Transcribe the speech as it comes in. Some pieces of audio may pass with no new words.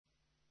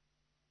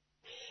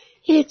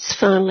It's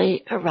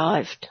finally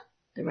arrived,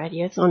 the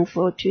Radiothon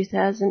for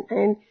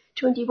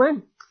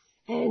 2021,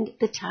 and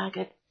the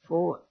target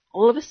for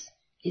all of us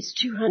is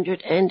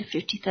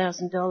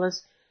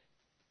 $250,000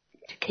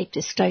 to keep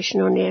the station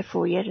on air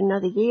for yet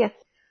another year,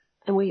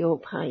 and we all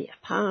play a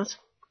part.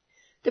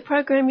 The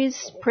program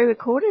is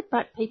pre-recorded,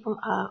 but people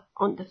are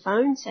on the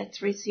phones at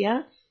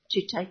 3CR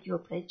to take your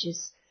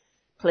pledges.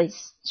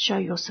 Please show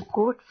your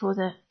support for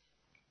the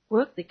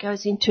work that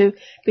goes into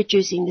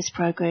producing this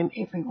program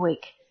every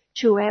week.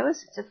 2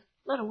 hours, it's a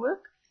lot of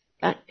work,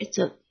 but it's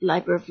a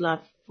labour of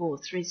love for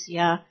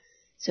 3CR.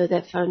 So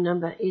that phone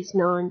number is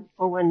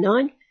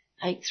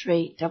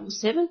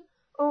 9419-8377,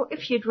 or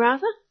if you'd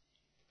rather,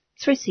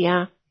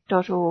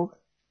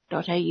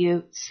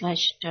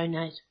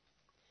 3cr.org.au/donate.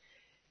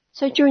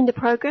 So during the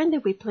program,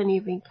 there'll be plenty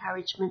of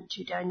encouragement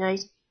to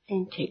donate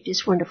and keep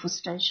this wonderful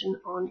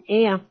station on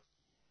air.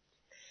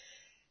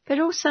 But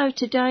also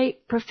today,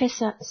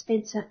 Professor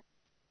Spencer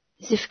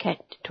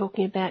Zifkat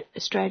talking about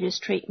Australia's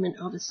treatment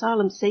of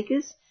asylum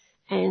seekers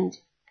and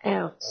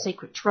our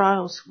secret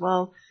trials,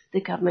 while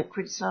the government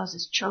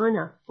criticises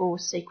China for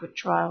secret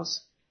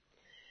trials.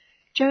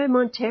 Joe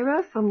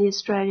Montero from the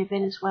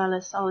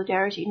Australia-Venezuela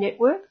Solidarity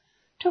Network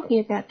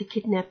talking about the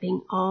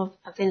kidnapping of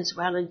a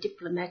Venezuelan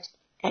diplomat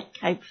at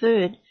Cape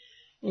Verde.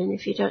 And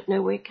if you don't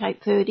know where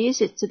Cape Verde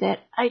is, it's about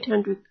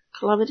 800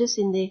 kilometres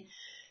in the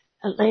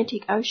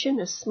Atlantic Ocean,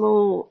 a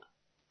small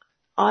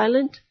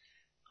island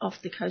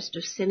off the coast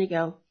of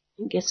Senegal.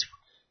 And guess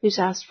who's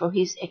asked for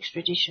his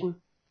extradition?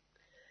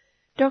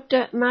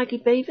 Dr. Margie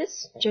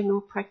Beavers,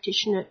 general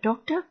practitioner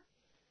doctor,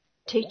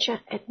 teacher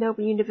at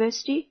Melbourne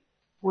University,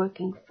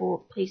 working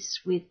for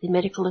peace with the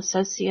Medical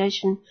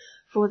Association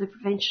for the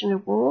Prevention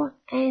of War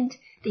and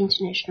the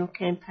International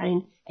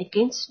Campaign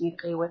Against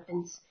Nuclear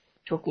Weapons,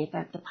 talking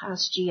about the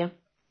past year.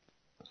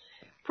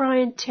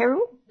 Brian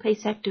Terrell,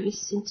 peace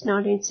activist since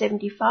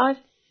 1975,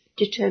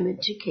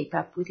 determined to keep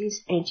up with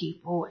his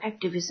anti-war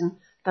activism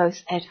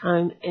both at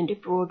home and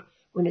abroad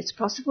when it's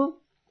possible.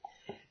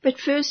 But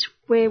first,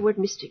 where would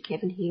Mr.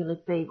 Kevin Healy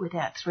be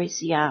without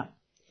 3CR?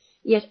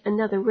 Yet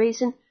another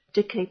reason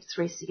to keep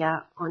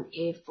 3CR on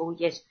air for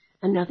yet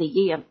another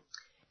year.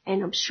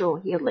 And I'm sure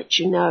he'll let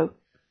you know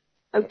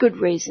a good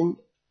reason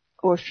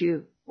or a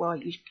few why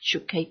you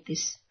should keep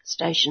this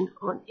station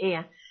on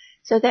air.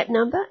 So that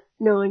number,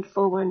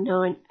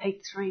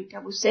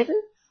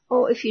 9419-8377,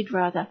 or if you'd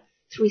rather,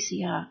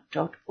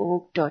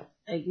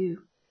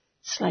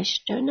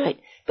 3cr.org.au/donate.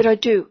 But I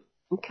do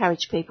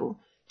encourage people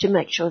to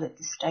make sure that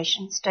the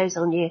station stays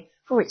on air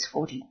for its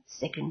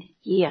 42nd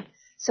year.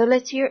 So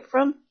let's hear it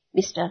from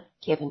Mr.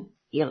 Kevin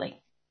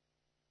Healy.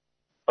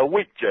 A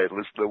week,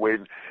 listener,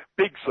 when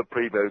Big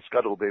Supremo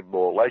Scuttlebin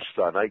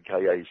Lashson,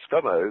 a.k.a.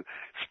 Scummo,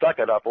 stuck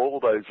it up all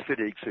those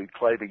cynics who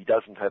claim he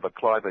doesn't have a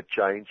climate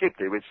change, if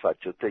there is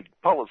such a thing,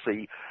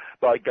 policy,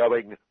 by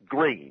going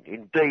green.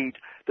 Indeed,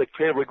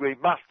 declaring we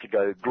must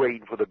go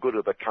green for the good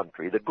of the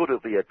country, the good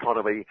of the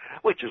economy,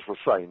 which is the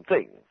same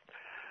thing.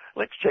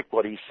 Let's check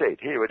what he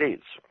said. Here it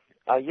is.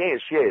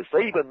 Yes,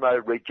 even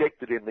though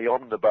rejected in the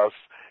Omnibus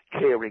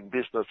Caring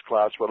Business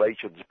Class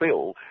Relations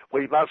Bill,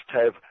 we must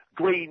have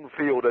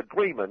greenfield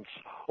agreements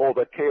or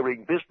the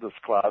caring business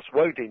class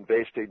won't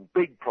invest in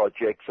big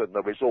projects in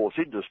the resource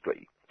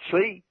industry.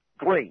 See?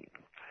 Green.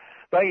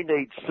 They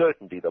need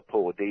certainty, the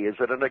poor dears,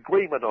 and an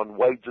agreement on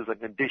wages and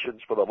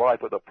conditions for the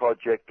life of the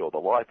project or the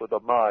life of the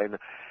mine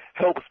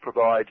helps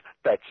provide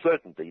that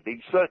certainty,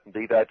 the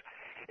certainty that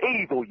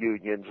evil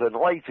unions and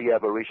lazy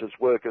avaricious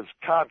workers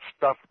can't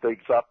stuff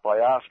things up by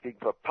asking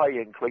for pay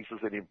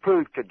increases and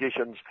improved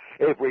conditions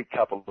every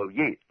couple of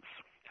years.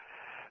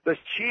 The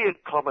sheer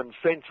common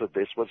sense of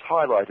this was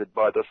highlighted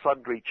by the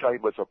sundry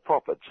chambers of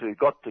prophets who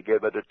got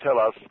together to tell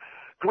us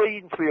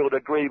greenfield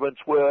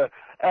agreements were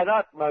an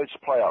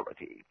utmost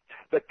priority.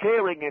 The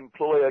caring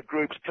employer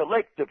groups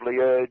collectively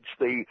urged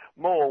the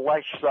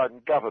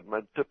Lashson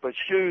government to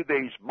pursue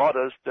these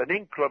modest and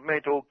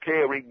incremental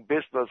caring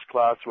business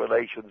class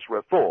relations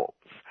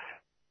reforms.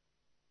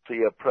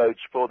 The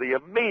approach for the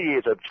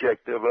immediate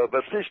objective of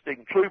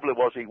assisting True Blue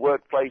Aussie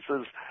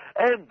workplaces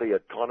and the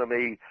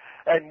economy,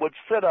 and would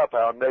set up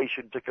our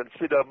nation to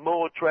consider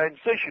more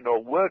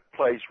transitional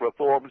workplace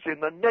reforms in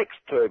the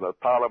next term of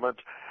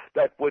Parliament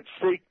that would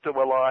seek to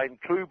align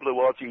True Blue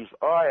Aussie's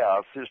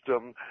IR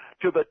system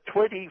to the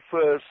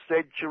 21st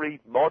century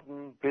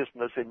modern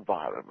business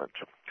environment.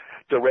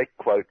 Direct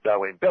quote,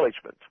 no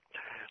embellishment.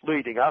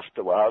 Leading us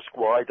to ask,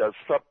 why does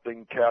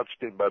something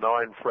couched in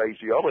benign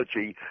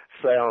phraseology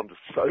sound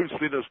so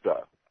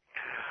sinister?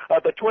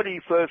 The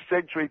 21st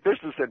century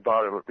business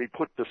environment, we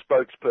put to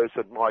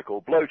spokesperson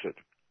Michael Bloated.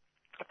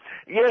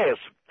 Yes,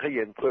 he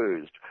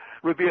enthused,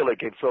 revealing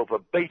himself a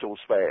Beatles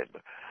fan.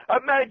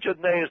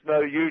 Imagine there's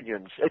no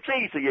unions. It's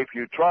easy if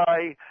you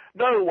try.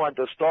 No one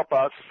to stop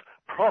us.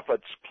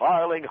 Profits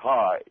piling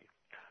high.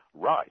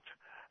 Right.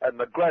 And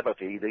the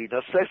gravity, the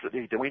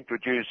necessity to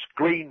introduce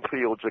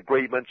greenfields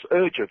agreements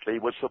urgently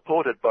was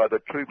supported by the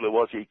True Blue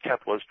Aussie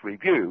Capitalist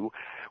Review,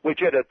 which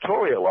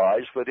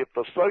editorialised that if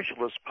the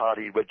Socialist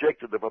Party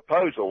rejected the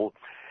proposal,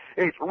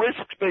 it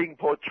risks being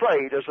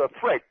portrayed as a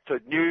threat to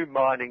new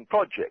mining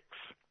projects.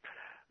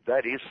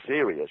 That is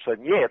serious,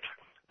 and yet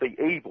the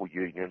evil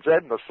unions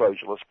and the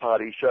Socialist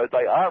Party show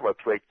they are a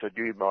threat to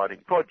new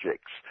mining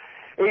projects.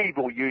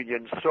 Evil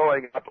unions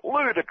throwing up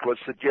ludicrous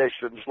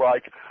suggestions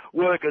like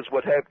workers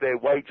would have their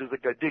wages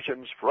and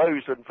conditions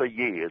frozen for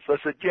years, a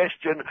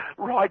suggestion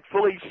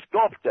rightfully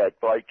scoffed at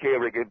by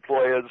caring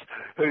employers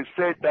who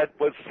said that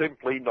was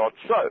simply not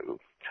so,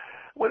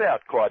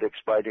 without quite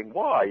explaining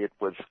why it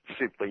was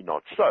simply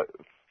not so.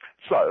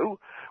 So,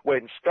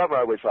 when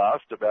Scummo was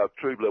asked about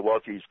True Blue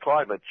Aussie's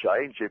climate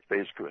change, if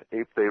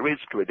there is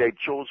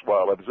credentials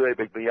while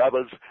observing the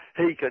others,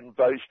 he can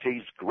boast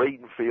his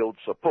greenfield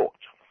support.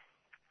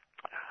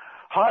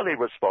 Highly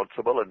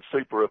responsible and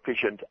super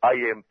efficient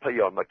AMP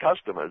on the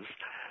customers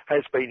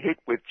has been hit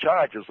with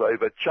charges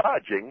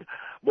overcharging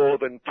more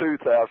than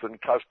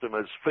 2,000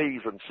 customers'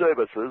 fees and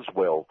services,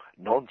 well,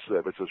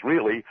 non-services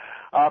really,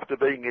 after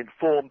being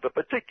informed the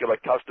particular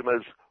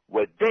customers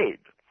were dead.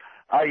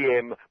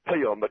 AMP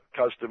on the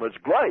customers'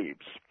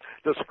 graves,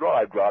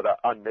 described rather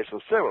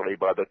unnecessarily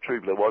by the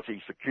True Blue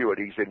Aussie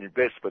Securities and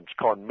Investments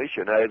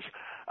Commission as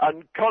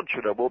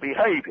unconscionable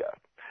behaviour.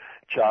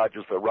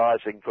 Charges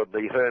arising from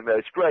the Her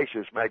Most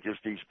Gracious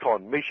Majesty's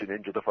Commission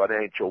into the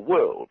financial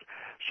world,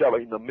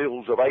 showing the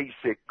mills of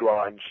ASIC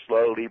grind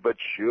slowly but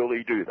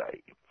surely do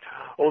they.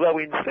 Although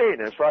in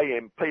fairness,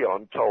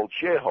 AMP told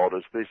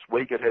shareholders this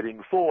week it had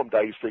informed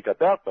ASIC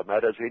about the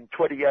matters in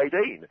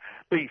 2018,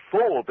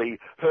 before the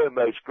Her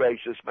Most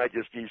Gracious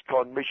Majesty's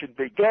Commission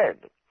began.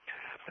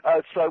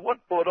 So what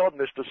brought on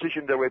this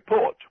decision to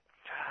report?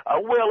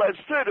 Well, as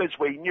soon as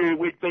we knew,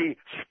 we'd be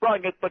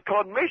sprung at the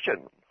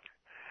Commission.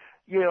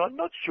 Yeah, I'm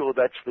not sure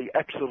that's the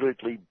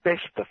absolutely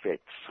best defence.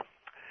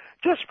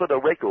 Just for the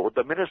record,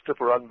 the Minister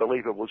for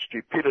Unbelievable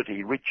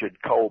Stupidity, Richard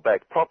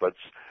Colback Profits,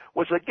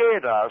 was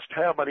again asked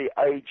how many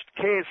aged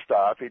care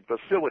staff in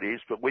facilities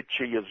for which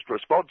he is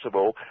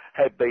responsible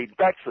have been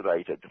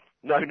vaccinated.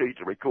 No need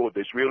to record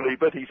this really,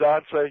 but his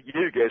answer,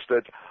 you guessed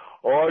it,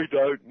 I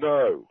don't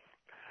know.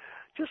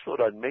 Just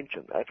thought I'd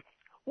mention that.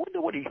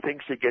 Wonder what he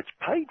thinks he gets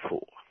paid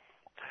for.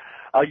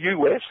 A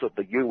US of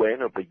the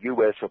UN of the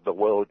US of the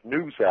world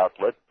news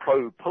outlet,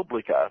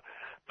 ProPublica,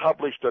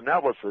 published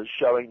analysis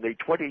showing the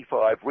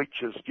 25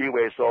 richest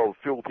US of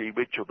filthy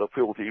rich of the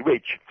filthy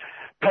rich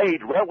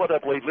paid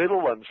relatively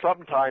little and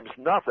sometimes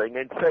nothing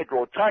in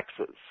federal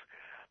taxes.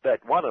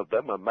 That one of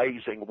them,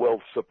 amazing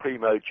wealth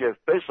supremo Jeff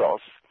Bezos,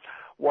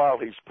 while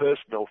his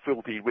personal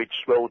filthy rich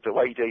swelled to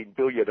 $18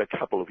 billion a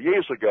couple of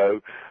years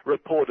ago,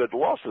 reported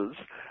losses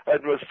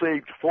and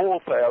received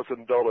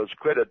 $4,000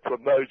 credit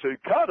from those who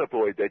can't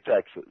avoid their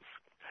taxes.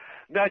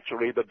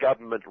 Naturally, the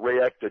government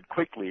reacted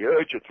quickly,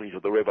 urgently to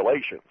the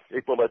revelation.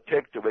 It will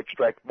attempt to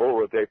extract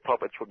more of their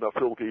profits from the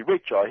filthy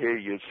rich, I hear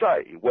you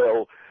say.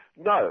 Well,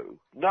 no.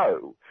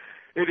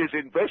 It is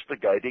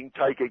investigating,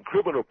 taking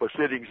criminal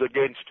proceedings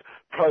against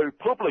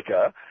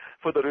ProPublica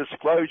for the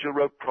disclosure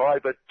of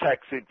private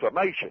tax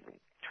information.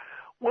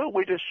 Well,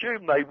 we'd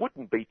assume they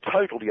wouldn't be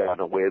totally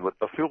unaware that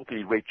the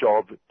filthy rich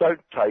of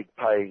don't take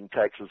paying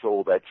taxes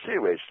all that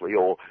seriously,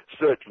 or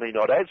certainly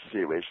not as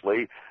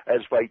seriously as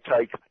they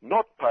take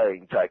not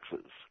paying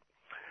taxes.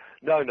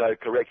 No,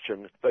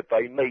 correction, that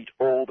they meet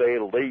all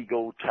their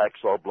legal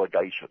tax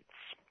obligations.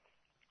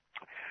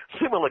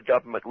 Similar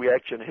government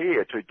reaction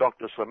here to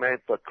Dr.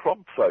 Samantha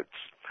Kromfot's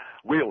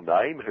real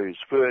name, whose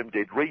firm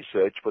did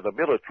research for the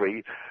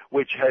military,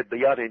 which had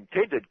the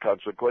unintended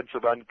consequence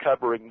of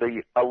uncovering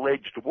the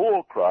alleged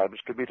war crimes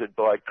committed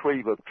by a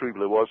cream of True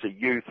Blue Aussie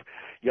youth,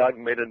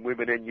 young men and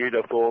women in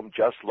uniform,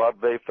 just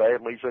love their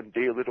families and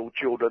dear little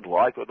children,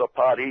 life of the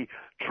party,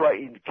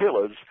 trained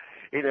killers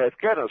in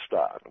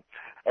Afghanistan.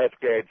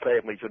 Afghan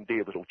families and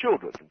dear little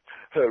children.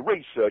 Her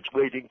research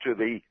leading to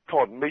the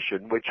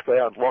Commission, which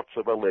found lots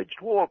of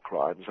alleged war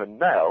crimes, and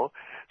now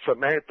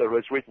Samantha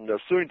has written a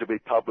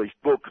soon-to-be-published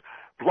book,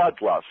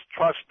 Bloodlust,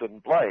 Trust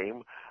and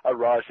Blame,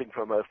 arising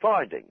from her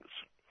findings.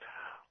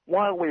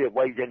 While we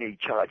await any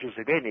charges,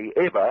 if any,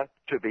 ever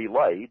to be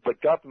laid, the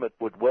government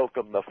would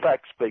welcome the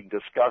facts being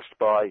discussed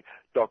by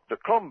Dr.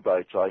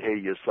 Cromboats, I hear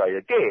you say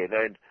again,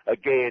 and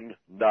again,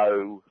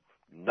 no.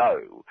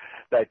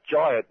 That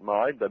giant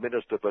mind, the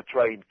Minister for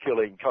Train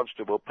killing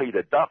Constable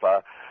Peter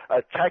Duffer,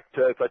 attacked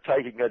her for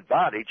taking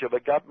advantage of a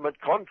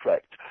government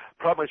contract,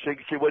 promising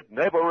she would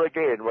never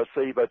again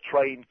receive a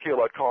train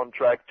killer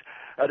contract,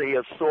 and he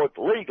has sought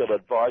legal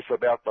advice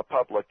about the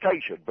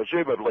publication,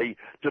 presumably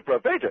to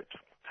prevent it.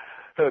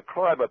 Her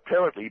crime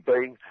apparently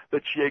being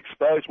that she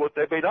exposed what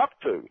they've been up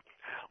to,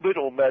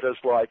 little matters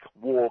like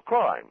war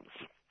crimes.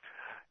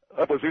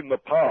 That was in the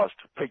past.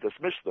 Peter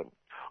dismissed them.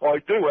 I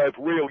do have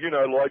real,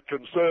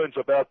 concerns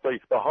about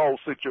the whole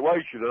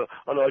situation,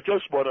 and I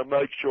just want to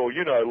make sure,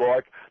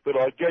 that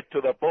I get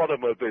to the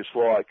bottom of this,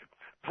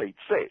 Pete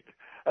said.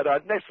 An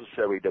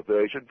unnecessary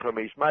diversion from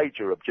his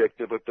major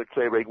objective of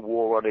declaring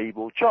war on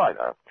evil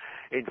China,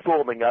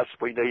 informing us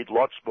we need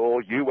lots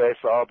more US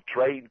armed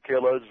train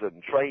killers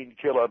and train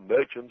killer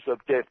merchants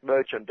of death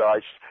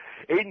merchandise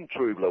in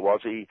True Blue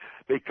Aussie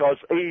because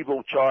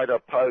evil China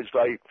posed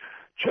a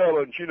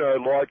challenge,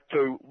 like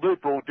to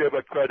liberal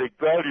democratic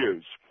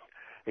values.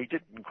 He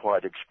didn't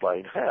quite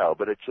explain how,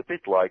 but it's a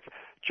bit like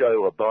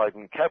Joe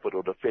Biden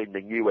Capital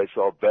defending US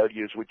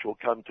values, which we'll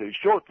come to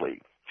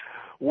shortly.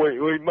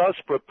 We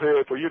must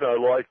prepare for,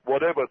 like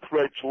whatever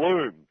threats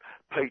loom.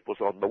 Pete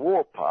was on the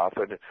warpath,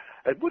 and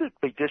would it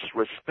be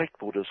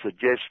disrespectful to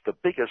suggest the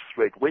biggest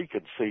threat we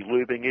can see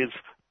looming is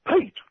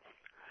Pete?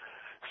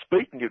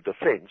 Speaking of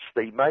defence,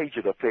 the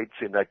major defence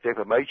in that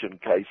defamation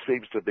case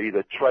seems to be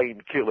that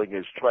trained killing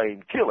is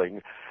trained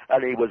killing,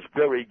 and he was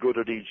very good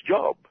at his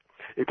job.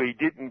 If he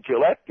didn't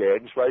kill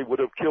Afghans, they would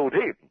have killed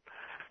him,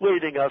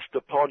 leading us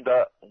to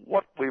ponder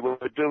what we were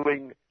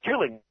doing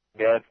killing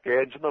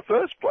Afghans in the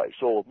first place,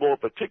 or more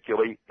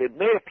particularly in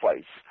their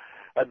place,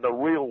 and the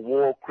real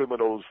war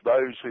criminals,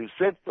 those who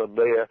sent them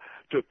there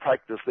to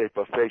practice their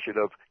profession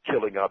of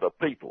killing other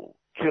people,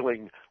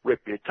 killing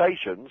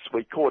reputations.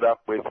 We caught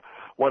up with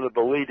one of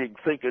the leading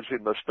thinkers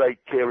in the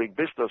state-caring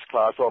business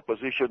class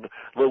opposition,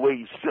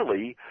 Louise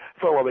Silly,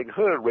 following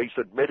her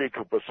recent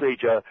medical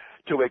procedure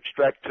to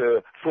extract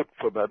her foot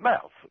from her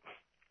mouth.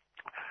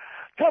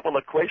 Couple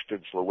of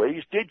questions,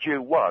 Louise. Did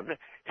you, 1,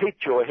 hit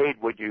your head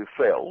when you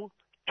fell?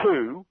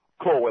 2,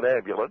 call an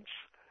ambulance?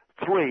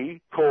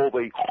 3, call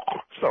the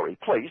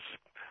police?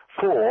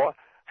 4,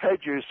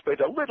 had you spent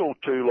a little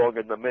too long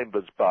in the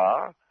members'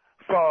 bar?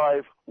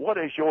 5, what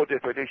is your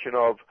definition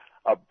of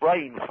a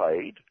brain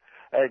fade?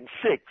 And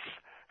 6,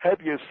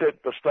 have you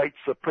sent the State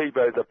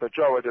Supremo the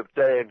pejorative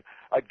Dan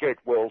a get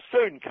well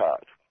soon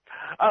card?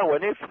 Oh,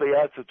 and if the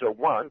answer to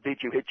 1,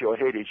 did you hit your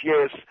head, is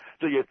yes,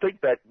 do you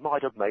think that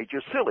might have made you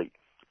silly?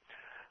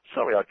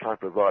 Sorry I can't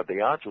provide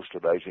the answers to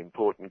those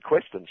important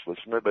questions,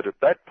 listener, but at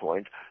that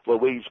point,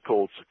 Louise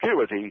called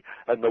security,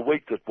 and the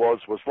week that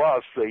was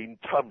last seen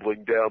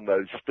tumbling down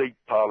those steep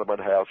Parliament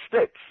House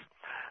steps.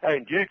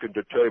 And you can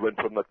determine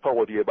from the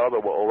quality of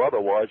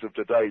otherwise of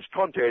today's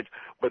content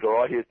whether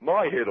I hit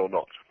my head or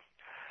not.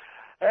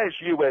 As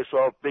US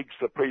of Big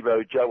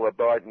Supremo Joe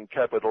Biden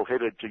Capital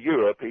headed to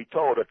Europe, he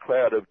told a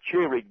crowd of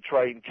cheering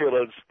train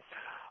killers,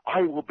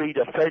 "I will be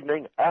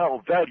defending our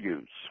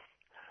values."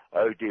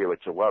 Oh dear,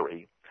 it's a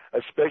worry,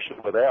 especially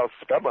with our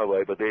scummo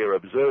over there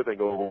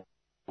observing all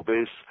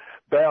this,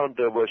 bound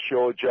to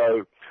assure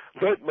Joe,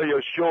 "Let me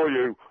assure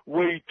you,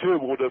 we too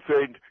will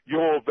defend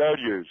your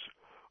values,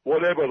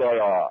 whatever they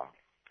are."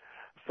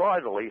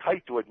 Finally,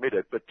 hate to admit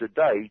it, but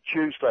today,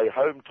 Tuesday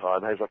Home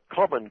Time has a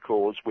common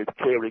cause with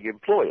caring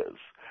employers.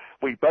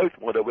 We both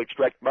want to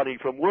extract money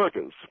from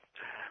workers,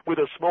 with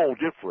a small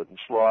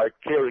difference, like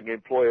caring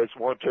employers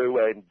want to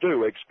and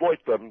do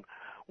exploit them,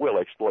 well,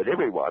 exploit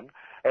everyone,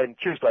 and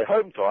Tuesday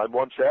Home Time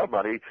wants our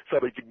money so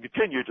we can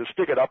continue to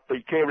stick it up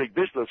the caring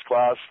business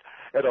class,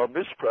 and on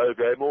this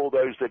program, all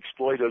those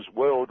exploiters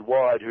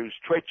worldwide whose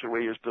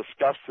treachery is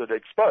discussed and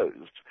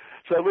exposed.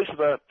 So,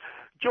 listener,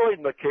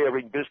 join the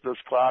caring business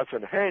class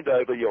and hand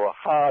over your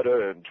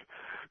hard-earned.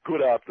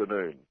 Good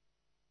afternoon.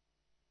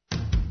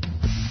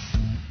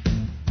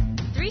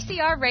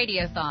 3CR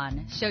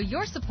Radiothon. Show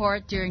your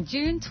support during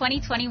June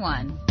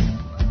 2021.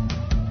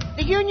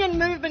 The union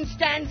movement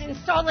stands in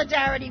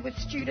solidarity with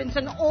students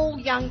and all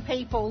young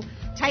people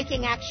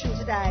taking action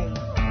today.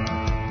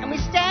 And we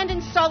stand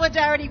in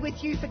solidarity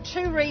with you for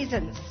 2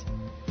 reasons.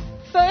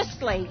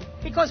 Firstly,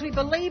 because we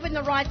believe in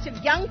the rights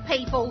of young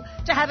people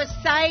to have a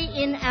say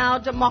in our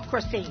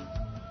democracy.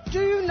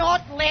 Do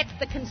not let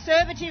the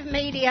conservative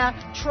media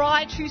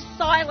try to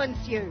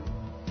silence you.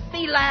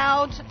 Be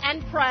loud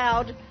and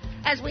proud,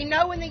 as we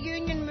know in the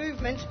union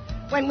movement,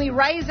 when we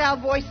raise our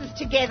voices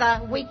together,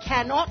 we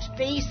cannot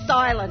be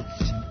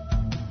silenced.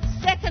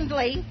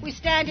 Secondly, we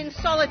stand in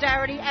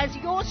solidarity as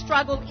your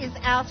struggle is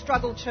our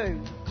struggle too.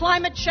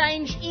 Climate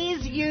change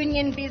is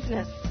union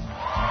business.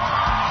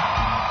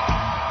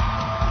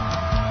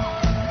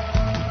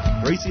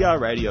 3CR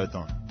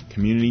Radiothon,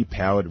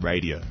 community-powered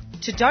radio.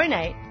 To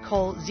donate,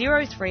 call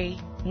 03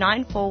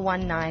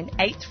 9419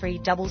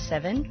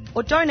 8377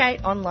 or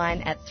donate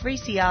online at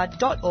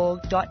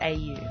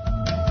 3cr.org.au.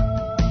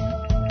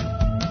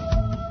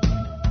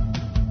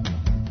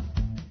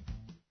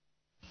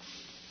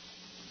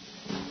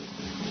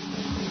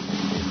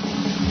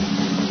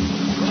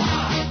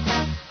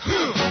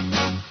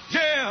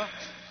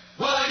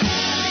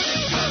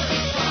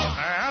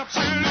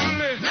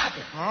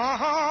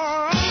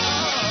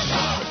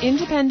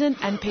 Independent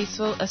and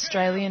Peaceful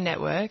Australian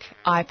Network,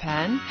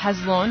 IPAN,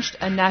 has launched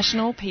a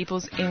national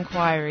people's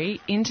inquiry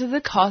into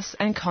the costs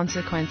and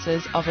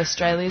consequences of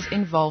Australia's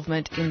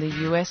involvement in the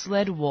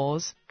US-led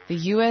wars, the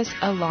US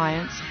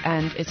alliance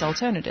and its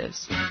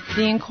alternatives.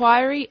 The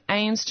inquiry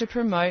aims to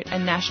promote a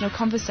national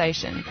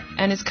conversation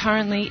and is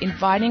currently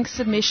inviting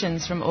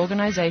submissions from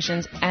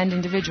organisations and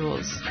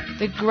individuals.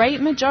 The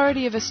great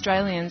majority of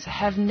Australians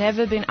have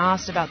never been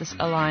asked about this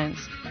alliance,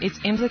 its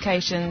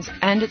implications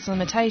and its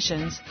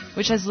limitations,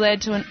 which has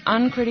led to an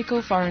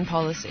uncritical foreign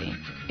policy.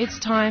 It's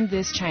time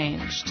this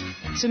changed.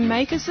 To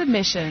make a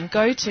submission,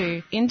 go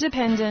to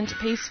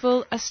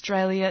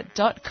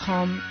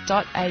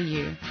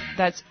independentpeacefulaustralia.com.au.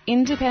 That's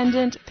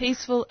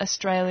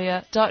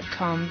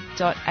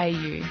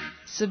independentpeacefulaustralia.com.au.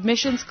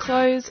 Submissions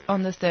close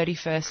on the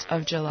 31st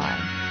of July.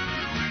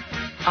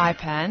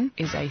 IPAN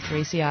is a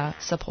 3CR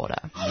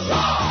supporter.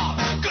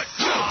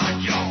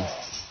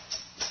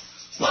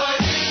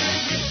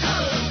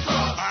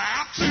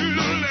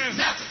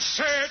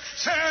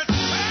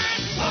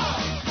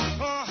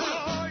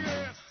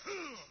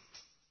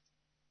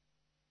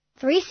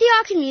 Three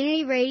CR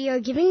Community Radio,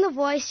 giving the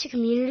voice to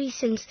community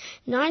since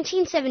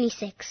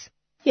 1976.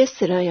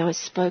 Yesterday I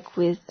spoke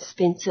with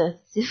Spencer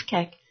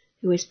Zifkak,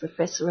 who is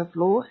Professor of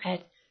Law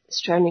at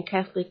Australian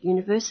Catholic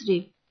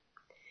University.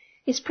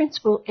 His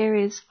principal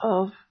areas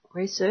of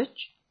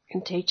research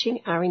and teaching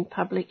are in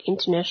public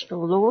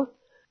international law,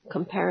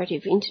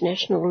 comparative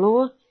international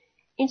law,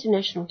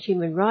 international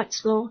human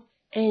rights law,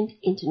 and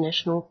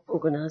international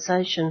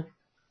organisation.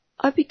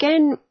 I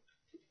began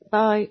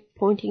by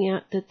pointing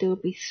out that there will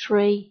be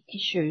three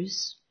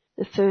issues.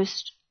 The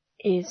first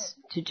is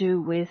to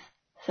do with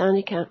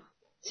Tharnika,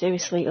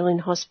 seriously ill in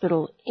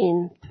hospital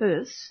in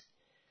Perth,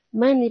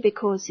 mainly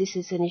because this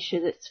is an issue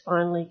that's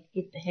finally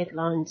hit the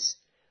headlines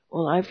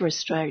all over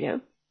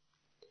Australia.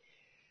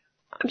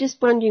 I'm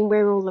just wondering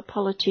where all the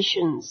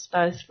politicians,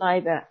 both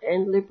Labor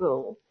and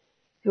Liberal,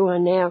 who are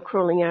now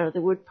crawling out of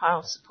the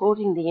woodpile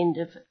supporting the end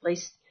of at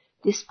least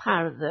this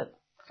part of the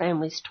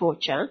family's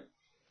torture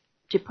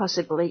to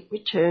possibly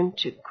return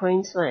to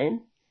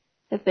Queensland,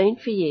 have been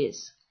for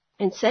years.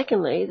 And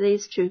secondly,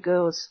 these two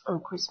girls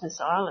on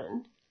Christmas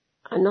Island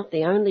are not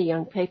the only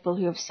young people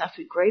who have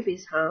suffered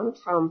grievous harm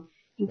from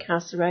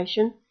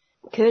incarceration,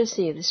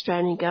 courtesy of the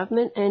Australian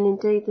government and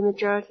indeed the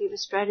majority of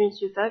Australians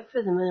who vote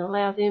for them and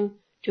allow them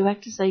to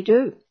act as they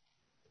do.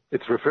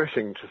 It's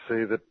refreshing to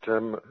see that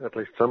at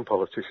least some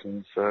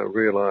politicians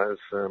realise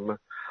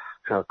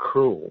how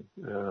cruel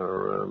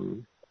our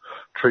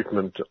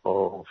treatment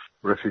of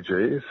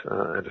refugees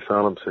and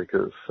asylum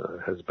seekers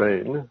has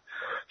been,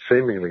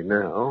 seemingly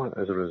now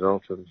as a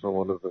result of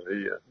one of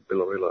the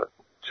Biloela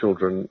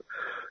children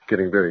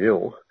getting very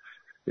ill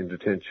in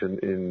detention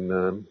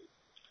in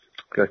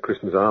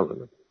Christmas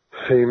Island,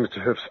 seems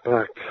to have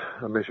sparked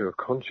a measure of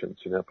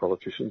conscience in our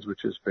politicians,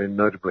 which has been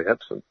notably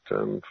absent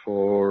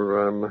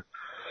for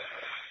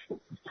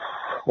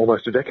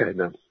almost a decade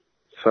now.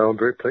 So I'm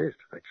very pleased,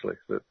 actually,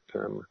 that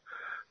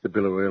the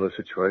Biloela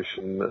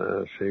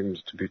situation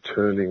seems to be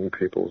turning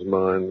people's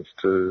minds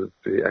to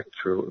the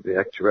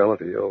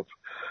actuality of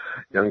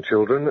young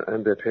children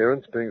and their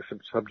parents being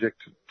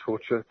subject to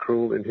torture,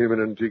 cruel, inhuman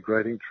and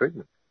degrading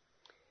treatment.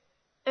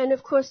 And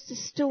of course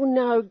there's still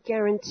no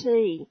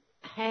guarantee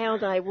how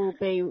they will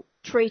be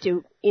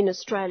treated in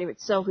Australia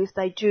itself if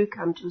they do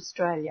come to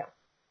Australia.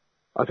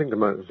 I think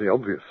the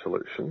obvious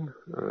solution,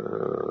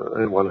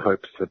 and one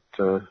hopes that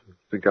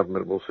the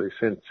government will see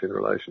sense in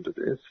relation to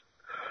this,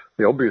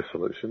 the obvious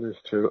solution is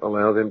to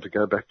allow them to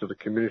go back to the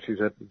community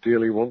that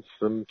dearly wants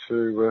them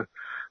to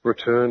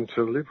return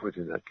to live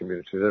within that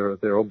community.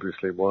 They're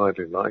obviously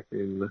widely liked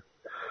in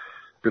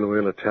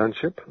Biloela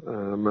Township.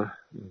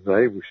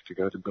 They wish to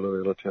go to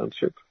Biloela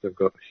Township. They've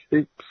got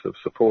heaps of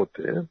support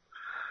there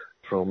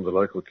from the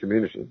local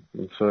community.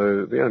 And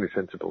so the only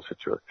sensible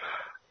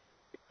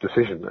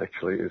decision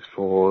actually is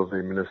for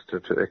the minister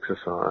to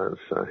exercise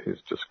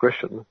his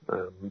discretion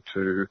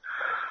to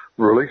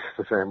release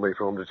the family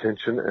from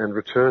detention and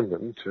return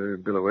them to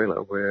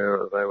Biloela, where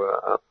they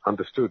were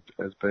understood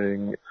as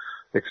being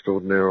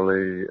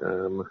extraordinarily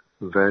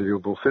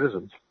valuable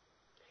citizens.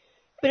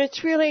 But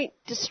it's really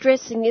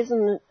distressing,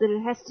 isn't it, that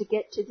it has to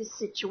get to this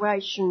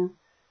situation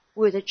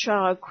with a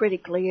child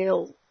critically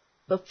ill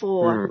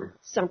before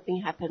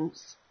something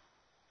happens.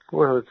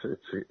 Well, it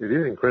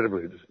is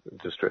incredibly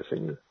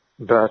distressing.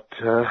 But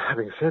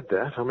having said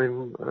that, I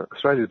mean,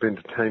 Australia's been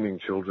detaining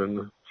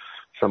children,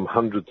 some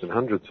hundreds and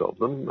hundreds of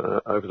them,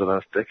 over the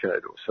last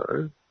decade or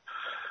so.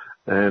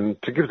 And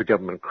to give the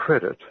government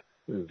credit,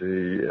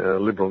 the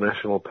Liberal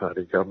National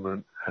Party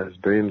government has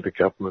been the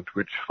government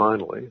which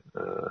finally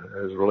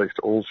has released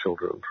all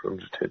children from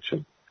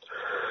detention.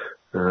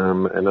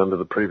 And under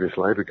the previous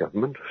Labor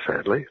government,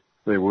 sadly,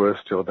 there were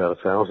still about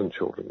 1,000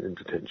 children in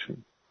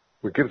detention.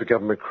 We give the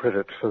government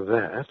credit for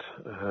that,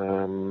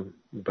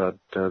 but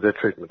their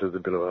treatment of the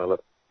Biloela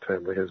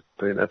family has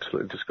been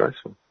absolutely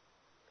disgraceful.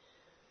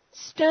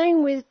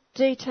 Staying with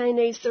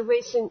detainees, the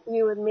recent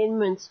new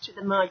amendments to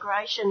the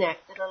Migration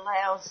Act that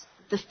allows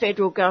the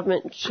federal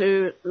government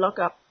to lock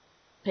up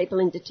people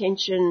in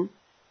detention,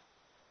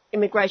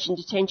 immigration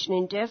detention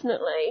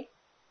indefinitely.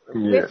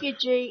 Yes.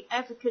 Refugee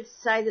advocates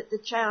say that the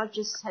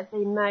charges have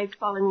been made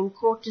following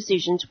court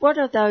decisions. What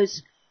are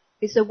those?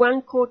 Is there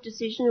one court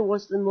decision or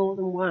was there more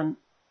than one?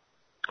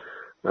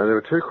 No, there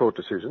were two court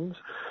decisions.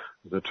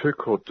 The two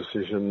court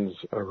decisions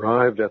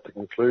arrived at the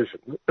conclusion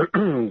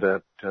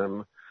that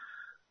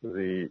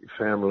the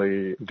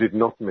family did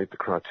not meet the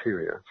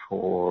criteria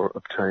for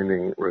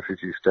obtaining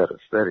refugee status.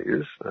 That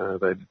is,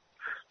 they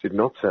did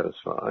not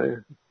satisfy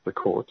the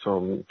courts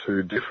on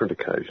two different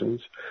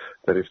occasions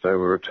that if they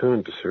were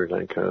returned to Sri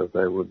Lanka,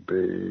 they would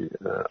be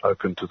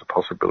open to the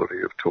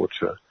possibility of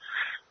torture,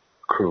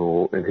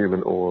 cruel,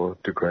 inhuman or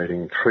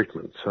degrading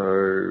treatment.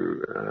 So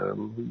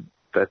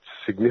that's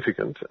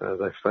significant.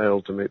 They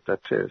failed to meet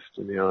that test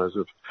in the eyes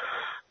of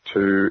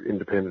two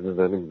independent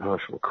and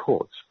impartial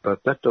courts.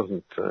 But that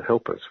doesn't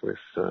help us with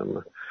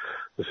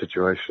the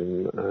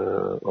situation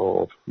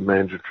of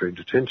mandatory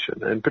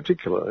detention, and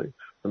particularly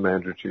the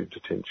mandatory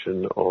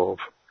detention of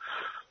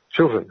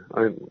children.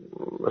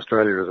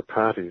 Australia is a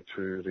party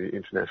to the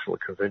International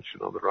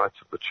Convention on the Rights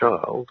of the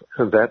Child,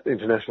 and that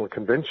International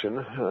Convention,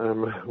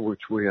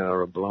 which we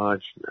are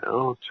obliged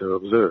now to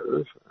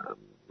observe,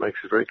 makes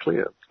it very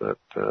clear that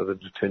the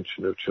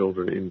detention of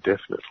children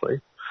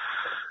indefinitely,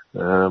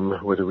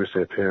 whether with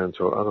their parents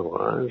or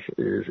otherwise,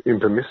 is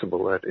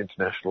impermissible at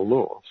international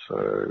law.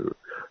 So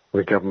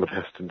the government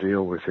has to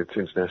deal with its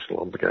international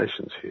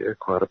obligations here,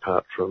 quite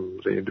apart from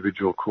the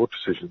individual court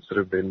decisions that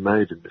have been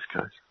made in this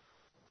case.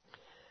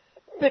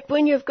 But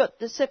when you've got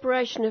the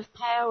separation of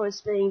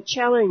powers being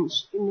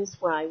challenged in this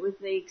way, with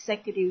the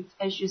executive,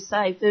 as you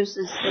say,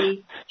 versus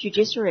the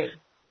judiciary.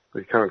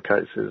 The current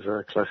case is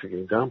a classic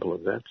example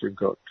of that.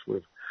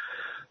 We've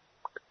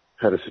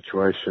had a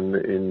situation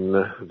in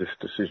this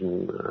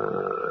decision,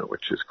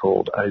 which is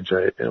called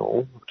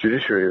AJL. The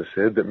judiciary has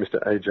said that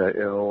Mr.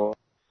 AJL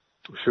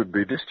should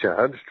be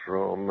discharged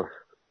from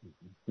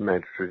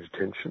mandatory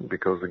detention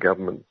because the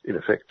government, in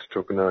effect,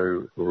 took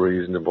no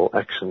reasonable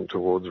action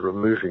towards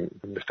removing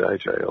Mr.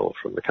 AJL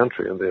from the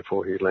country, and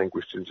therefore he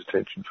languished in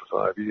detention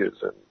for 5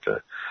 years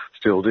and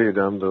still did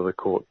until the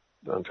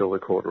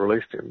court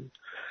released him.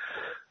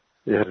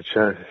 You had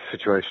a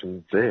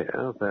situation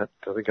there that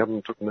the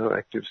government took no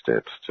active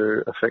steps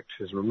to effect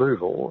his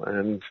removal,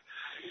 and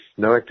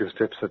no active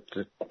steps had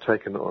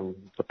taken on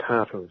the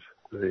part of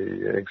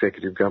the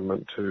executive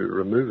government to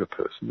remove a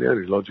person. The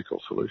only logical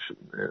solution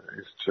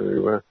is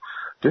to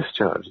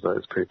discharge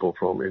those people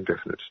from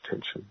indefinite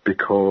detention,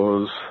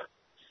 because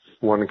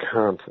one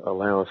can't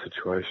allow a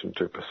situation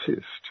to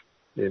persist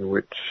in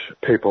which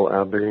people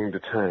are being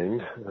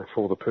detained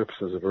for the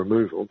purposes of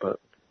removal, but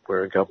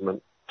where a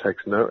government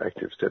takes no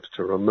active steps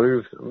to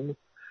remove them.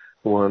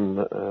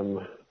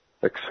 One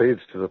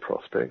accedes to the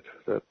prospect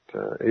that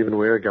even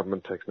where a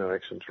government takes no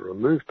action to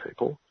remove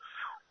people,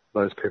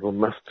 those people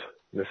must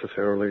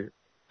necessarily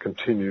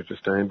continue to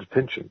stay in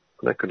detention.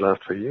 And that could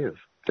last for years,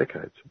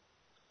 decades.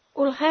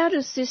 Well, how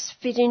does this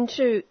fit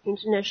into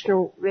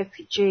international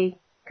refugee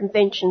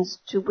conventions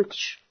to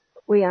which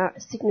we are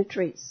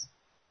signatories?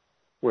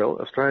 Well,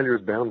 Australia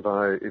is bound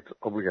by its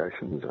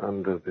obligations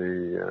under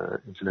the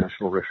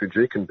International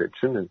Refugee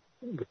Convention,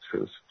 which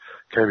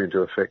came into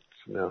effect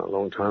now a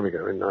long time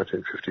ago in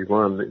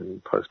 1951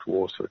 in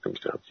post-war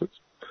circumstances.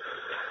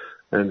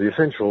 And the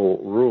essential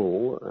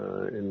rule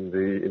in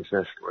the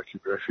International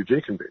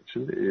Refugee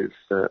Convention is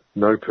that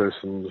no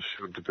person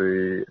should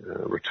be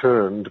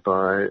returned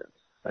by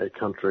a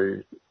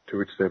country to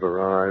which they've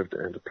arrived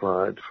and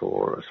applied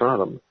for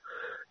asylum,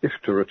 if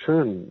to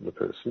return the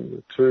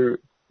person to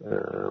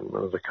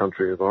the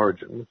country of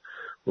origin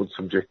would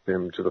subject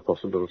them to the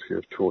possibility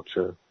of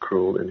torture,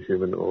 cruel,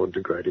 inhuman or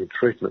degrading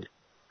treatment.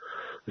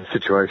 The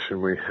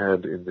situation we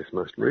had in this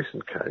most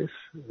recent case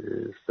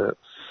is that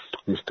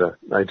Mr.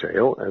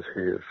 AJL, as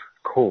he is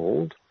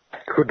called,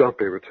 could not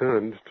be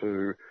returned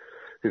to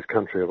his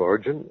country of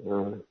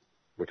origin,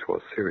 which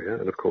was Syria,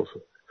 and of course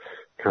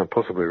can't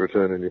possibly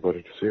return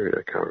anybody to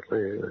Syria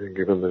currently,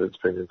 given that it's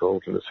been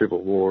involved in a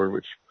civil war in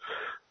which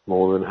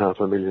more than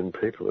 500,000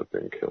 people have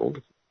been killed.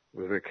 It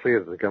was very clear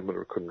that the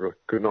government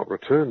could not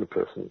return the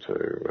person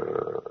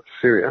to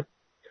Syria.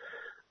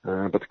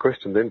 But the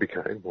question then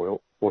became,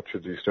 well, what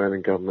should the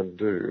Australian government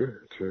do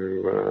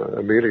to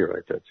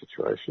ameliorate that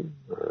situation?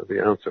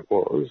 The answer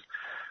was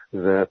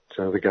that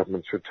the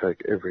government should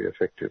take every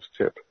effective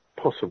step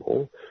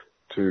possible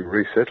to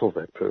resettle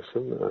that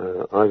person,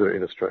 either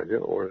in Australia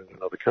or in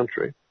another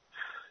country.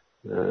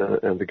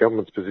 And the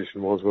government's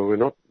position was, well, we're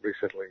not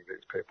resettling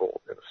these people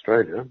in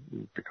Australia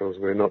because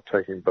we're not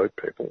taking boat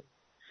people.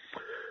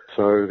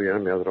 So the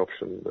only other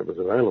option that was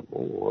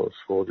available was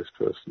for this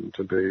person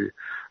to be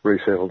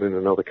resettled in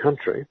another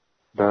country,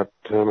 but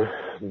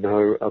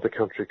no other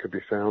country could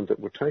be found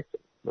that would take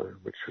them,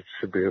 which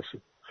should be a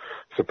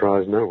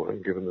surprise no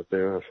one, given that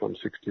there are some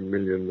 60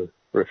 million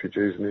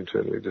refugees and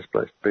internally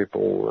displaced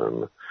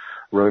people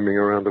roaming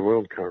around the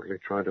world currently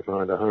trying to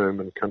find a home,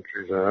 and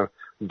countries are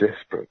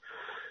desperate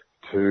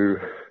to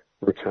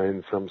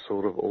retain some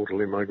sort of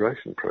orderly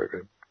migration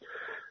program.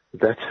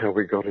 That's how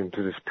we got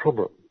into this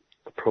problem.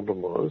 The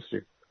problem was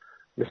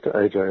Mr.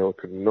 AJL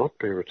could not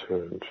be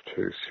returned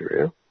to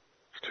Syria.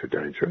 It's too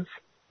dangerous.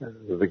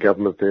 The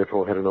government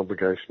therefore had an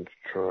obligation to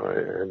try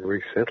and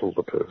resettle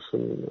the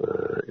person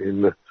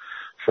in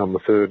some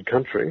third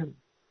country.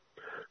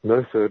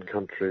 No third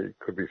country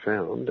could be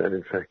found, and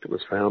in fact it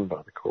was found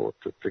by the court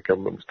that the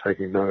government was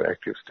taking no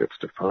active steps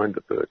to find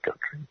a third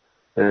country.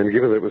 And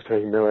given that it was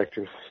taking no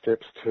active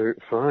steps to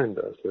find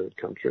a third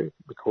country,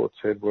 the court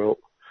said, well,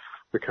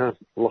 we can't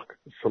lock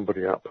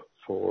somebody up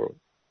for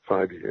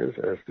 5 years,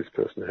 as this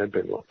person had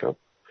been locked up,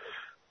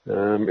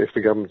 if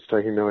the government's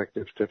taking no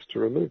active steps to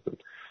remove them.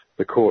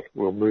 The court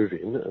will move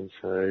in and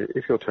say,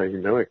 if you're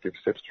taking no active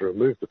steps to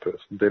remove the person,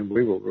 then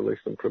we will release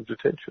them from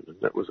detention. And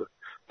that was a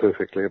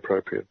perfectly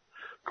appropriate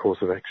course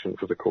of action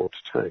for the court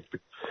to take.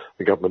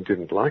 The government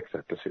didn't like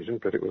that decision,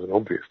 but it was an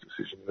obvious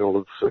decision in all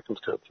of the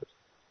circumstances.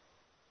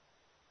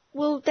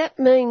 Well, that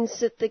means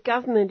that the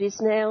government is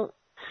now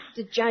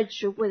the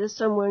judge of whether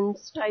someone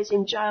stays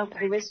in jail for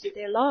the rest of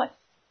their life.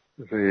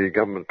 The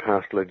government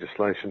passed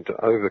legislation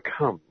to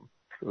overcome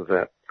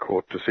that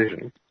court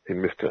decision in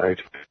Mr.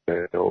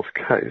 HL's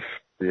case.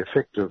 The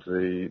effect of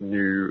the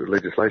new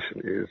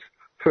legislation is,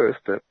 first,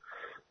 that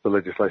the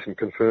legislation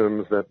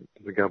confirms that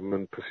the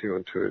government,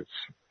 pursuant to its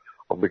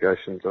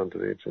obligations under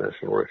the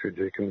International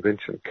Refugee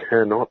Convention,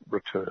 cannot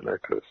return a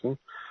person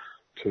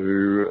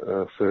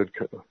to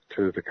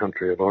the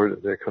country of origin,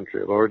 their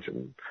country of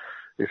origin,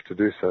 if to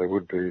do so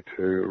would be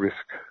to risk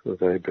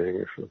their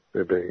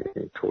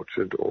being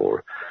tortured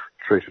or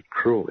treated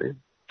cruelly.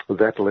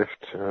 That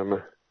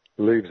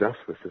leaves us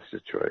with the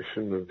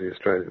situation of the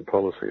Australian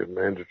policy of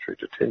mandatory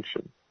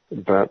detention.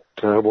 But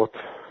what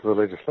the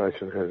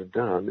legislation has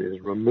done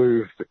is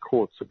remove the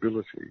court's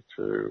ability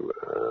to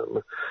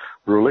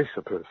release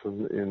a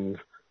person in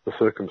the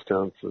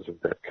circumstances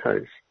of that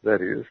case.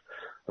 That is,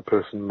 a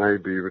person may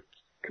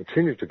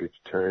continue to be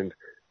detained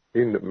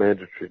in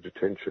mandatory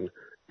detention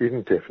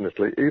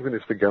indefinitely, even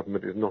if the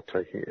government is not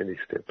taking any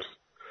steps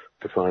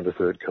to find a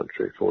third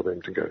country for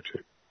them to go to.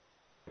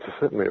 It's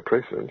certainly a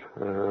precedent.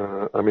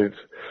 It's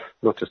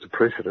not just a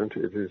precedent,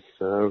 it is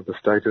the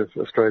state of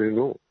Australian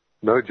law.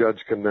 No judge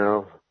can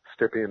now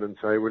step in and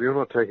say, well, you're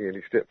not taking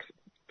any steps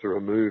to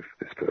remove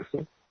this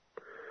person.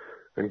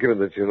 And given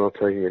that you're not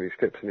taking any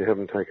steps and you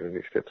haven't taken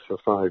any steps for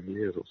 5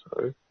 years or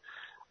so,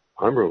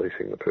 I'm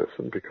releasing the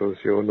person because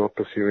you're not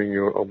pursuing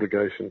your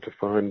obligation to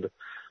find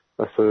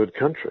a third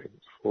country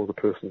for the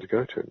person to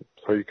go to.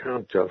 So you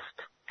can't just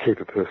keep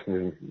a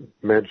person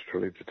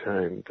mandatorily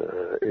detained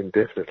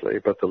indefinitely,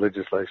 but the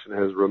legislation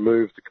has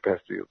removed the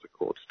capacity of the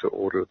courts to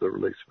order the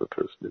release of a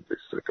person in this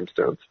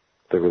circumstance.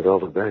 The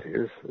result of that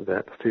is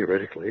that,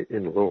 theoretically,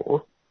 in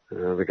law,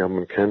 the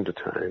government can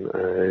detain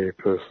a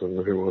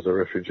person who was a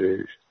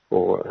refugee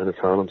or an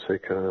asylum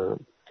seeker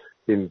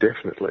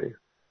indefinitely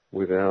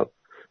without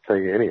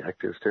taking any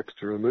active steps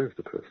to remove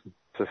the person.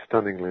 It's a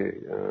stunningly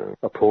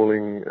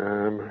appalling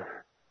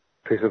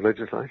piece of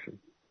legislation.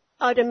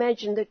 I'd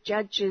imagine that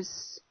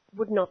judges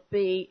would not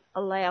be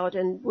allowed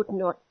and would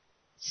not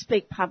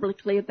speak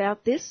publicly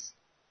about this.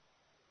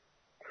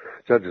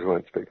 Judges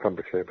won't speak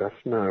publicly about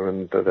it, no,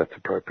 and that's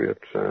appropriate.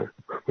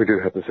 We do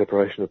have the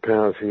separation of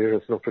powers here.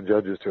 It's not for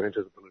judges to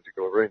enter the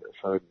political arena,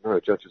 so no,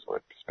 judges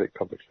won't speak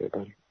publicly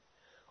about it.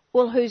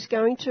 Well, who's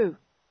going to?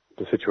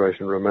 The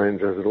situation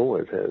remains as it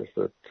always has,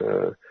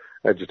 that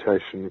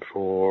agitation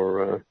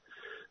for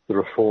the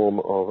reform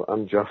of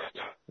unjust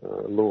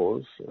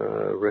laws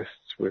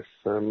rests with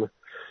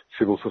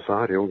civil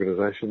society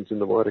organisations in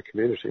the wider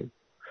community.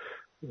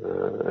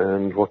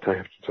 And what they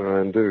have to try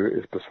and do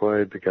is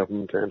persuade the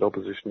government and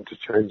opposition to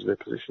change their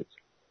positions.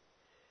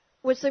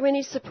 Was there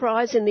any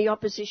surprise in the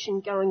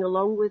opposition going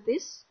along with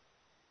this?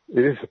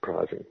 It is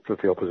surprising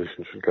that the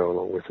opposition should go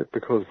along with it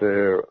because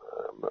their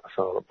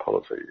asylum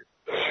policy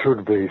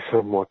should be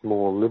somewhat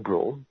more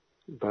liberal.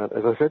 But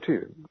as I said to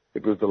you,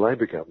 it was the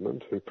Labor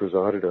government who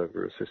presided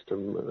over a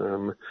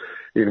system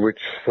in which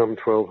some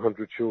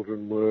 1,200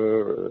 children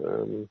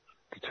were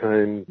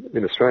detained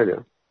in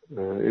Australia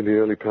in the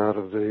early part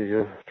of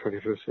the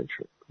 21st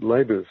century.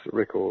 Labor's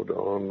record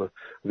on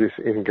this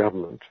in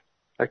government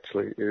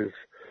actually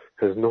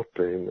has not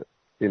been,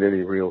 in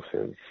any real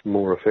sense,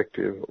 more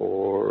effective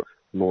or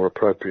more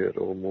appropriate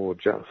or more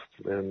just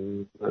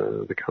than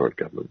the current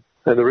government.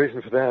 And the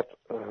reason for that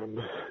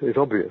is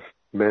obvious.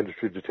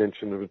 Mandatory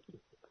detention of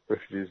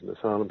refugees and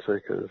asylum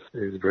seekers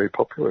is very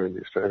popular in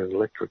the Australian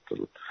electorate.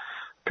 The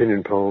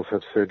opinion polls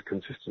have said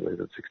consistently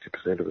that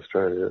 60% of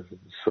Australians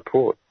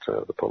support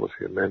the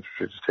policy of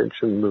mandatory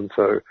detention, and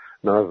so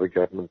neither the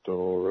government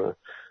or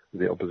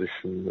the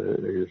opposition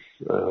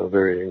is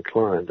very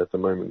inclined at the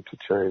moment to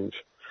change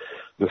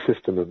the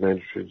system of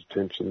mandatory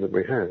detention that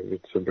we have.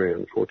 It's a very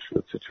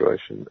unfortunate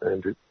situation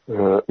and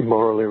it's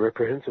morally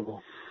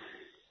reprehensible.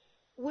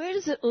 Where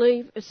does it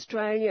leave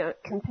Australia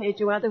compared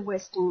to other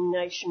Western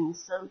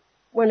nations?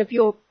 One of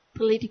your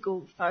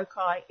political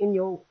foci in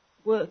your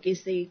work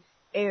is the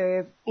area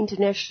of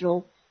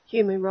international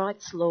human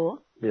rights law.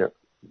 Yeah.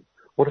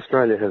 What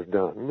Australia has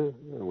done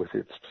with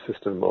its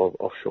system of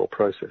offshore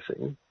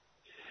processing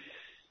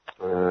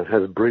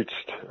has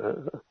breached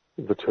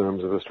the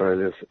terms of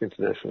Australia's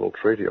international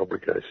treaty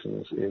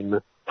obligations in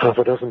half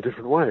a dozen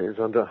different ways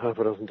under half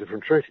a dozen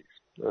different treaties.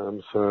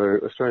 So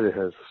Australia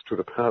has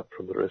stood apart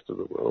from the rest of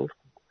the world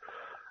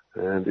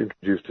and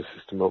introduced a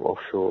system of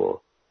offshore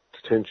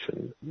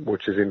detention,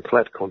 which is in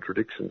flat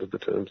contradiction to the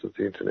terms of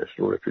the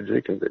International Refugee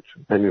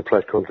Convention, and in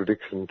flat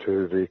contradiction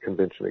to the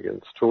Convention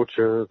Against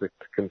Torture, the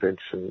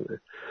Convention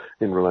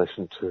in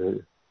relation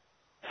to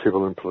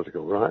civil and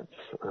political rights,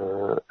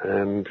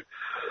 and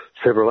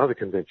several other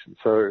conventions.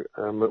 So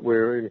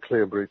we're in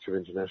clear breach of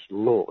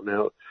international law.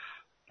 Now,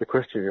 the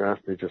question you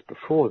asked me just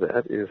before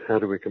that is, how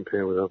do we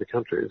compare with other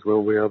countries?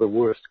 Well, we are the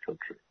worst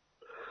country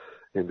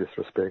in this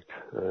respect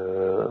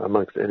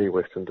amongst any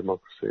Western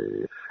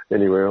democracy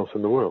anywhere else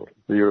in the world.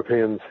 The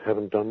Europeans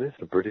haven't done this,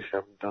 the British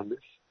haven't done this,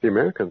 the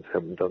Americans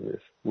haven't done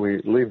this.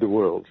 We lead the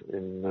world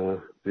in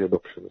the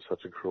adoption of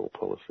such a cruel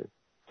policy.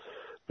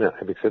 Now,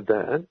 having said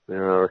that,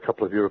 there are a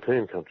couple of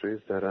European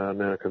countries that are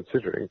now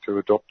considering to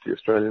adopt the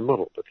Australian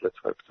model, but let's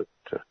hope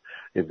that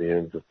in the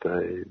end that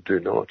they do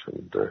not,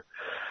 and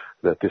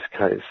that this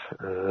case,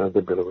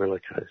 the Biloela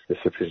case, is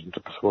sufficient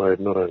to persuade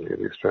not only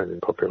the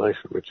Australian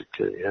population, which it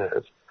clearly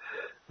has,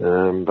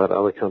 but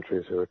other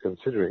countries who are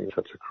considering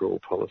such a cruel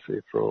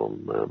policy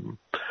from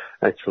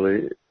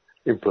actually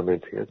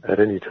implementing it at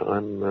any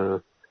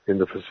time in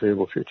the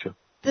foreseeable future.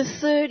 The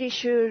third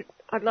issue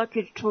I'd like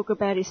you to talk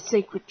about is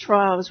secret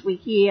trials. We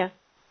hear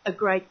a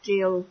great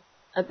deal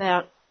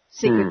about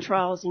secret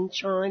trials in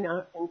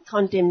China and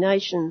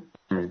condemnation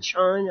of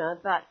China,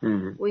 but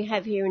we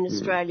have here in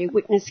Australia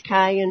Witness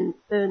K and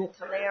Bernard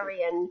Collaery,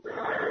 and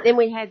then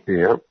we had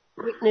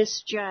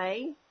Witness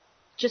J,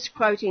 just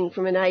quoting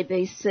from an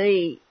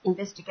ABC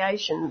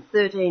investigation,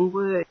 13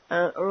 words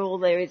are all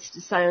there is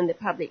to say on the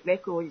public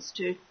record, is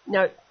to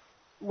note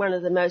one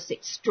of the most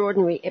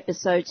extraordinary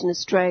episodes in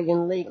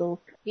Australian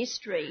legal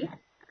history.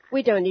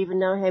 We don't even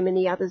know how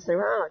many others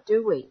there are,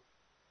 do we?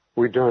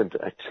 We don't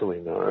actually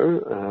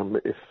know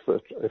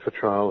if a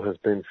trial has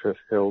been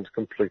held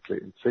completely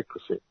in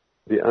secrecy.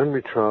 The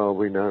only trial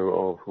we know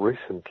of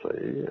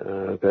recently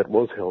that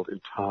was held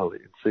entirely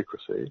in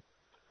secrecy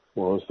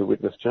was the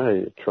Witness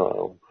J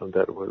trial, and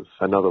that was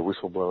another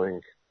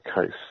whistleblowing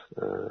case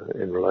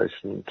in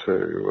relation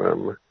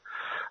to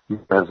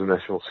matters of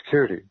national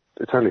security.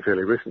 It's only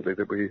fairly recently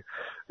that we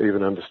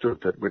even understood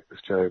that Witness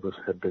J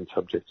had been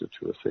subjected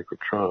to a secret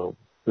trial.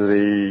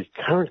 The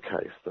current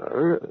case,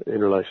 though,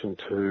 in relation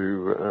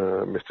to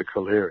Mr.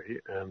 Collaery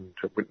and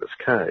Witness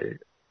K,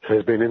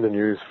 has been in the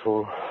news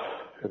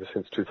ever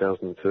since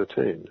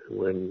 2013,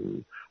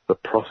 when the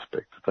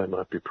prospect that they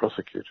might be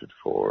prosecuted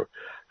for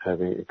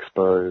having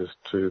exposed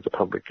to the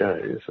public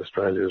gaze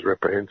Australia's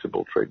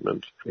reprehensible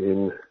treatment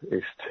in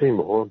East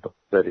Timor,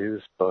 that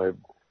is, by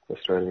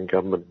Australian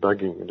government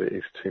bugging the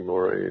East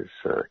Timorese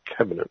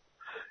cabinet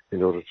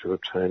in order to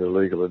obtain a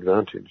legal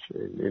advantage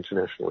in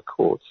international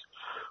courts,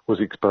 was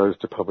exposed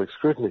to public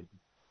scrutiny.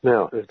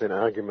 Now, there's been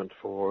argument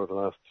for the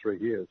last 3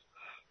 years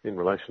in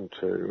relation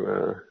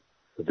to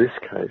this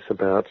case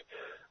about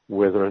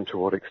whether and to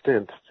what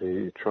extent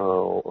the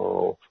trial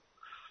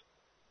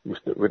of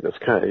Mr. Witness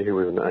K, who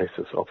was an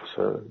ASIS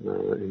officer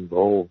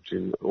involved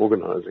in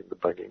organising the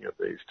bugging of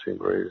the East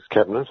Timorese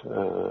cabinet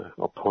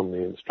upon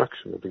the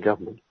instruction of the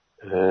government,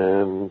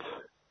 and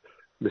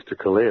Mr.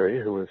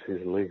 Collaery, who was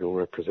his legal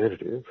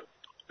representative,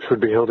 should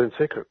be held in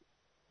secret.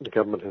 The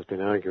government has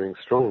been arguing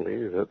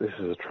strongly that this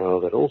is a trial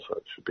that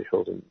also should be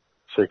held in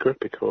secret,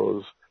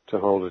 because to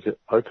hold it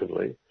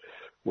openly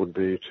would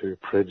be to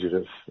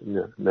prejudice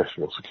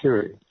national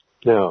security.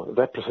 Now,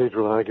 that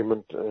procedural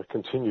argument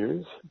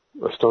continues,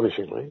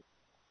 astonishingly.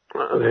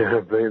 There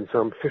have been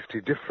some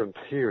 50 different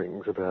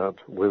hearings about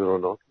whether or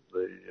not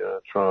the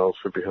trial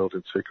should be held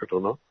in secret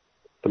or not.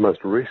 The most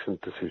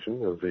recent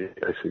decision of the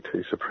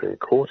ACT Supreme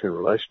Court in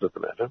relation to the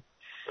matter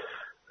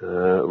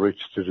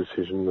reached a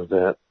decision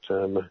that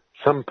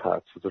some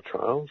parts of the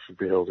trial should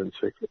be held in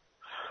secret.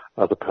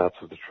 Other parts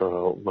of the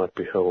trial might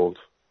be held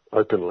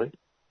openly.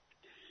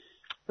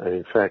 And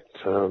in fact,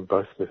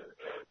 both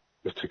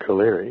Mr.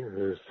 Collaery,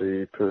 who's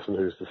the person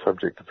who's the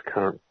subject of the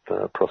current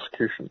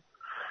prosecution,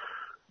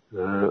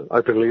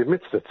 openly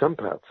admits that some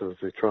parts of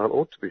the trial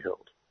ought to be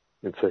held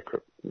in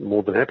secret.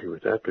 More than happy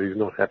with that, but he's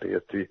not happy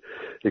at the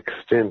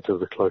extent of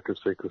the cloak of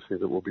secrecy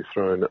that will be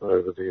thrown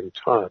over the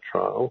entire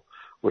trial,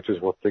 which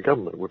is what the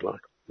government would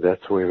like.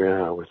 That's where we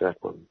are with that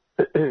one.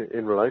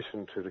 In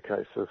relation to the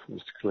case of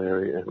Mr.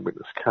 Collaery and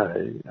Witness K,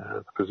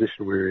 the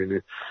position we're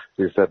in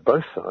is that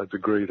both sides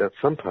agree that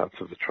some parts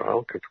of the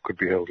trial could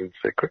be held in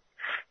secret,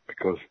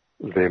 because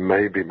there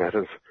may be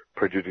matters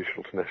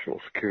prejudicial to national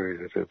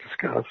security that are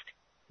discussed.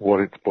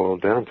 What it's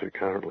boiled down to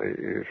currently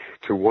is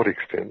to what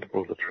extent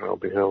will the trial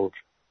be held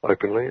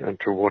openly, and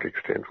to what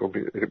extent will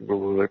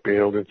it be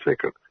held in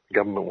secret. The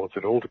government wants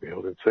it all to be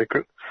held in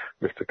secret.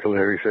 Mr.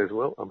 Collaery says,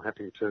 well, I'm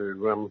happy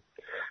to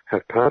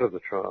have part of the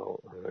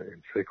trial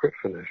in secret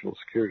for national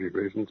security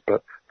reasons,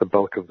 but the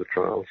bulk of the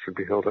trial should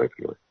be held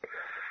openly.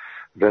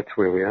 That's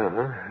where we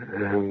are,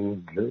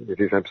 and it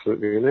is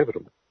absolutely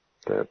inevitable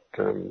that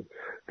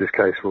this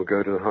case will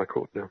go to the High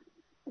Court now.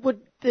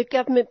 Would the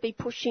government be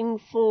pushing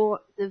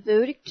for the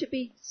verdict to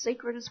be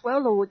secret as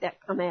well, or would that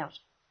come out?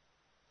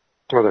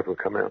 Well, that will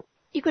come out.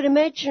 You could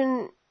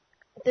imagine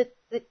that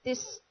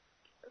this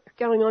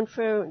going on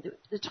for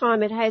the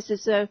time it has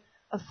is a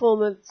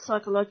form of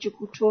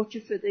psychological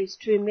torture for these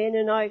two men,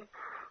 and I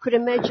could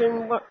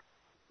imagine what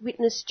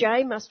Witness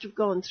J must have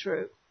gone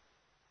through.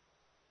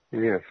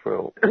 Yes,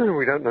 well,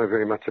 we don't know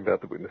very much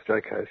about the Witness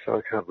J case, so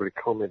I can't really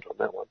comment on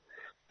that one.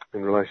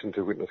 In relation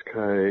to Witness K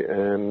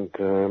and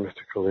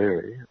Mr.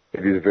 Collaery,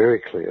 it is very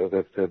clear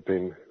that they've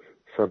been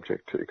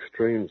subject to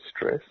extreme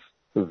stress.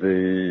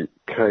 The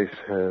case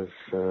has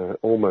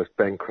almost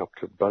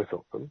bankrupted both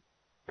of them.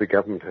 The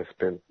government has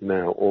spent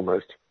now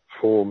almost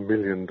 $4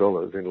 million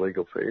in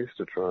legal fees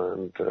to try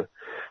and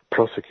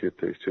prosecute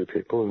these two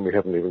people, and we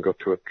haven't even got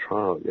to a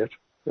trial yet.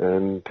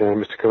 And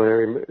Mr.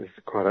 Calleri is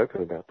quite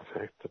open about the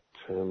fact that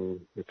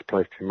it's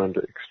placed him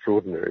under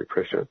extraordinary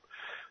pressure,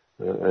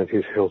 and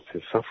his health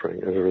is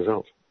suffering as a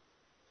result.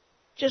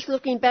 Just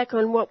looking back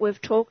on what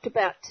we've talked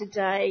about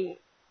today,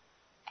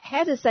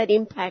 how does that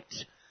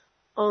impact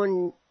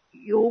on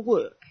your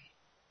work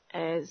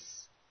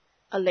as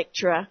a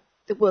lecturer,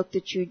 the work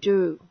that you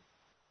do?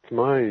 It's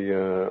my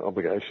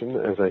obligation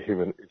as a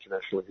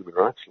international human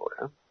rights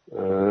lawyer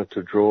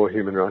to draw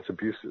human rights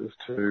abuses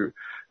to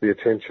the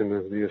attention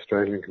of the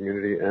Australian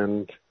community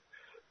and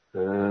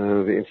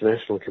the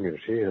international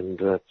community, and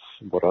that's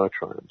what I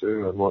try and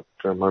do and what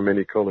my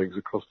many colleagues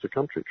across the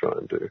country try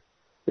and do.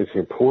 It's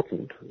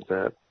important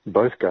that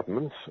both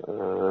governments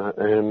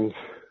and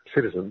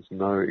citizens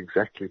know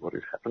exactly what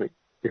is happening.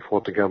 If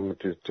what the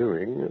government is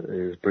doing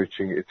is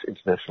breaching its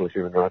international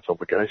human rights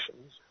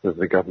obligations, then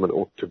the government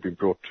ought to be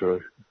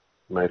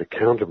made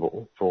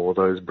accountable for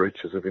those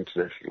breaches of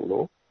international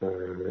law.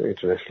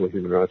 International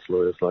human rights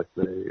lawyers like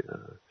me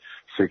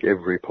seek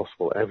every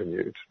possible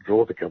avenue to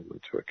draw the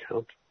government to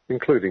account,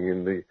 including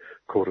in the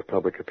court of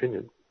public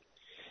opinion,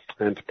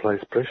 and to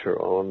place pressure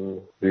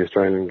on the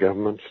Australian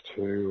government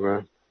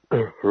to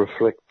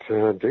reflect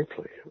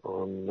deeply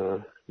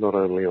on not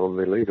only on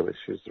the legal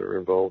issues that are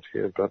involved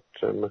here, but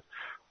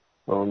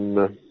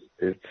on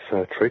its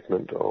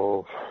treatment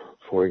of,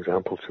 for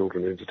example,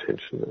 children in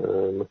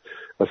detention,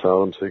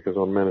 asylum seekers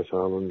on Manus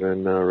Island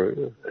and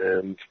Nauru,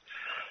 and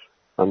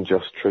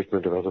unjust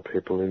treatment of other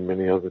people in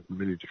many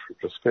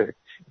different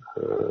respects,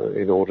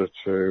 in order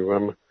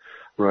to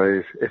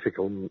raise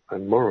ethical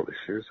and moral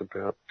issues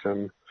about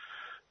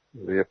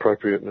the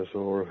appropriateness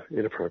or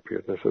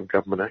inappropriateness of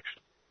government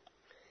action.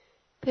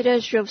 But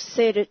as you've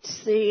said,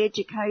 it's the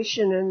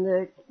education and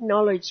the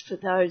knowledge for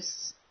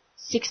those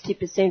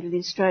 60% of the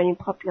Australian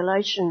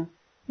population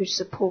who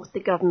support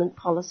the government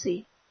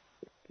policy.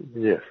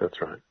 Yes,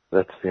 that's right.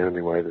 That's the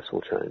only way this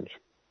will change.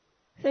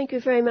 Thank you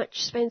very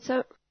much,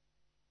 Spencer.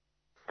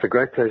 It's a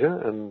great pleasure,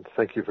 and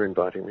thank you for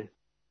inviting me.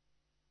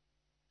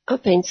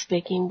 I've been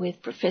speaking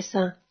with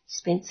Professor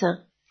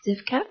Spencer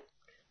Zivka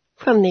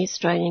from the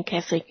Australian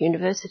Catholic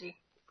University.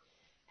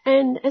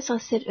 And as I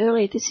said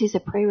earlier, this is a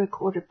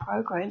pre-recorded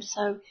program,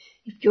 so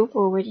if you've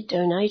already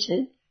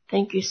donated,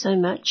 thank you so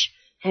much,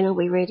 and I'll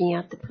be reading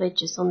out the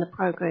pledges on the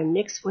program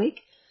next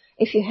week.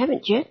 If you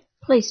haven't yet,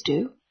 please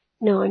do,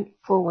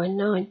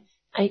 9419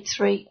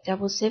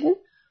 8377,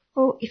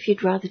 or if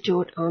you'd rather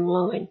do it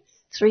online,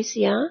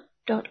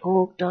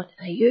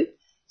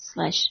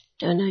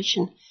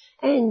 3cr.org.au/donation,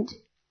 and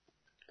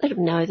let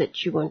them know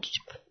that you want to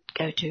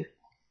go to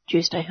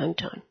Tuesday home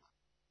time.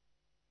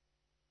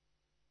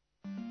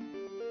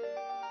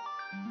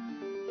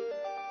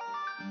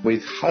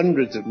 With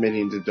hundreds of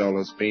millions of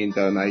dollars being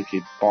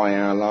donated by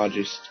our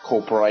largest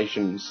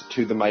corporations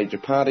to the major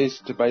parties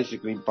to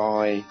basically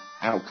buy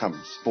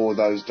outcomes for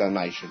those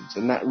donations.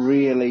 And that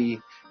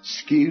really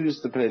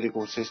skews the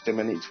political system,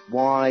 and it's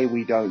why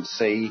we don't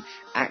see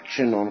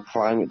action on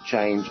climate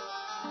change.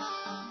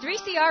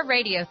 3CR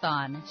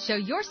Radiothon. Show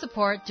your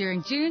support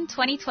during June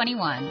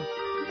 2021.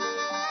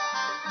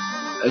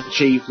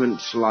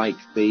 Achievements like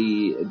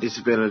the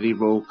Disability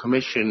Royal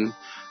Commission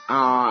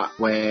are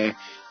where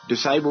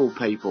disabled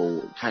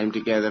people came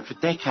together for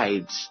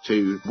decades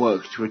to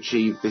work to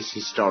achieve this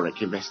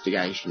historic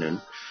investigation. And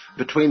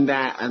between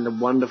that and the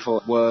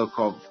wonderful work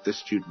of the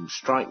student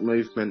strike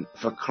movement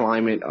for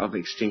climate of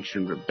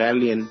Extinction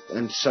Rebellion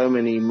and so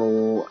many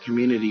more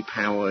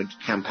community-powered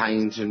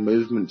campaigns and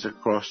movements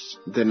across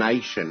the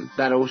nation,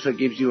 that also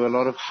gives you a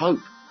lot of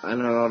hope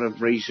and a lot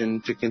of reason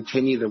to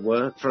continue the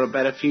work for a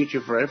better future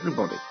for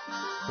everybody.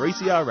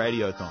 3CR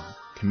Radiothon,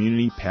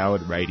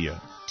 community-powered radio.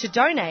 To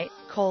donate,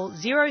 call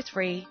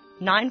 03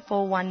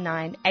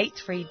 9419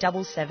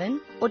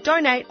 8377 or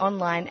donate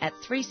online at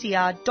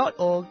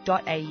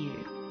 3cr.org.au.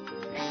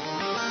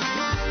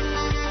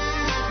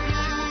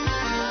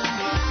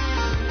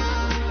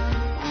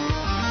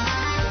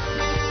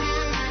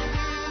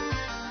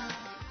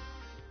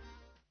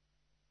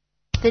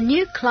 The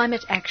new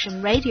Climate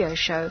Action radio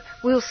show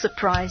will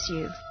surprise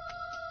you.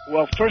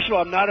 Well, first of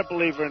all, I'm not a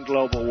believer in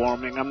global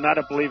warming. I'm not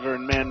a believer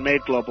in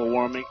man-made global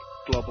warming.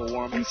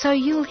 And so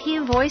you'll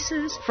hear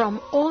voices from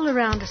all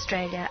around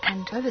Australia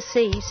and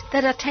overseas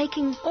that are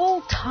taking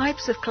all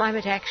types of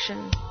climate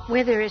action,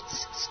 whether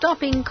it's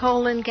stopping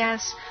coal and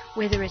gas,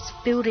 whether it's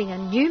building a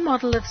new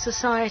model of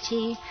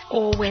society,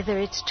 or whether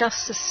it's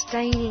just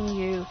sustaining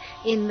you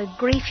in the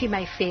grief you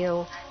may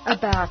feel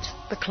about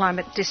the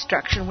climate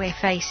destruction we're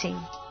facing.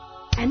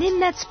 And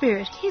in that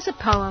spirit, here's a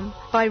poem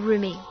by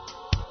Rumi.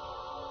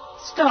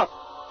 Stop,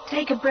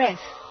 take a breath,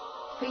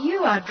 for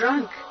you are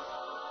drunk,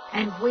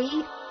 and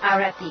we are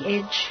at the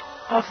edge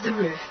of the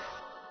roof.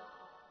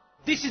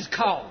 This is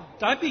coal.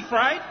 Don't be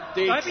afraid.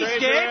 Don't be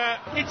scared.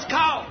 It's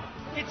coal.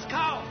 It's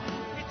coal.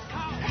 It's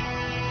coal.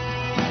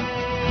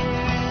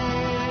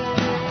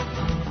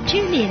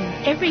 Tune in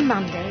every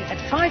Monday at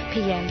 5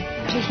 p.m.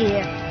 to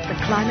hear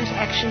the Climate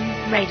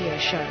Action Radio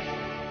Show.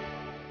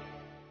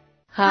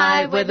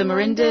 Hi, we're the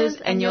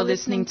Marindas, and you're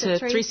listening to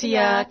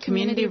 3CR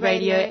Community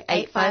Radio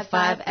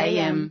 855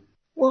 AM.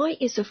 Why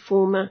is a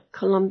former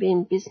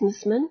Colombian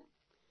businessman,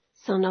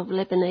 son of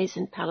Lebanese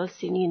and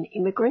Palestinian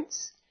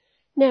immigrants,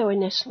 now a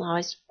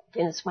nationalised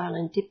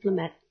Venezuelan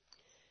diplomat,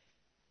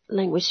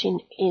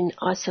 languishing in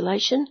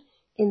isolation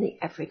in the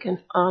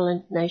African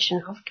island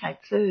nation of Cape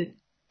Verde?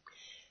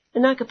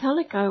 An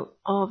archipelago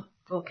of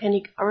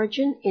volcanic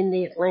origin in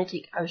the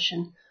Atlantic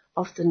Ocean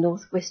off the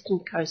northwestern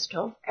coast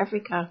of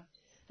Africa,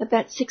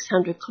 about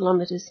 600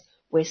 kilometres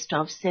west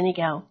of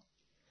Senegal,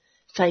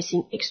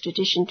 facing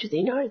extradition to the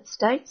United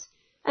States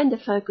and the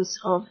focus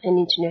of an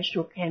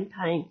international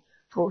campaign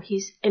for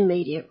his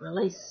immediate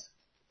release.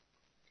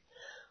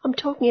 I'm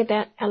talking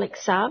about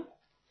Alex Saab,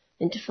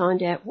 and to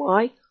find out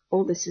why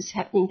all this is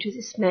happening to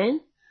this man,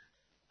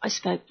 I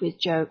spoke with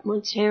Joe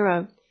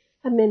Montero,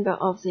 a member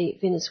of the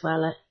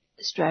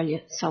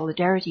Venezuela-Australia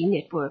Solidarity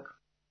Network.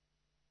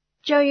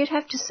 Joe, you'd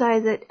have to say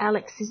that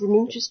Alex is an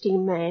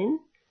interesting man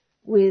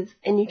with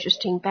an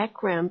interesting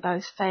background,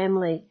 both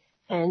family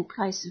and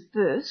place of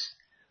birth.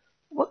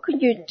 What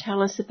could you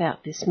tell us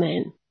about this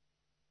man?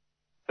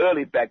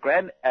 Early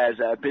background as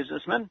a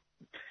businessman.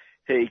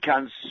 He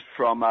comes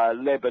from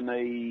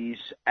Lebanese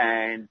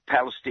and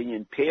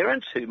Palestinian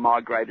parents who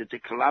migrated to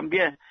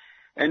Colombia,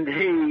 and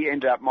he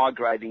ended up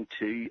migrating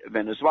to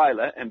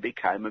Venezuela and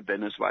became a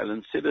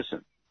Venezuelan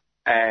citizen.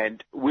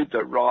 And with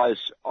the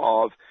rise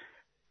of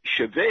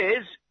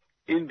Chavez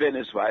in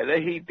Venezuela,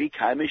 he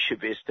became a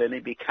Chavista and he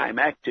became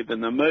active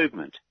in the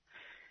movement.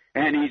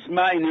 And his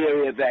main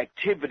area of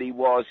activity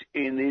was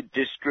in the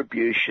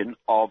distribution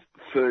of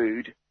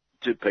food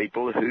to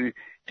people who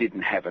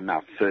didn't have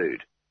enough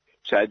food.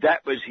 So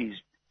that was his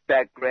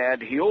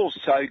background. He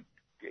also,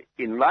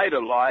 in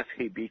later life,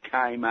 he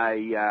became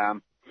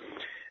an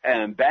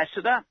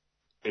ambassador.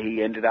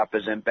 He ended up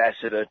as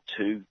ambassador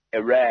to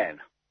Iran,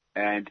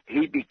 and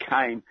he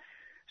became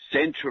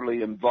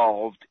centrally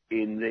involved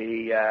in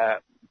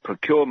the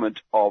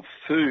procurement of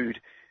food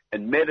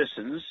and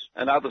medicines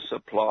and other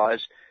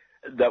supplies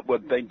that were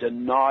being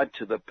denied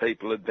to the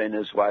people of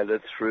Venezuela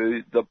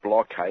through the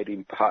blockade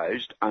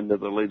imposed under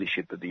the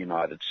leadership of the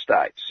United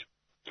States.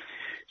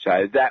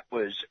 So that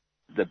was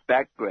the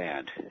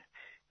background.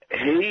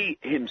 He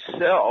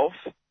himself,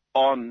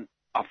 on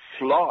a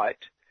flight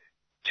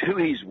to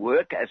his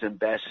work as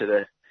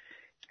ambassador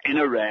in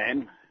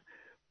Iran,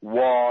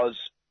 was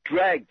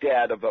dragged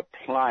out of a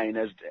plane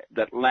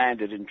that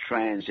landed in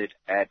transit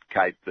at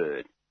Cape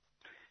Verde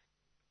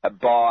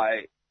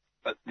by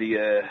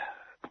the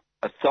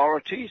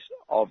authorities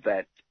of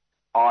that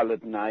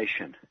island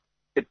nation.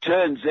 It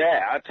turns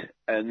out,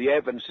 and the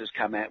evidence has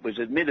come out, was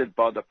admitted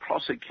by the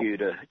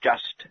prosecutor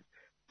just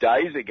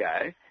days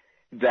ago,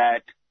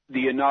 that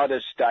the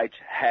United States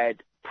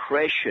had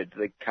pressured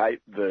the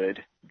Cape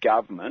Verde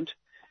government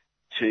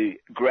to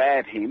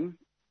grab him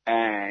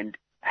and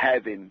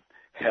have him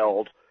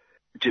held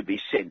to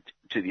be sent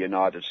to the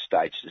United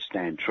States to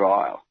stand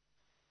trial.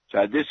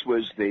 So this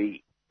was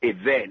the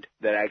event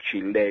that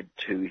actually led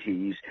to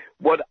his,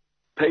 what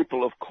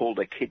people have called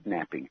a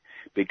kidnapping,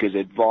 because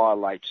it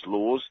violates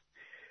laws.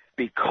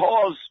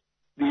 Because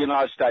the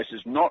United States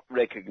has not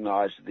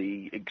recognized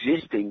the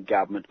existing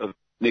government of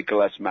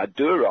Nicolas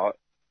Maduro,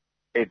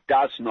 it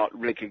does not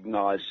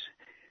recognize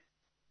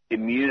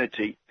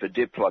immunity for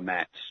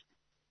diplomats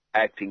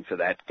acting for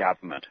that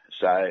government.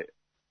 So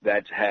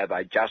that's how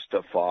they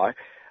justify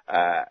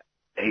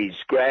his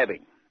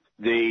grabbing.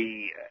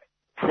 The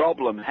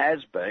problem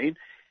has been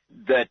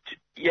that,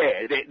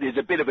 there's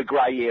a bit of a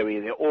grey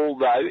area there,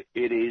 although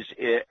it is,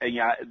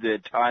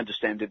 that I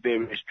understand the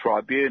various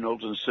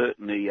tribunals and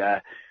certainly,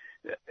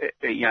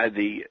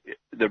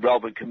 the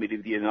relevant committee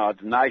of the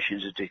United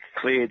Nations has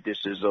declared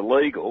this as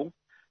illegal,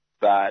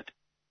 but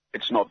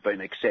it's not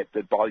been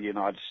accepted by the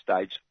United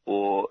States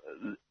or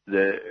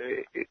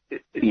the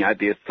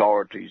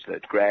authorities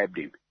that grabbed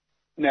him.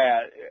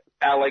 Now,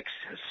 Alex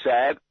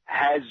Saab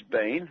has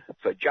been,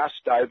 for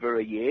just over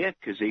a year,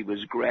 because he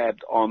was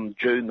grabbed on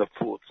June the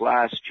 4th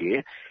last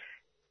year,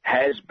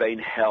 has been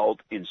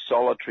held in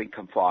solitary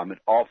confinement,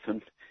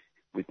 often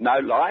with no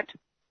light.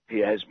 He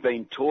has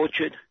been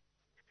tortured.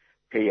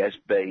 He has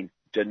been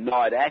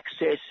denied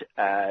access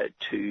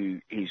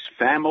to his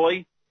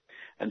family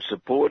and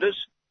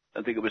supporters.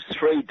 I think it was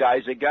 3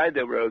 days ago,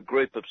 there were a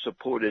group of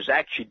supporters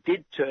actually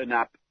did turn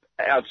up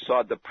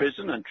outside the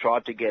prison and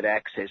tried to get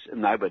access,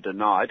 and they were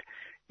denied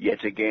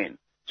yet again.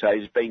 So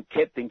he's been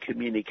kept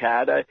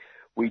incommunicado.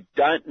 We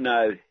don't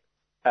know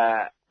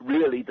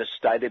really the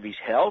state of his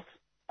health.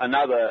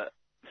 Another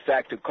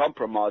factor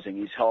compromising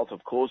his health,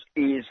 of course,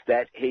 is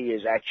that he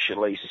is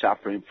actually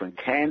suffering from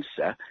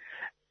cancer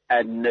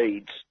and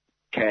needs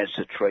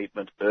cancer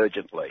treatment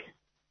urgently.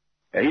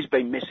 Now, he's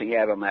been missing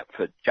out on that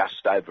for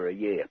just over a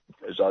year,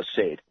 as I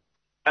said.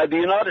 The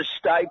United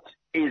States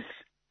is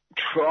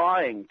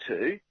trying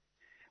to,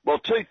 well,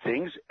 two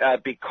things,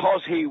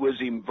 because he was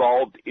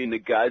involved in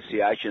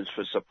negotiations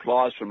for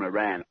supplies from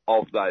Iran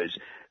of those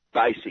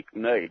basic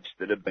needs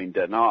that have been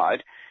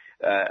denied,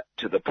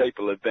 to the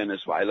people of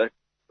Venezuela.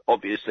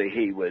 Obviously,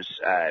 he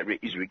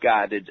is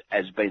regarded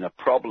as being a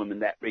problem in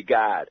that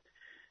regard.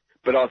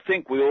 But I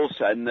think we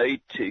also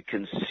need to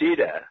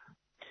consider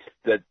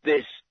that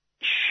this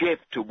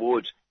shift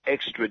towards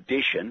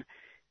extradition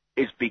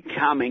is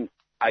becoming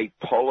a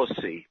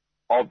policy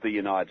of the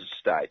United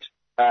States.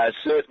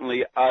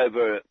 Certainly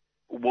over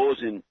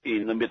wars in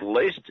the Middle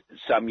East,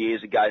 some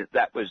years ago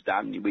that was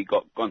done. We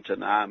got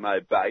Guantanamo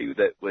Bay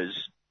that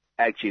was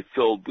actually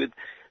filled with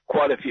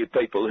quite a few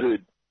people who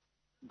had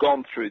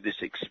gone through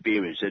this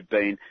experience, had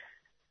been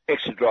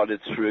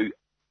extradited through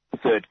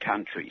third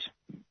countries.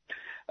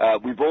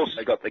 We've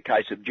also got the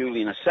case of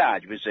Julian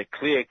Assange, which is a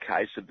clear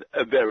case of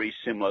a very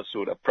similar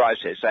sort of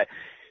process.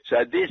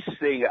 So this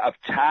thing of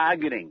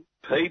targeting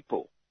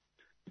people,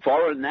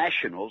 foreign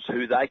nationals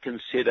who they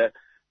consider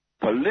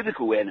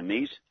political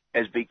enemies,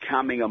 as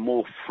becoming a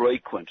more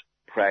frequent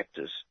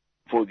practice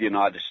for the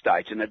United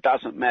States. And it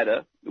doesn't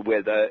matter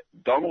whether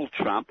Donald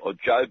Trump or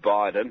Joe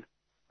Biden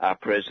are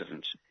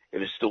presidents.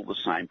 It is still the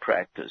same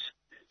practice.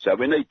 So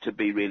we need to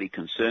be really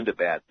concerned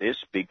about this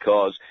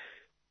because,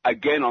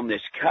 again, on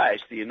this case,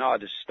 the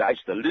United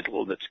States, the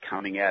little that's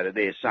coming out of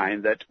there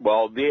saying that,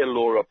 well, their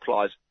law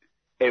applies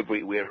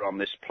everywhere on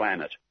this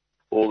planet,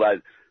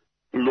 although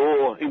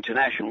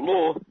international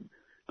law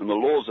and the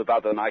laws of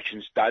other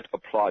nations don't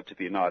apply to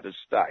the United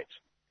States.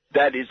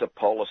 That is a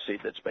policy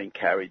that's been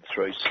carried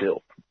through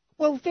still.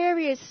 Well,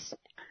 various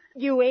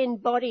UN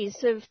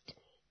bodies have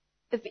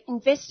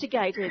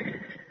investigated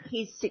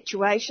his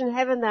situation,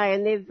 haven't they?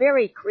 And they're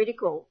very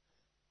critical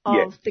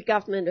of the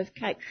government of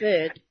Cape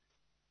Verde.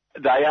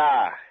 They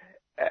are.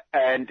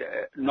 And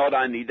not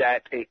only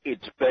that,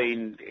 it's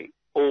been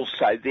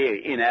also there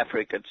in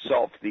Africa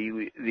itself,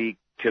 the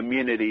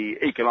community,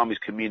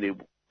 Economic Community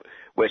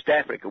West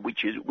Africa,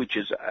 which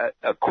is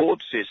a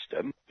court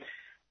system,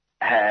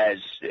 has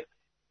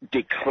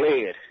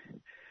declared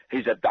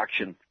his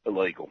abduction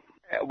illegal.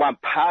 One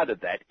part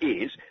of that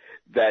is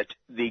that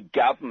the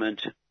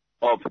government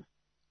of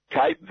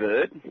Cape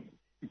Verde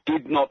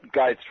did not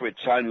go through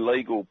its own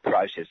legal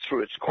process,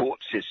 through its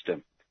court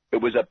system. It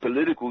was a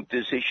political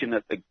decision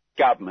at the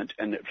government,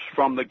 and it's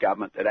from the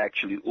government that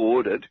actually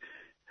ordered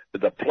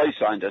the police,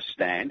 I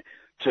understand,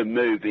 to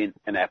move in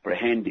and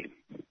apprehend him.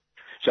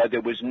 So there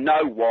was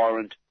no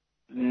warrant,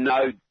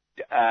 no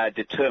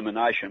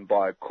determination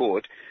by a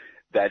court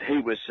that he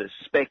was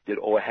suspected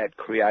or had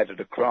created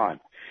a crime.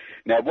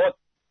 Now,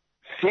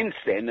 since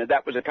then, and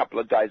that was a couple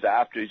of days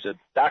after his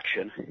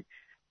abduction,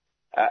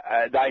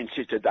 they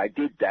insisted they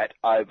did that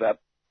over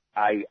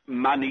a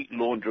money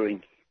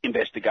laundering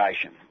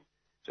investigation.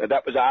 So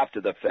that was after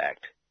the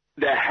fact.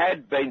 There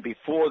had been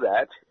before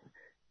that,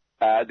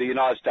 the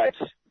United States,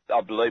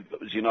 I believe it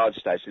was the United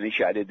States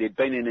initiated, there'd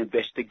been an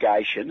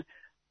investigation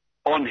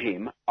on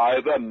him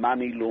over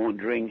money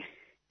laundering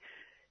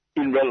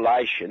in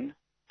relation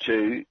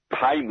to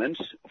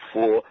payments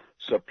for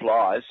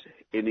supplies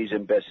in his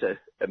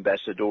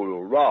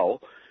ambassadorial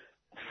role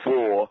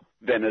for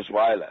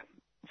Venezuela,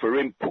 for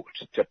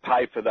imports, to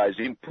pay for those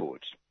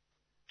imports.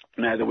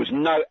 Now, there was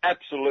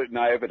absolute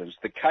no evidence.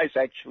 The case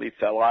actually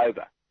fell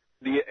over.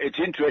 It's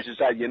interesting to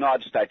say the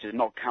United States is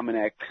not coming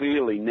out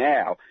clearly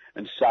now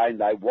and saying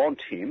they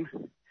want him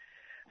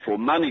for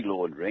money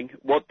laundering.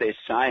 What they're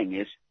saying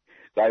is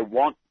they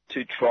want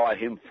to try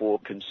him for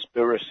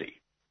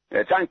conspiracy.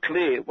 Now, it's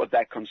unclear what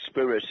that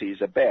conspiracy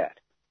is about.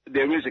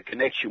 There is a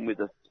connection with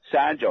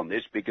Assange on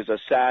this because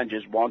Assange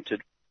is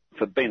wanted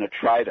for being a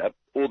traitor,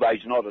 although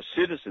he's not a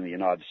citizen of the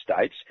United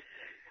States,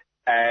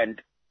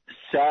 and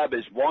Alex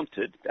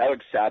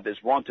Saab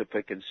is wanted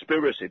for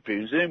conspiracy,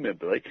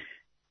 presumably,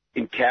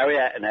 in carry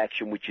out an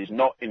action which is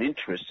not in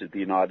interest of the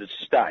United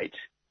States,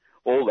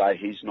 although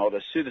he's not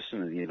a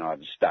citizen of the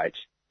United States,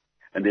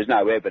 and there's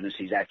no evidence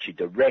he's actually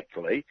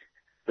directly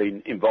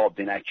been involved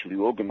in actually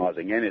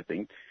organising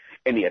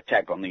any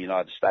attack on the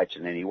United States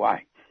in any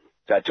way.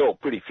 So it's all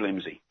pretty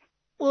flimsy.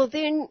 Well,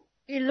 then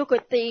you look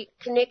at the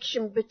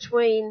connection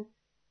between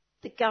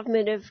the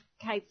government of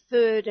Cape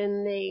Verde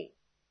and the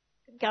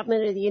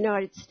government of the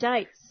United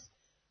States.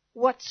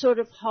 What sort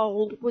of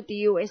hold would the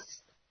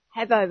US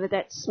have over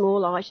that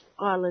small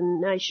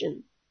island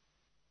nation?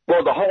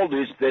 Well, the hold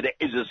is that it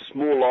is a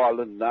small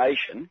island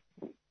nation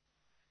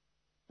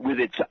with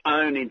its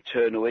own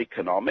internal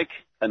economic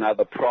and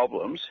other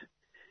problems,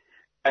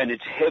 and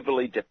it's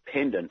heavily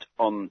dependent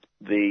on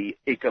the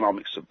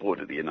economic support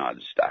of the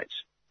United States.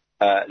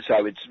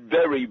 So it's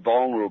very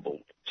vulnerable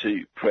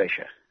to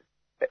pressure.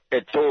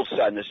 It's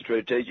also in a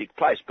strategic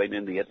place, being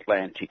in the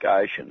Atlantic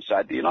Ocean.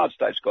 So the United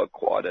States got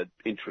quite an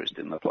interest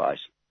in the place.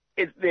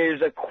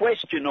 There's a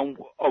question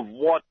of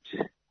what,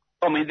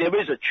 I mean, there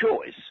is a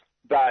choice,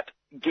 but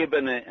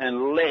given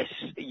unless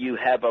you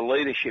have a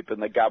leadership in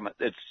the government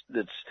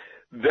that's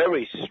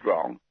very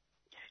strong,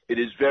 it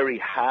is very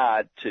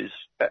hard to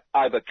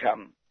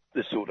overcome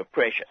this sort of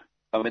pressure.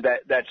 I mean,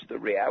 that's the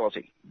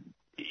reality.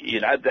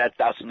 That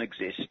doesn't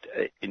exist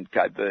in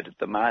Cape Verde at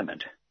the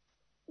moment.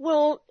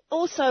 Well,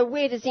 also,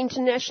 where does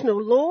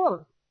international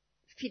law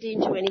fit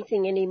into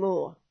anything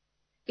anymore?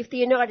 if the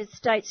United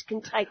States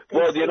can take these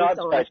Well, the United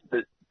on?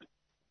 States,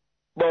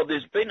 well,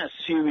 there's been a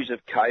series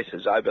of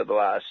cases over the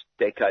last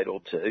decade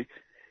or two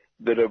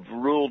that have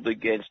ruled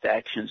against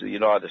actions of the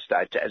United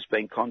States as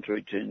being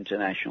contrary to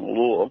international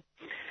law.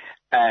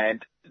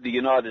 And the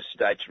United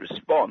States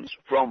response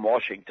from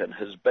Washington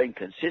has been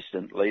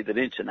consistently that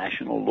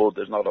international law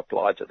does not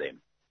apply to them.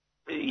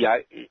 You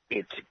know,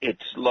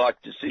 it's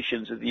like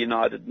decisions of the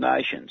United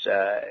Nations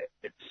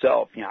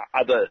itself, you know,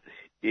 other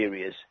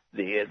areas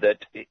there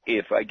that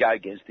if they go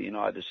against the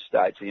United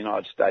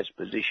States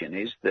position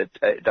is that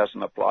it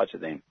doesn't apply to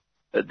them.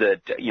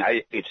 That, you know,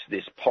 it's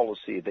this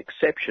policy of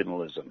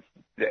exceptionalism.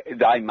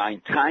 They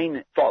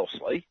maintain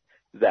falsely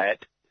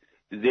that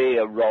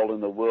their role in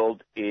the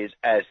world is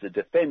as the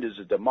defenders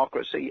of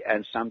democracy,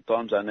 and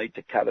sometimes they need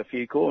to cut a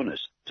few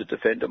corners to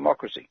defend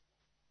democracy.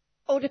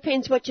 All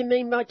depends what you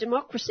mean by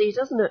democracy,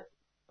 doesn't it?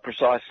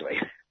 Precisely.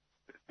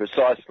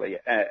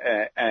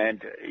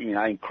 And, you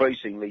know,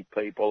 increasingly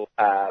people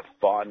are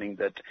finding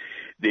that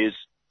there's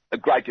a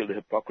great deal of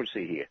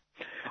hypocrisy here.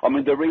 I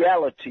mean, the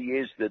reality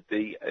is that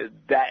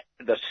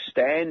the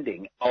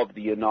standing of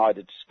the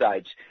United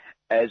States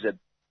as a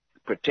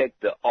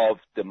protector of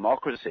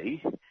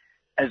democracy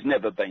has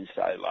never been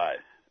so low.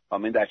 I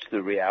mean, that's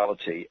the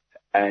reality.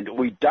 And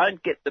we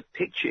don't get the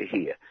picture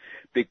here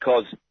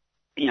because,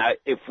 you know,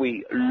 if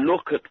we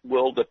look at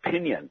world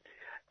opinion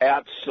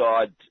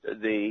outside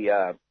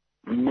the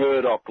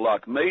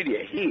Murdoch-like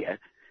media here,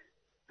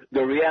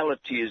 the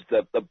reality is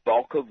that the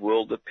bulk of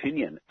world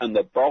opinion and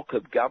the bulk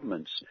of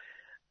governments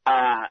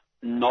are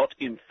not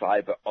in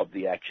favour of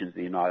the actions of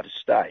the United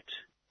States.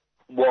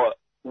 What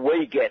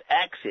we get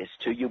access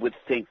to, you would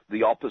think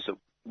the opposite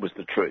was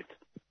the truth.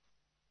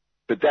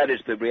 But that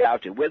is the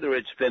reality. Whether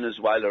it's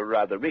Venezuela or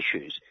other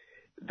issues,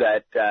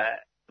 that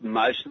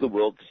most of the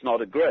world does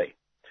not agree.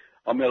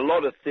 I mean, a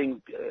lot of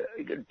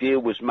deal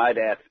was made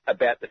out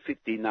about the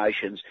 50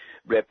 nations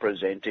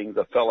representing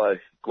the fellow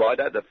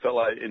Guaido, the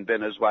fellow in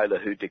Venezuela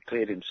who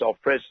declared himself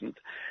president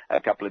a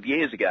couple of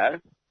years ago.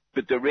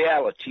 But the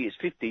reality is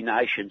 50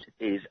 nations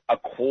is a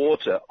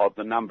quarter of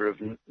the number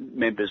of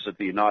members of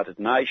the United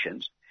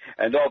Nations.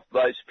 And of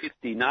those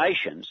 50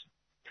 nations,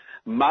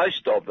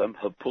 most of them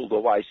have pulled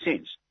away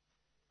since.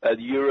 The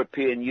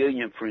European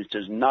Union, for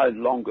instance, no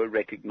longer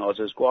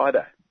recognises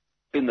Guaido.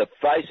 In the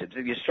face of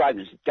it, the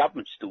Australian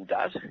government still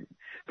does,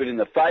 but in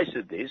the face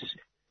of this,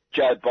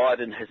 Joe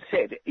Biden has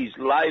said his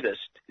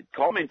latest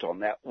comment on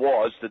that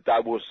was that they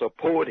will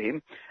support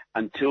him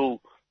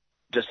until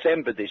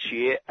December this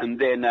year and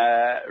then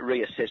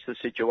reassess the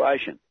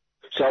situation.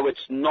 So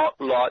it's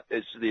not like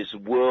there's this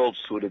world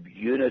sort of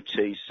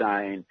unity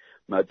saying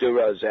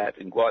Maduro's out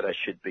and Guaido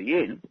should be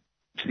in.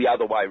 It's the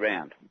other way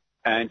round.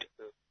 And,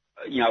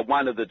 you know,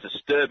 one of the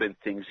disturbing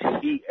things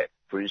here,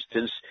 for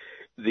instance,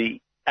 the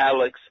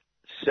Alex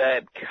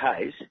Saab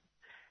case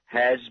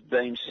has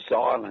been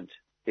silent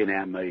in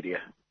our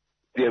media.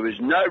 There is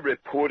no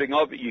reporting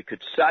of it. You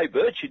could say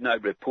virtually no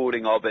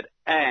reporting of it.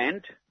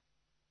 And,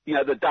 you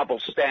know, the double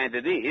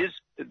standard is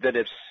that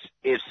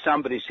if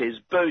somebody says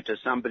boo to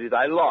somebody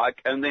they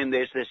like, and then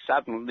there's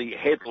suddenly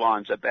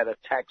headlines about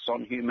attacks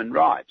on human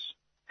rights.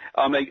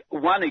 I mean,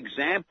 one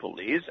example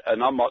is,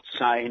 and I'm not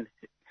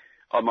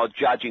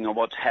judging on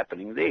what's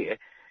happening there,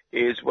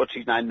 is what's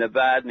his name,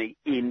 Navalny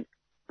in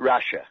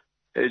Russia,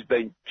 who's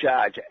been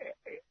charged.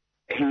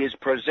 He is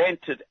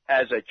presented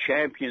as a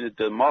champion of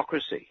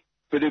democracy.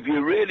 But if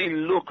you really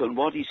look at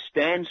what he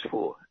stands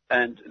for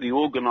and the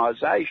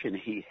organisation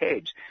he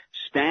heads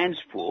stands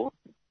for,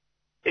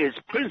 is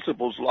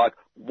principles like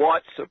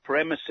white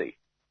supremacy.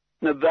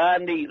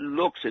 Navalny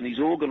looks and his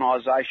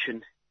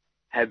organisation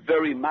have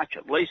very much,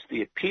 at least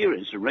the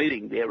appearance of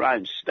reading their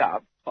own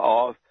stuff,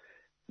 of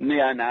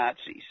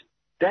neo-Nazis.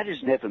 That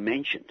is never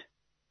mentioned.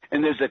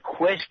 And there's a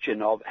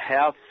question of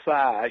how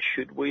far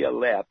should we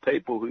allow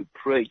people who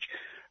preach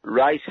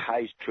race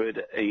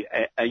hatred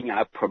and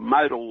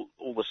promote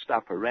all the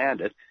stuff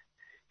around it,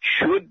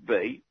 should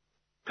be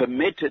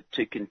permitted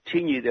to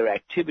continue their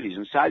activities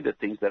and say the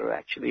things that are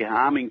actually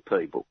harming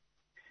people.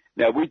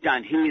 Now, we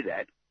don't hear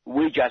that.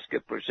 We just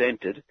get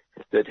presented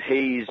that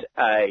he's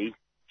a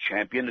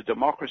champion of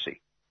democracy.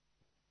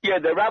 Yeah,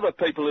 there are other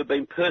people who've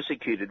been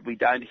persecuted we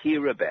don't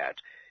hear about.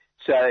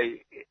 So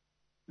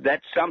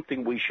that's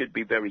something we should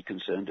be very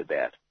concerned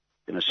about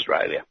in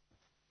Australia.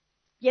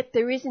 Yet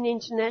there is an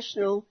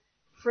international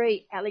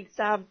Free Alex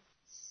Saab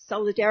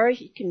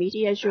Solidarity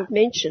Committee, as you've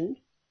mentioned.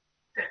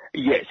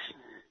 Yes,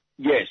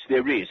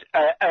 there is,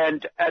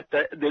 and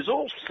there's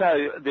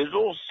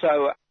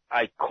also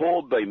a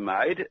call being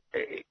made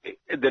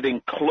that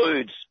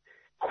includes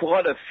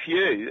quite a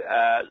few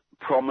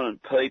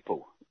prominent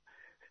people.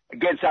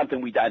 Again,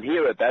 something we don't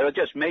hear about. I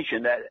just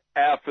mentioned that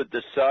Alfred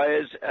de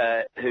Sayers,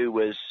 who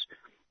was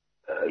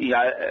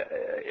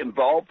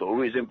involved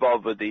or is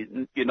involved with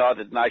the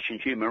United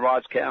Nations Human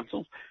Rights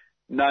Council,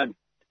 Noam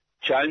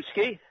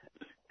Chomsky,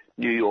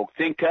 New York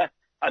thinker,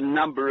 a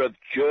number of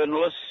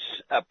journalists,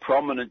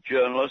 prominent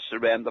journalists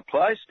around the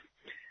place,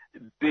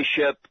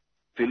 Bishop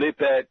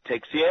Felipe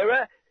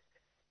Teixeira,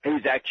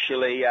 he's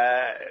actually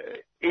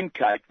in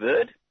Cape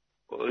Verde,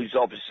 who's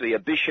obviously a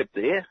bishop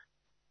there,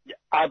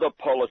 other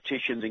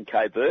politicians in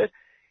Cape Verde.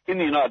 In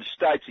the United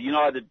States, the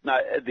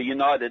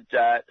United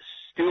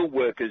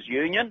Steelworkers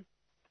Union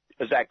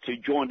has actually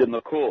joined in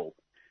the call.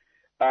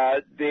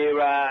 There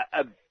are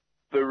a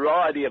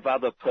variety of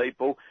other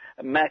people.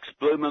 Max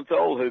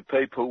Blumenthal, who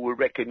people will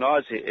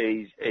recognise,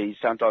 he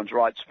sometimes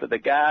writes for The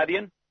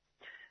Guardian.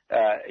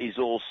 He's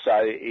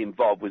also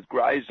involved with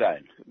Grey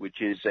Zone,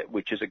 which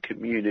is a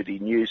community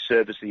news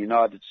service in the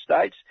United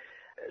States.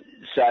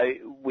 So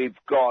we've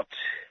got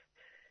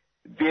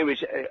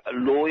various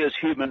lawyers,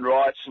 human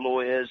rights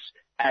lawyers,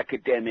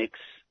 academics,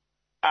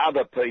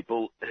 other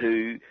people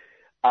who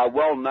are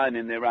well known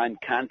in their own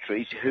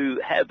countries who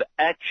have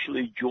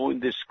actually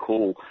joined this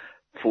call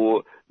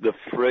for the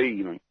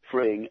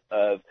freeing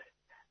of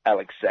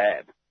Alex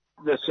Saab.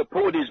 The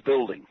support is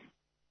building.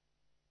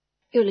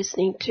 You're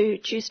listening to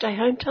Tuesday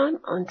Home Time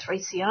on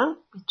 3CR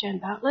with Jan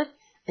Bartlett,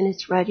 and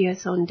it's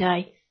Radiothon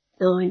Day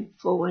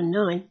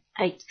 9419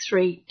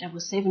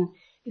 8377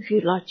 if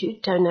you'd like to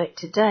donate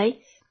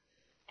today.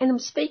 And I'm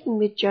speaking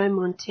with Joe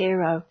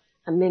Montero,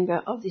 a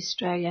member of the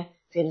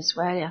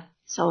Australia-Venezuela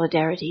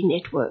Solidarity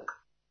Network.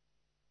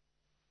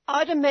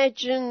 I'd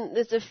imagine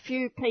there's a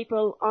few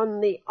people on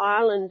the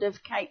island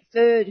of Cape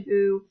Verde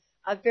who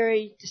are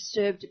very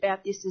disturbed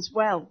about this as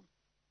well.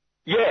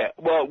 Yeah,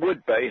 well, it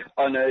would be.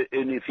 And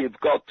if you've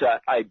got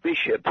a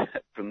bishop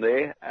from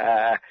there,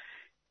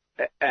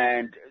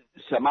 and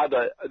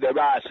there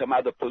are some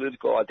other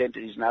political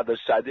identities and others,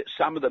 so that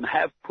some of them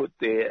have put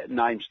their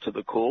names to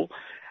the call.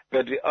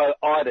 But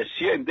I'd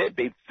assume they'd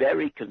be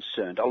very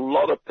concerned, a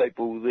lot of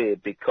people there,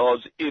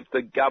 because if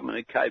the government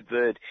of Cape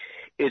Verde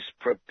is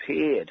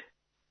prepared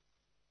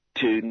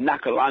to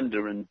knuckle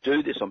under and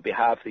do this on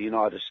behalf of the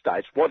United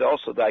States, what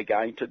else are they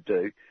going to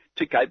do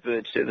to Cape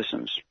Verde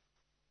citizens?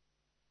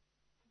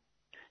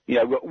 You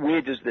know,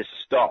 where does this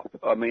stop?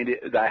 I mean,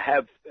 they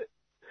have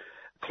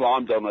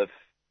climbed on a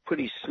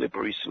pretty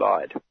slippery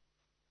slide.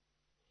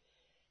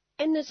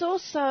 And there's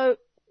also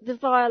the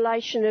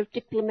violation of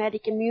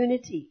diplomatic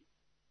immunity.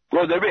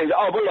 Well, there is.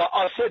 Oh, well,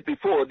 I said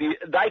before,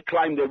 they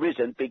claim there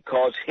isn't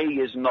because he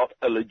is not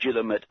a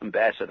legitimate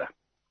ambassador,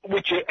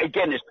 which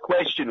again is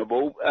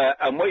questionable.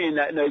 And we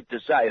need to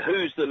say,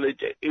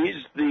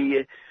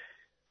 is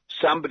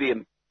somebody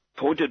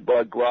appointed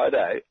by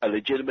Guaido a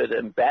legitimate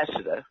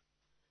ambassador,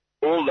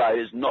 although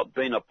has not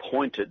been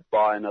appointed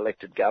by an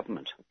elected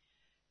government?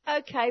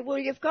 Okay, well,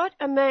 you've got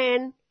a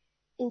man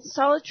in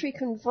solitary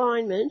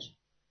confinement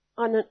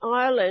on an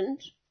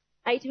island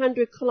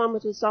 800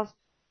 kilometres off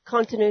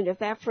continent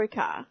of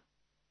Africa,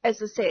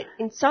 as I said,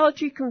 in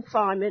solitary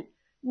confinement,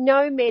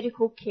 no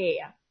medical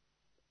care.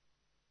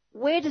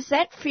 Where does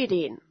that fit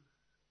in?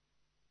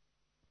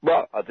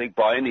 Well, I think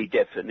by any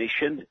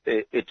definition,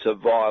 it's a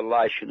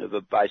violation of a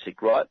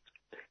basic right,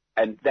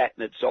 and that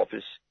in its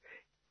office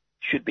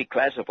should be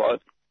classified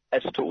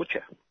as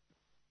torture,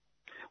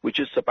 which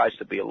is supposed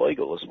to be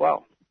illegal as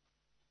well.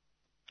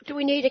 Do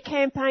we need a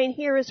campaign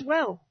here as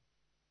well?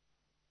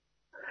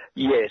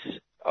 Yes,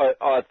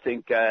 I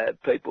think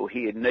people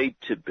here need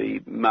to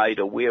be made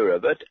aware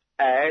of it,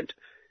 and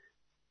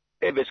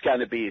if it's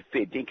going to be a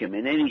fair dinkum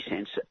in any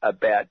sense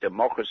about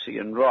democracy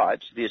and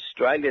rights, the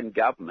Australian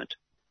government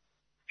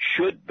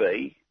should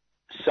be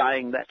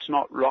saying that's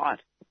not right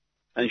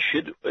and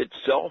should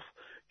itself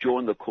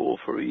join the call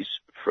for his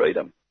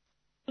freedom.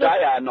 They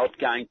are not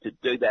going to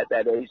do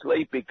that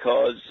easily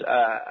because,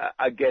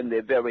 again,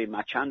 they're very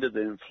much under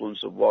the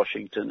influence of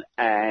Washington,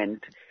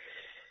 and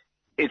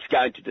it's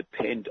going to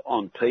depend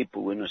on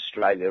people in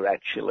Australia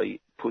actually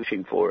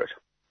pushing for it.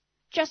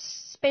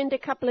 Just spend a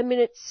couple of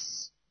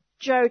minutes,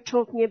 Joe,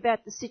 talking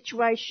about the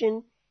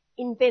situation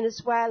in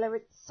Venezuela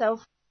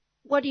itself.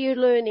 What are you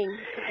learning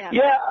about?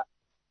 Yeah,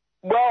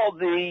 well,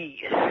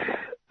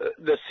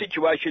 the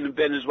situation in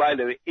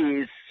Venezuela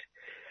is,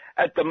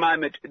 at the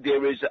moment,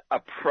 there is a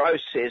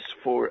process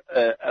for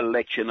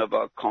election of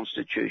a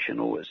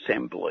constitutional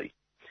assembly.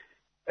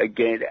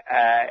 Again,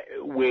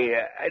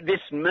 where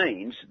this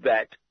means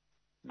that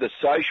the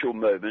social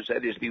movements,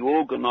 that is the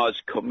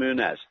organised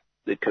comunas,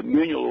 the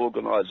communal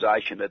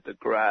organisation at the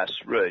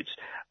grassroots,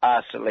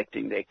 are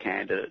selecting their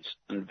candidates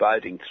and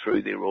voting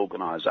through their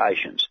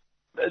organisations.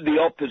 The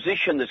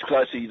opposition that's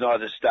close to the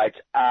United States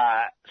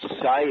are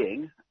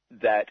saying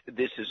that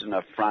this is an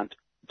affront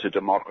to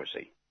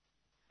democracy.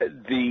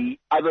 The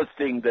other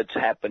thing that's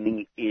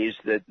happening is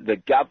that the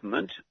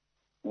government,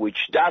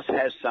 which does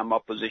have some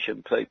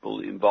opposition people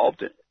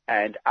involved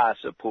and are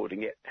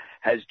supporting it,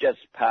 has just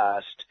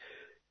passed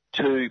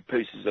 2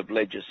 pieces of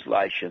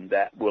legislation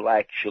that will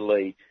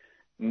actually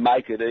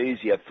make it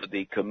easier for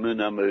the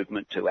Comuna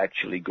movement to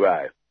actually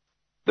grow.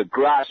 The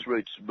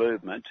grassroots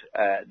movement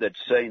that's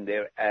seen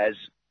there as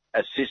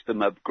a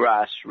system of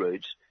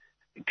grassroots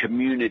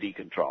community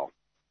control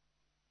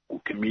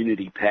or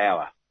community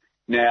power.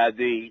 Now,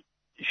 the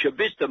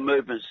Chavista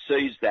movement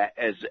sees that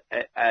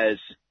as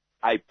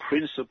a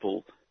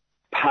principal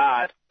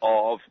part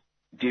of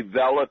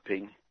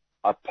developing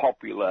a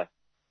popular,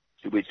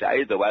 should we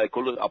say, the way they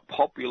call it, a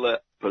popular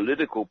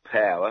political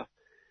power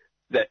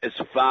that is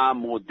far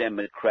more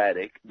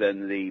democratic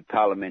than the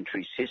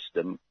parliamentary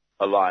system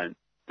alone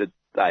that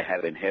they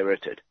have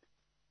inherited.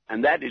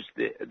 And that is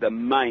the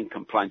main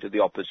complaint of the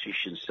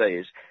opposition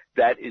sees.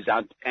 That is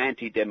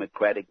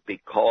anti-democratic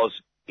because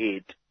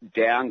it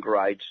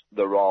downgrades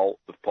the role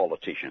of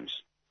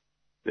politicians.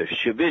 The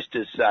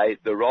Chavistas say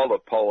the role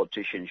of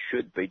politicians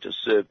should be to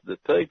serve the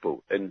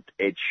people, and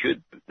it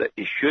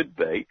should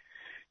be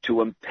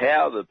to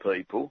empower the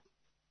people,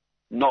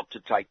 not to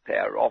take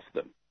power off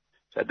them.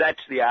 So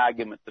that's the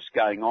argument that's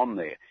going on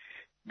there.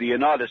 The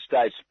United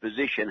States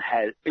position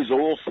is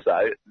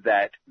also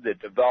that the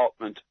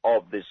development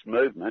of this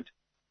movement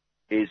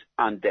is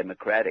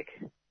undemocratic.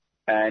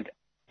 And,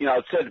 you know,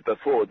 I've said it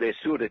before, there's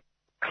sort of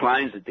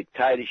claims of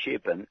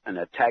dictatorship and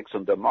attacks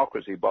on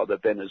democracy by the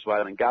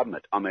Venezuelan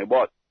government. I mean,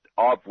 what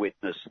I've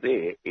witnessed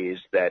there is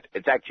that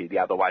it's actually the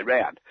other way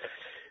round.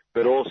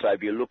 But also,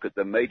 if you look at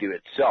the media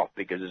itself,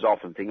 because there's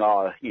often thing,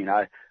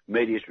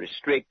 media's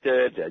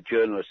restricted,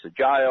 journalists are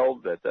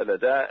jailed,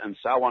 and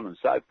so on and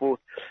so forth.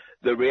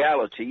 The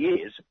reality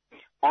is,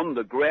 on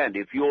the ground,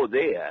 if you're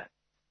there,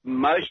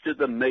 most of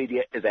the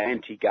media is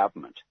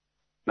anti-government.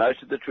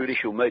 Most of the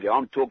traditional media,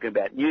 I'm talking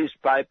about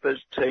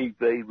newspapers,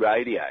 TV,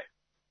 radio.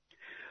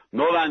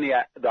 Not only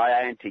are they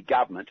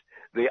anti-government,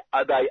 they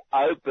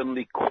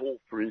openly call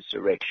for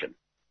insurrection.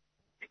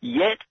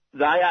 Yet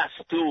they are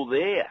still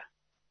there.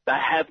 They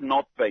have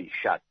not been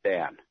shut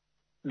down.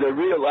 The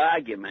real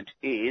argument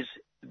is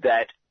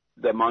that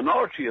the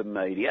minority of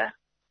media,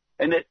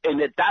 and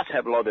it does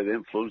have a lot of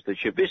influence, the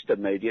Chavista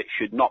media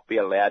should not be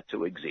allowed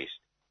to exist.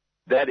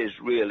 That is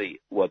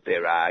really what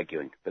they're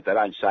arguing, but they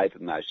don't say it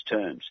in those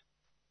terms.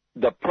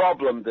 The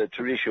problem the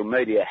traditional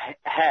media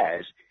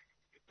has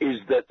is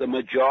that the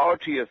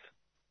majority of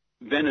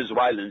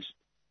Venezuelans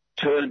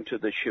turn to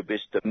the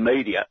Chavista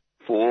media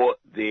for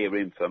their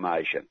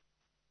information,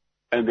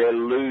 and they're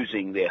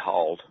losing their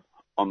hold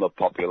on the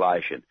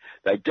population.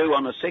 They do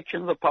on a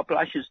section of the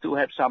population still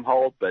have some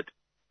hold, but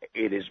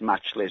it is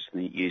much less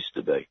than it used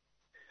to be.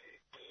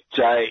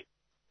 So,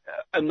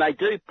 and they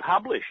do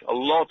publish a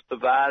lot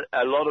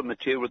of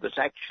material that's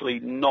actually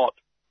not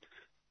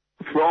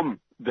from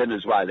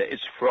Venezuela.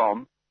 It's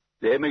from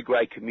the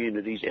emigre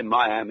communities in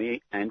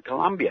Miami and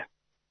Colombia.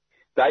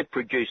 They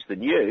produce the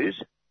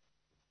news,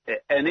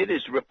 and it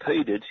is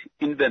repeated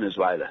in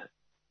Venezuela.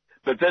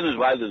 But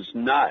Venezuelans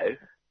know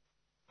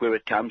where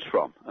it comes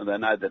from, and they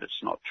know that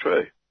it's not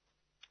true.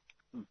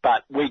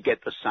 But we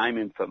get the same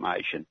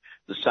information,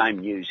 the same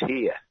news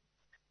here.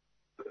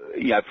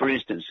 You know, for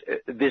instance,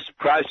 this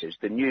process,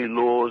 the new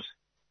laws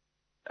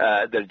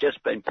that have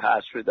just been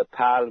passed through the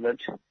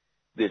parliament,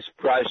 this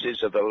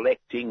process of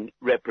electing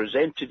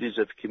representatives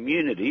of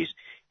communities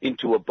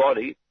into a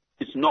body,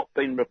 it's not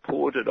been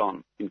reported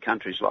on in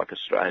countries like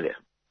Australia.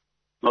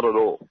 Not at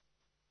all.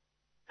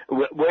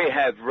 We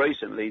have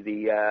recently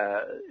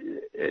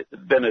the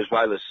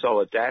Venezuela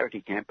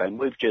Solidarity Campaign.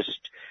 We've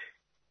just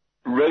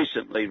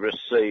recently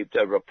received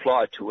a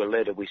reply to a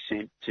letter we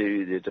sent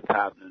to the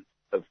Department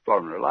of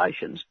Foreign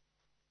Relations.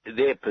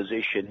 Their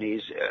position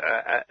is,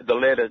 the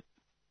letter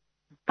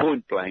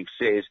point blank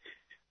says,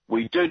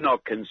 we do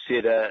not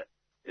consider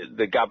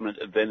the government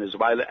of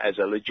Venezuela as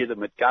a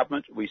legitimate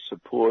government. We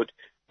support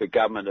the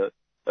government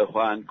of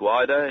Juan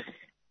Guaido,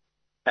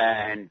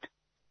 and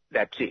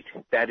that's it.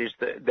 That is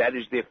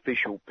the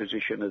official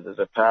position of the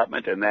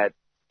department, and that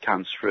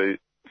comes through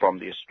from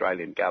the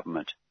Australian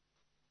government.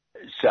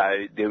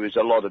 So there is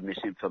a lot of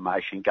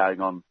misinformation going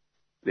on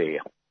there.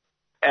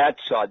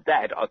 Outside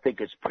that, I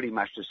think it's pretty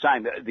much the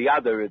same. The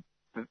other,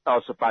 I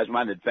suppose,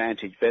 one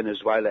advantage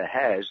Venezuela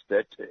has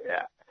that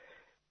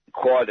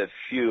quite a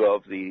few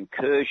of the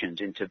incursions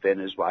into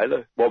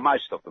Venezuela, well,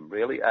 most of them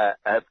really,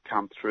 have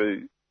come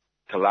through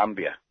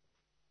Colombia.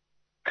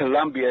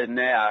 Colombia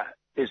now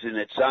is in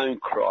its own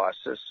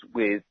crisis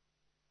with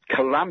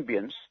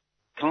Colombians.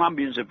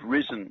 Colombians have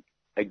risen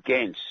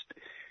against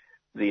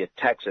the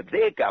attacks of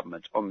their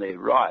government on their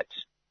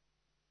rights,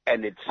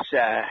 and it's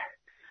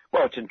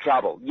in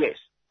trouble. Yes,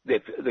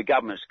 the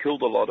government's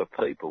killed a lot of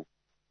people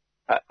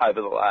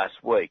over the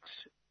last weeks.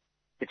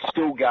 It's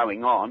still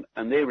going on,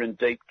 and they're in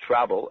deep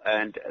trouble,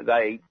 and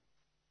they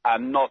are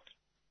not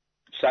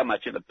so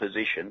much in a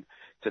position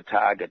to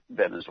target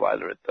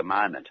Venezuela at the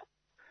moment.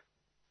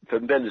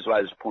 From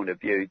Venezuela's point of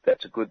view,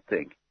 that's a good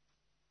thing.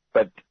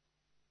 But,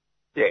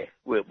 yeah,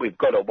 we've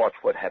got to watch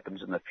what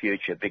happens in the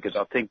future, because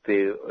I think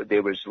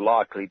there is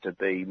likely to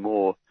be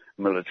more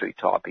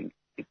military-type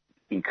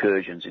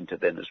incursions into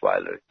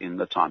Venezuela in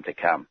the time to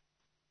come.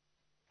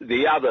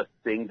 The other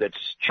thing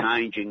that's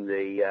changing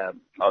the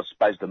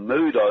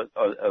mood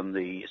on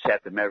the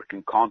South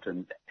American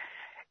continent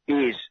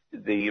is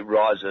the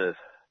rise of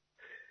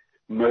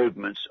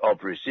movements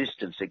of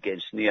resistance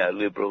against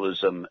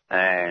neoliberalism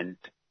and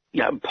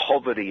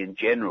poverty in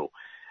general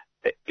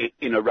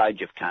in a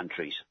range of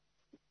countries.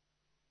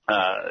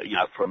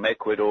 From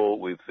Ecuador,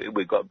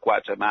 we've got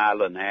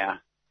Guatemala now,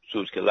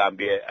 South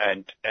Colombia,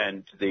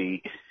 and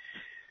the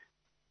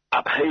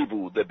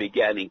upheaval that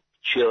began in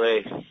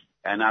Chile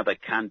and other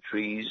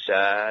countries,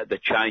 the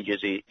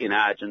changes in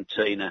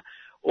Argentina,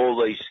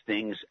 all these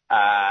things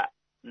are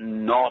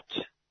not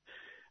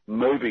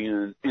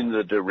moving in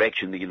the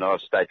direction the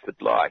United States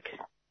would like.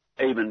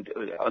 Even,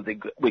 I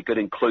think we could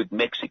include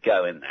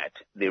Mexico in that.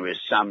 There is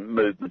some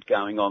movement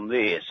going on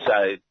there.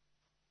 So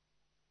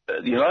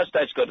the United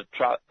States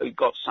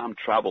got some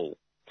trouble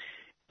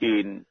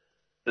in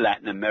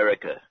Latin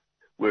America,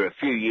 where a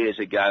few years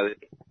ago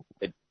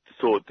it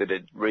thought that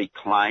it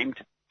reclaimed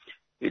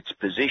its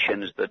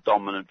position as the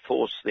dominant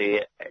force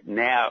there.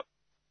 Now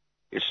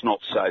it's not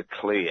so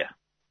clear.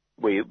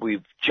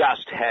 We've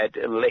just had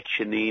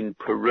election in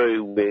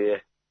Peru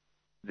where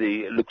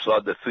it looks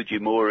like the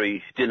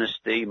Fujimori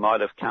dynasty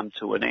might have come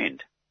to an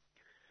end.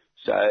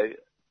 So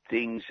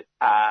things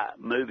are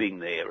moving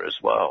there as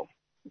well.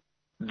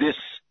 This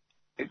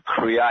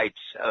creates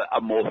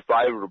a more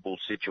favourable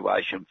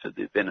situation for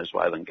the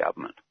Venezuelan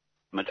government.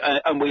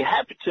 And we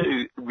have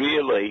to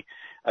really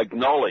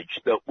acknowledge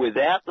that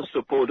without the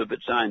support of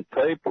its own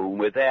people,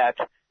 without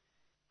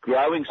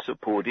growing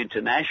support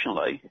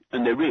internationally,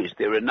 and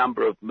there are a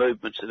number of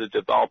movements that are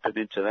developing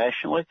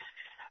internationally,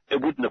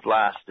 it wouldn't have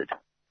lasted.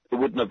 It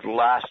wouldn't have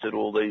lasted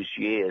all these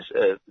years,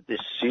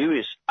 this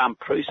serious,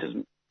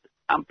 unprecedented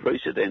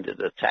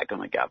attack on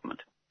the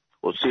government,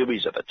 or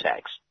series of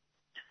attacks.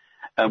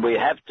 And we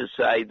have to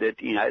say that,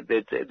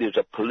 that there's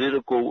a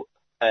political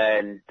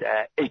and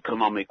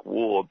economic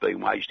war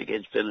being waged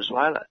against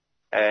Venezuela.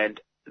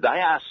 And they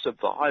are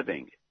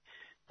surviving.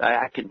 They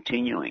are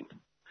continuing.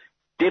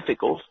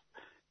 Difficult,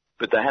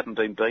 but they haven't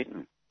been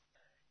beaten.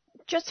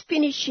 Just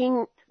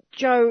finishing,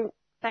 Joe,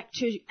 back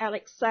to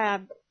Alex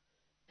Saab.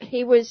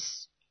 He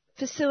was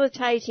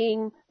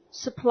facilitating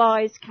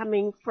supplies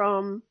coming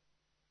from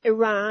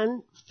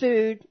Iran,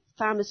 food,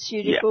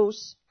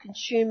 pharmaceuticals,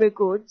 consumer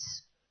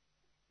goods.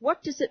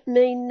 What does it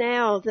mean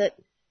now that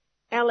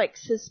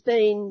Alex has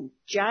been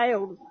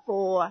jailed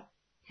for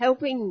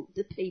helping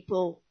the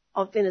people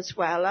of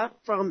Venezuela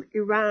from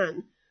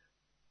Iran?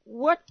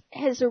 What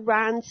has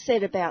Iran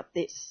said about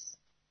this?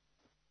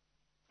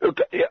 Look,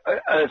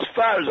 as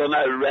far as I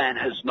know, Iran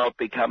has not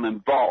become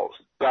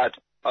involved. But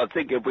I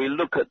think if we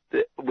look at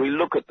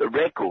the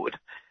record,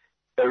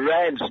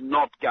 Iran's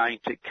not going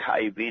to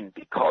cave in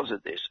because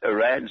of this.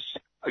 Iran's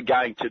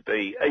going to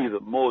be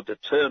even more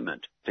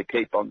determined to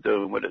keep on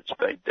doing what it's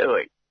been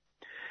doing.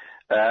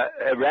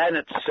 Iran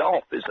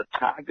itself is a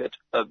target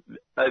of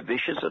a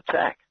vicious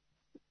attack.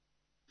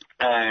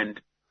 And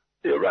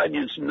the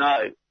Iranians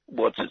know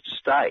what's at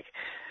stake.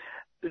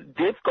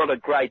 They've got a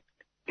great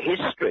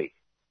history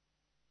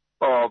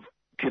of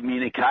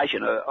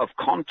communication, of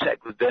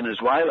contact with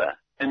Venezuela.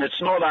 And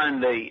it's not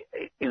only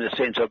in the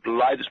sense of the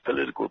latest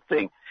political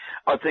thing.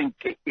 I think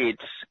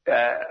it's,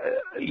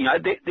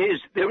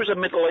 there is a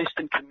Middle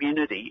Eastern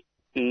community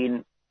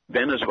in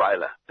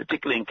Venezuela,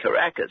 particularly in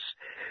Caracas,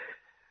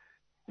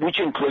 which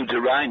includes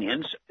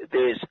Iranians.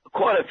 There's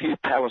quite a few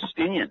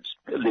Palestinians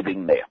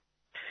living there.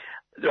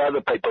 There are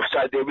other people.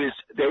 So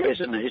there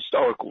is an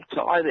historical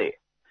tie there.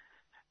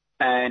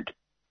 And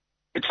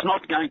it's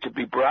not going to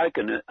be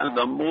broken. And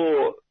the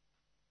more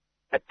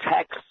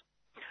attacks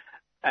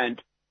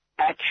and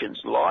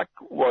actions like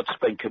what's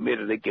been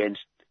committed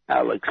against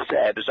Alex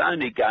Saab is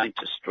only going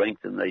to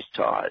strengthen these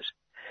ties.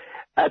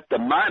 At the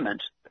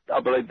moment, I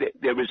believe that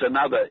there is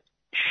another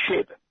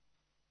ship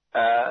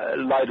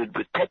loaded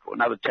with petrol,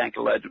 another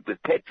tanker loaded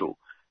with petrol,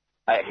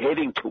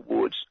 heading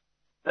towards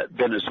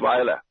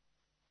Venezuela.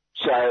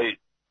 So,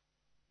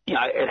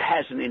 it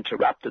hasn't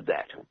interrupted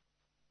that.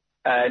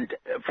 And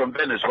from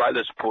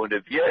Venezuela's point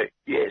of view,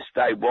 yes,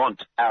 they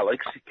want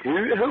Alex,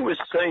 who is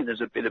seen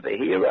as a bit of a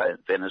hero in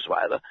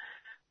Venezuela.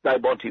 They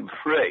want him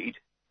freed,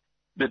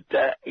 but,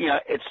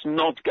 it's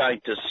not going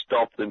to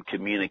stop them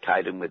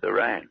communicating with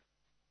Iran.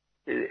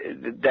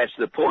 That's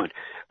the point.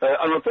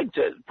 And I think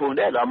to point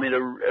out,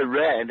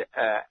 Iran,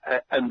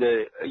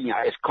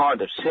 it's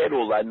kind of said,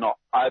 although not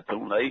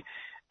openly,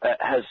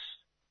 has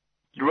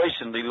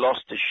recently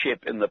lost a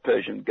ship in the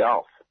Persian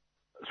Gulf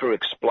through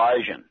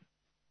explosion.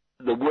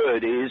 The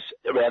word is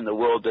around the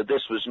world that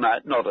this was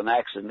not an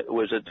accident, it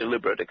was a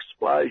deliberate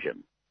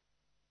explosion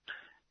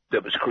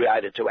that was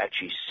created to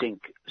actually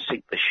sink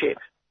the ship.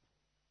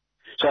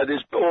 So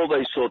there's all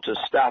these sorts of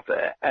stuff,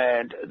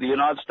 and the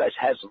United States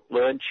hasn't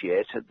learned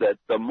yet that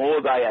the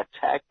more they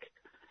attack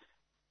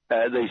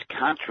these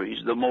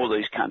countries, the more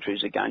these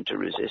countries are going to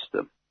resist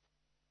them.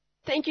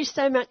 Thank you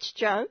so much,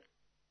 Joe.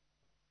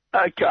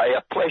 Okay,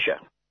 a pleasure.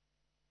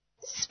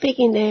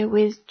 Speaking there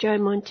with Joe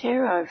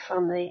Montero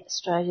from the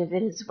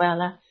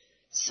Australia-Venezuela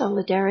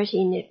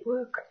Solidarity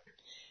Network.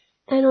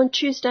 And on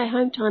Tuesday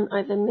Home Time,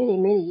 over many,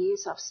 many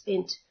years, I've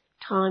spent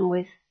time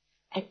with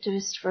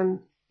activists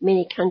from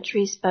many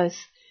countries, both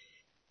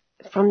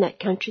from that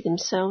country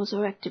themselves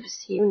or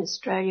activists here in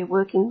Australia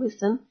working with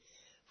them,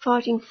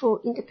 fighting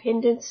for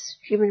independence,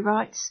 human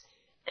rights,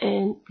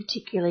 and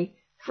particularly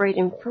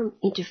freedom from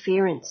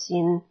interference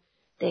in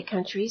their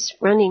countries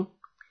running.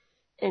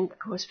 And, of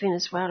course,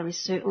 Venezuela is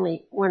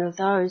certainly one of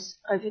those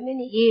over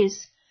many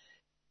years.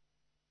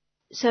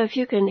 So if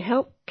you can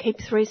help keep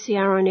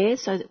 3CR on air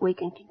so that we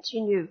can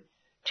continue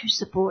to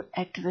support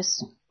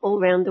activists all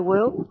around the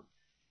world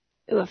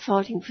who are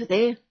fighting for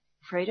their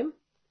freedom.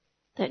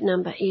 That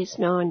number is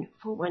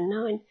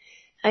 9419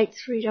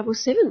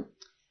 8377.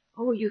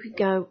 Or you could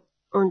go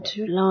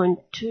onto line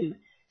 2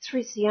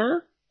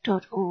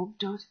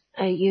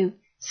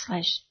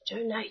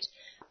 3cr.org.au/donate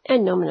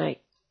and nominate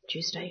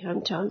Tuesday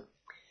Home Time.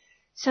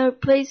 So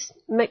please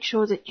make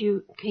sure that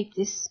you keep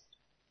this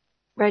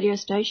radio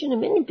station,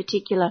 and in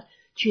particular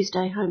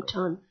Tuesday Home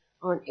Time,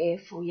 on air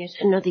for yet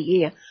another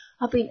year.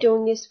 I've been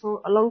doing this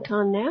for a long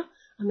time now.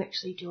 I'm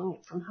actually doing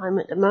it from home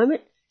at the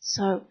moment.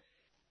 So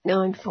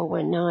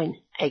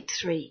 9419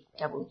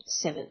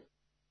 8377.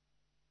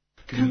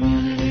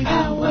 Community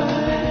Power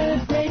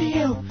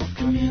Radio.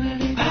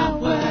 Community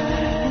Power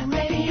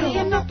Radio. We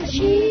are not the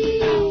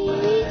cheese.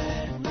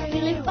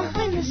 We live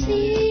behind the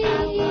scenes.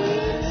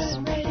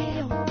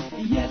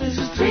 Yeah, this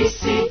is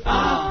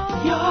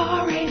 3CR,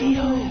 your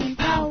radio.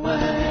 Power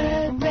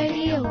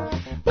Radio.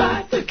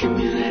 By the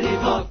community,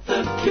 for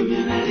the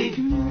community.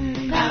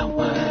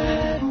 Power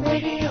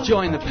Radio.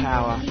 Join the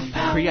power.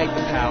 Create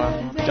the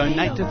power.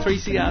 Donate to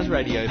 3CR's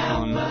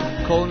Radiothon.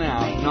 Call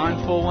now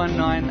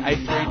 9419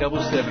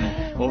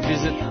 8377 or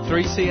visit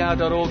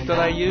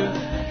 3cr.org.au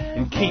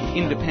and keep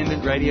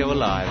independent radio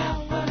alive.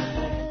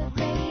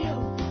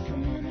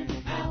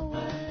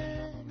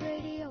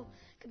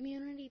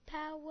 Community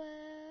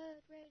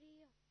Power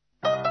Radio.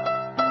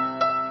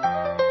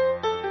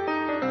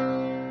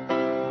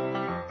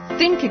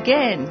 Think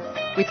Again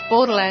with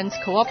Borderlands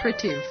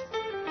Cooperative.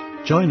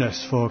 Join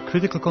us for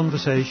critical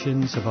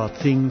conversations about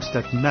things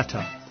that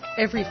matter.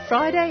 Every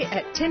Friday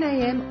at 10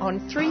 a.m. on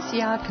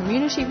 3CR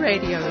Community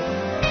Radio.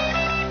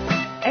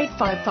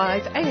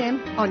 855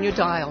 AM on your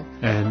dial.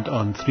 And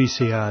on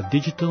 3CR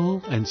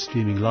Digital and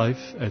streaming live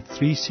at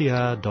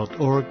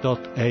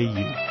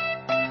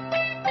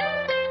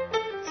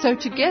 3cr.org.au. So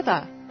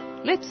together,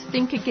 let's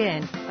think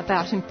again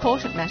about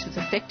important matters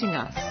affecting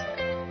us,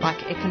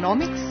 like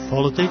economics,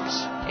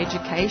 politics,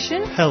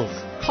 education, health,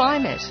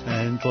 climate,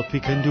 and what we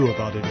can do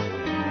about it all.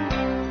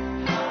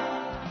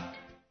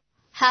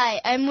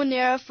 Hi, I'm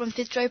Munira from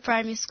Fitzroy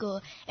Primary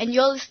School, and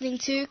you're listening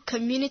to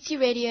Community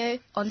Radio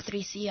on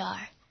 3CR.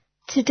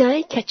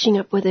 Today, catching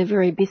up with a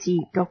very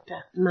busy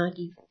Dr.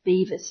 Margie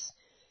Beavis,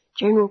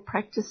 general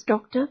practice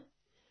doctor,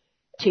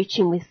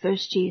 teaching with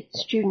first-year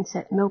students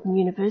at Melbourne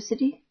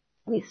University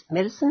with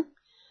medicine,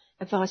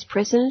 a vice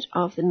president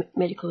of the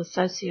Medical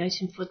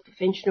Association for the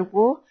Prevention of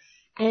War,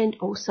 and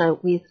also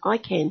with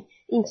ICAN,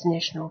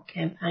 International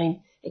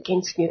Campaign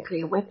Against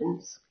Nuclear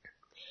Weapons.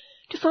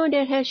 To find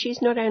out how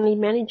she's not only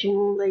managing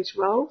all these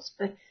roles,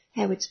 but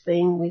how it's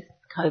been with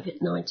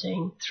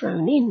COVID-19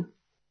 thrown in.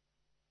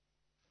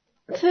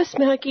 First,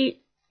 Margie,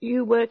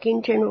 you work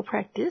in general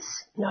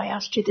practice, and I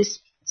asked you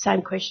this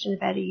same question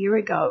about a year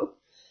ago.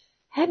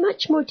 How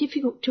much more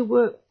difficult to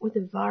work with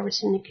a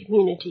virus in the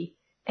community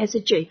as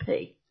a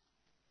GP?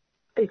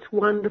 It's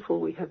wonderful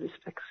we have this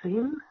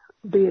vaccine,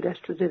 be it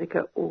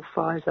AstraZeneca or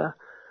Pfizer.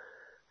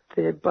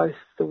 They're both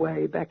the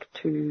way back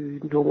to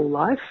normal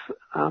life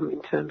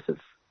in terms of,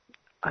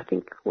 I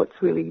think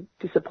what's really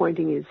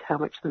disappointing is how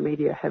much the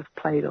media have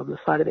played on the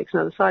side effects.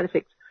 Now, the side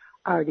effects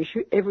are an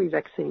issue. Every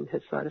vaccine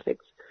has side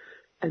effects,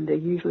 and they're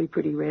usually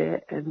pretty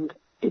rare. And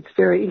it's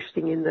very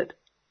interesting in that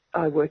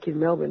I work in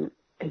Melbourne,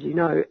 as you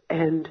know,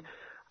 and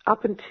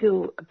up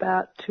until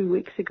about 2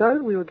 weeks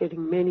ago, we were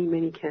getting many,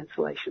 many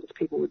cancellations.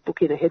 People would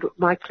book in ahead.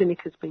 My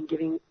clinic has been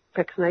giving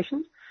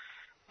vaccinations,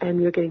 and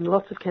we were getting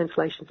lots of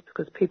cancellations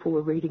because people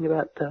were reading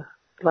about the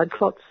blood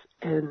clots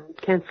and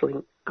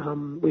cancelling.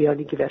 We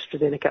only give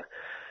AstraZeneca.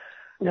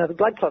 Now, the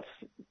blood clots,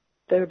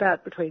 they're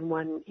about between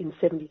 1 in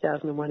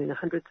 70,000 and 1 in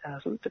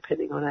 100,000,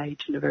 depending on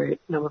age and a very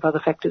number of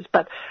other factors.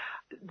 But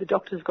the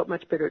doctors got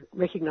much better at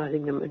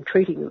recognising them and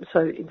treating them.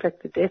 So, in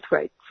fact, the death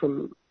rate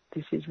from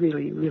this is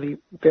really, really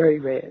very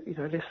rare,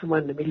 less than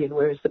 1 in a million,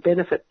 whereas the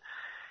benefit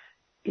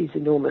is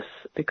enormous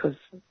because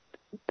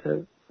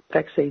the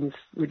vaccines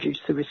reduce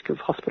the risk of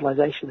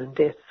hospitalisation and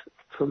death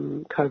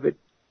from COVID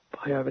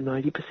by over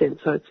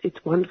 90%. So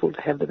it's wonderful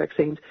to have the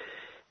vaccines.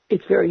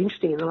 It's very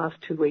interesting. In the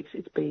last 2 weeks,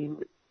 it's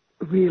been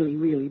really,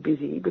 really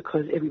busy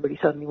because everybody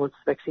suddenly wants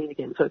the vaccine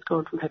again. So it's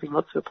gone from having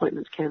lots of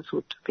appointments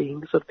cancelled to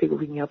being sort of people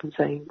ringing up and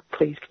saying,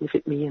 please, can you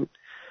fit me in?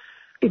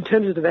 In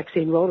terms of the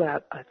vaccine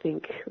rollout, I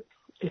think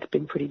it's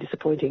been pretty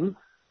disappointing.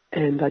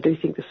 And I do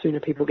think the sooner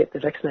people get the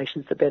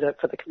vaccinations, the better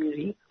for the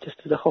community,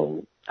 just as a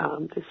whole.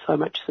 There's so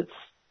much that's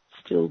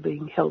still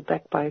being held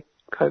back by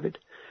COVID.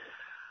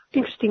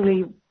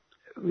 Interestingly,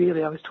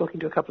 really, I was talking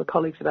to a couple of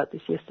colleagues about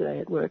this yesterday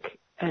at work,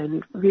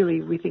 and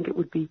really we think it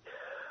would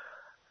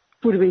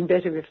have been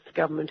better if the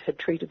government had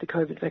treated the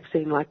COVID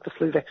vaccine like the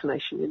flu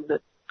vaccination, in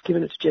that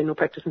given it to general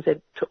practice and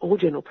said to all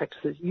general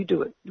practices, you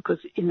do it. Because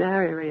in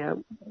our area,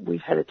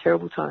 we've had a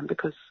terrible time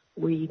because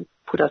we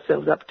put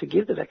ourselves up to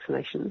give the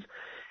vaccinations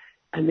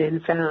and then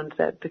found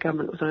that the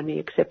government was only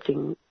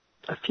accepting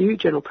a few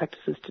general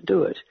practices to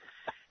do it.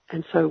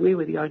 And so we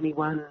were the only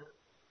one,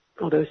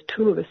 or there was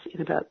 2 of us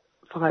in about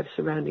 5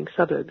 surrounding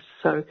suburbs.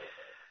 So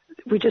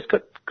we just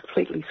got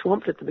completely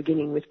swamped at the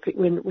beginning with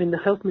when the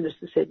health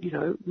minister said,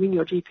 ring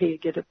your GP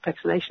and get a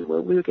vaccination.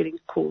 Well, we were getting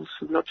calls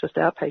from not just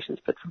our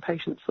patients, but from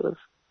patients sort of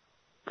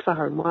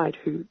far and wide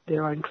who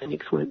their own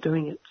clinics weren't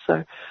doing it.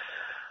 So,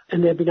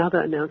 and there have been other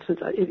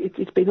announcements.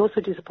 It's been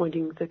also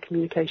disappointing, the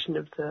communication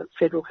of the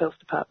Federal Health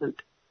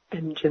Department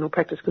and general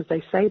practice, because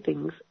they say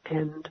things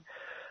and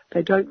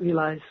they don't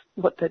realise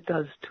what that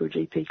does to a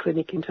GP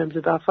clinic in terms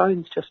of our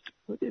phones.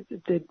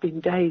 There've been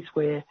days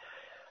where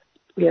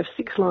we have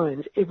 6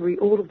 lines.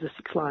 All of the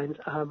 6 lines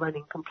are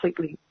running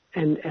completely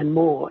and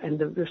more, and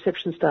the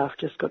reception staff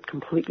just got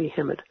completely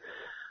hammered.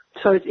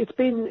 So it's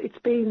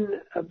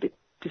been a bit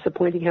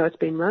disappointing how it's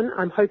been run.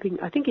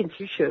 I think in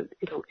future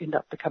it'll end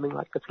up becoming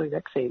like the flu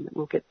vaccine, that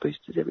we'll get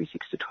boosters every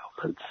 6 to 12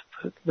 months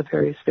for the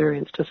various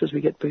variants, just as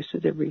we get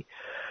boosters every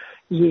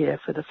year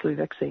for the flu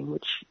vaccine,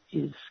 which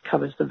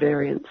covers the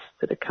variants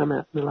that have come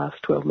out in the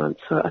last 12 months.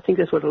 So I think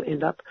that's what it'll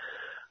end up.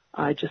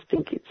 I just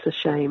think it's a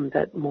shame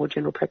that more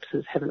general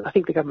practices haven't. I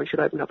think the government should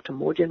open up to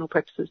more general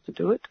practices to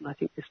do it, and I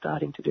think they're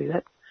starting to do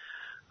that.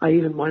 I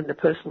even wonder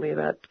personally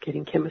about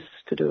getting chemists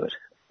to do it,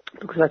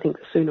 because I think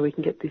the sooner we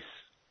can get this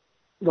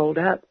rolled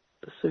out,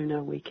 the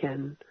sooner we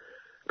can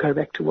go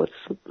back to what's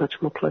much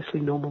more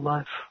closely normal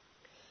life.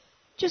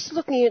 Just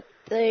looking at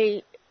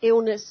the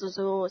illnesses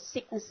or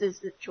sicknesses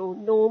that your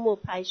normal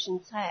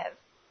patients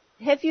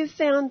have you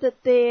found that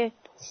they're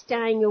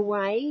staying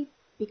away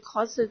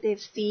because of their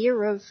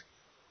fear of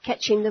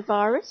catching the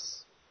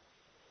virus?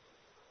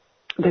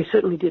 They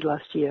certainly did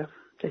last year.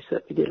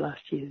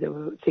 There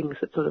were things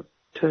that sort of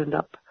turned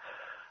up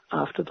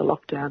after the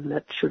lockdown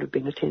that should have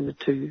been attended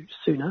to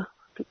sooner.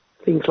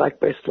 Things like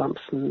breast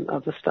lumps and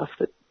other stuff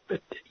that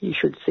you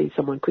should see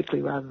someone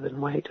quickly rather than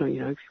wait, or, if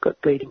you've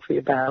got bleeding for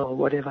your bowel or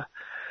whatever.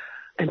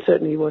 And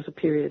certainly was a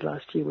period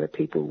last year where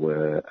people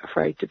were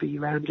afraid to be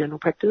around general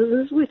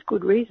practices with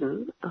good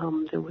reason.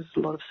 There was a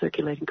lot of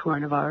circulating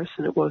coronavirus,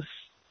 and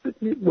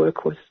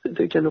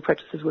the general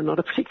practices were not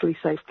a particularly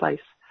safe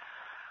place.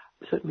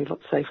 Certainly a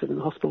lot safer than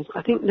the hospitals.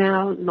 I think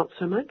now not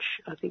so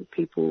much. I think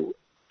people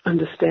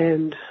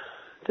understand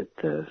that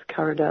the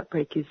current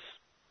outbreak is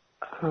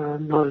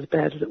not as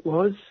bad as it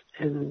was,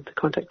 and the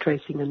contact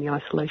tracing and the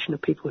isolation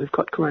of people who've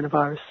got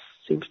coronavirus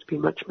seems to be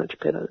much, much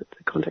better.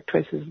 The contact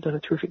tracers have done a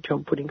terrific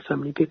job putting so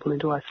many people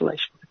into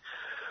isolation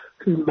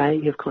who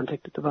may have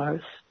contacted the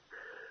virus.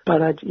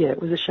 But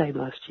it was a shame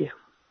last year.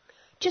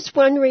 Just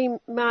wondering,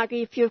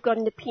 Margie, if you've got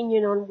an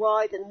opinion on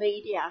why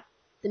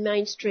the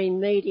mainstream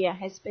media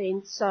has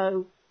been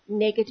so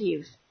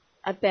negative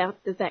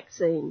about the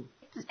vaccine.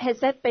 Has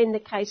that been the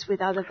case with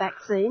other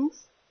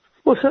vaccines?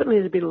 Well, certainly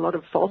there's been a lot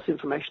of false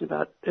information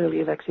about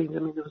earlier vaccines. I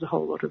mean, there was a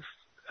whole lot of,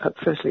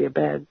 firstly, a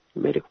bad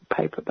medical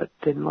paper, but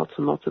then lots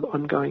and lots of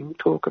ongoing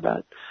talk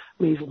about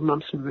measles,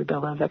 mumps and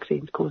rubella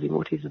vaccines causing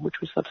autism,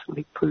 which was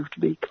subsequently proved to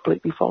be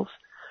completely false.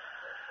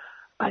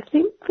 I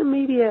think the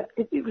media,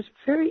 it was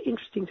very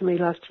interesting to me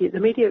last year, the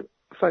media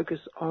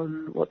focus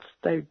on what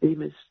they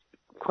deem as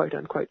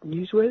quote-unquote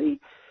newsworthy,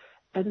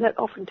 and that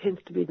often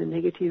tends to be the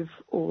negative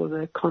or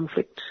the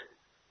conflict.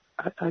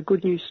 A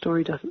good news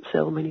story doesn't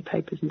sell many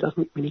papers and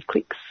doesn't get many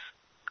clicks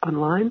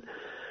online.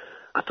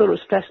 I thought it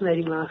was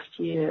fascinating last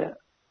year,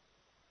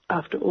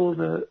 after all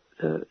the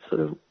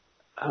sort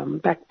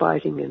of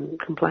backbiting and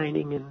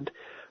complaining and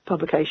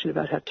publication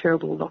about how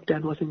terrible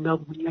lockdown was in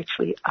Melbourne, when you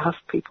actually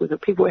asked people,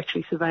 that people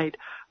actually surveyed,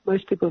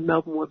 most people in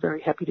Melbourne were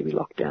very happy to be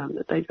locked down.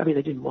 They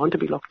didn't want to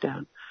be locked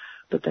down,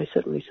 but they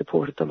certainly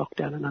supported the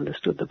lockdown and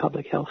understood the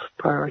public health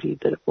priority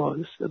that it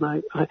was. And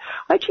I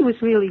actually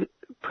was really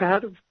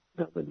proud of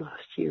Melbourne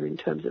last year in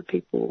terms of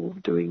people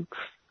doing,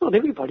 not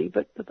everybody,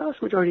 but the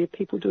vast majority of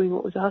people doing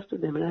what was asked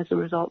of them. And as a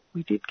result,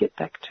 we did get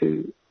back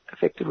to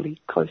effectively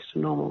close to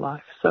normal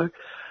life. So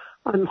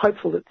I'm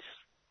hopeful that this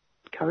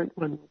current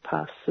one will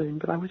pass soon,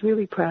 but I was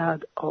really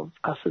proud of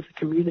us as a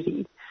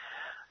community.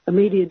 The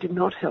media did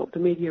not help. The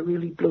media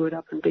really blew it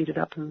up and beat it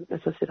up. And as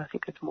I said, I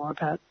think it's more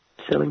about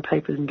selling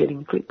papers and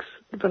getting clicks.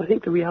 But I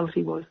think the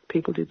reality was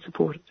people did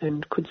support it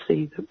and could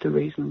see the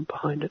reason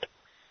behind it.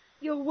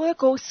 Your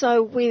work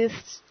also with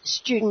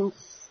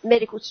students,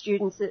 medical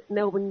students at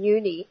Melbourne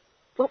Uni,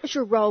 what was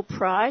your role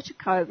prior to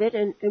COVID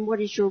and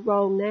what is your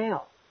role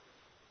now?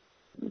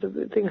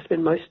 The thing I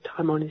spend most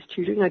time on is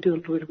tutoring. I do a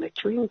little bit of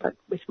lecturing, but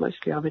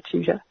mostly I'm a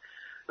tutor.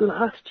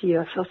 Last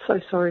year I felt so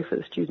sorry for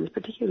the students,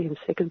 particularly in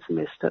second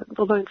semester,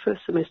 although in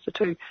first semester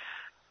too.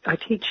 I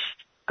teach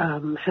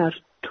how to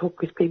talk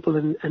with people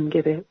and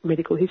get a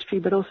medical history,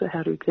 but also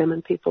how to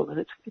examine people. And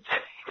it's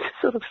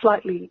sort of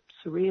slightly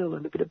surreal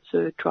and a bit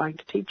absurd trying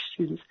to teach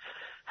students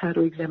how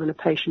to examine a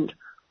patient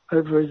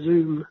over a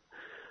Zoom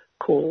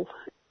call.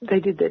 They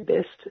did their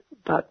best,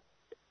 but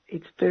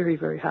it's very,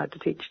 very hard to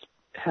teach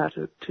how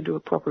to do a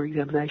proper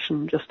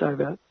examination just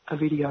over a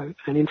video.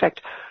 And in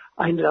fact,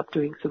 I ended up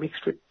doing some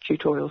extra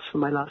tutorials for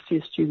my last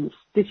year students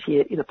this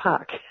year in a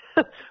park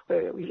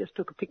where we just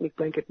took a picnic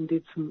blanket and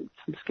did some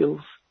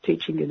skills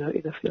teaching in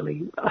a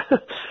fairly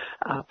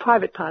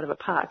private part of a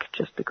park,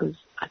 just because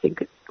I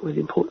think it was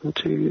important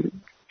to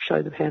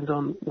show them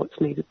hands-on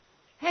what's needed.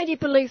 How do you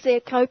believe they're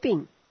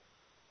coping?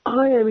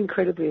 I am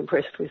incredibly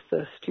impressed with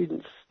the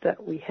students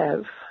that we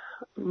have.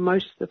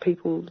 Most of the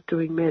people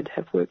doing med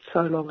have worked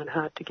so long and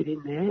hard to get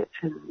in there,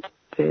 and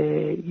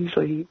they're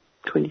usually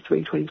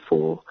 23,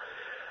 24.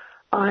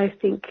 I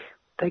think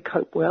they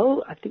cope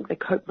well. I think they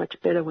cope much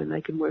better when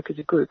they can work as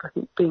a group. I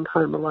think being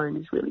home alone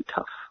is really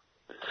tough.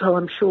 So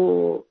I'm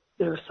sure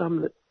there are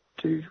some that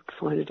do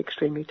find it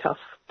extremely tough.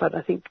 But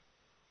I think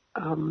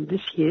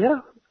this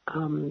year,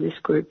 this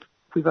group,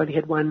 we've only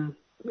had one,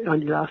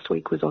 only last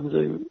week was on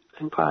Zoom,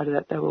 and prior to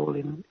that they were all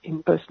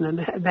in person,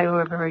 and they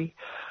were very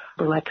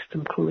relaxed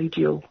and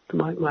collegial.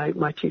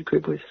 My tube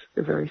group was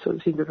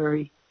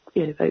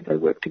they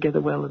work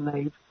together well, and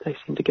they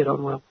seem to get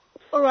on well.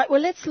 All right,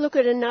 well, let's look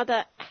at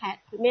another hat,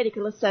 the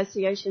Medical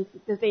Association for the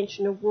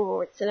Prevention of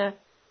War. It's an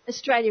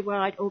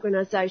Australia-wide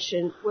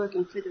organisation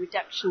working for the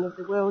reduction of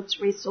the world's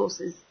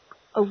resources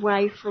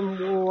away from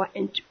war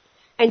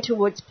and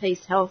towards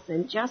peace, health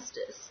and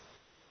justice.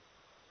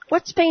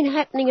 What's been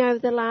happening over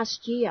the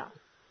last year?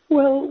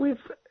 Well,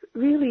 we've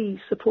really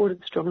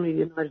supported strongly the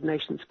United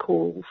Nations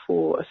call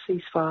for a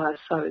ceasefire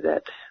so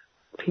that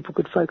people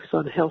could focus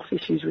on health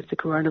issues with the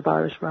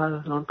coronavirus rather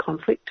than on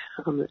conflict.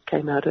 That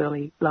came out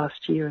early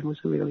last year and was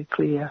a really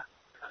clear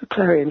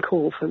clarion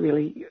call for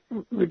really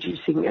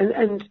reducing,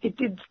 and it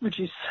did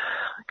reduce,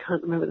 I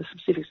can't remember the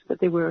specifics, but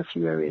there were a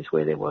few areas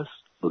where there was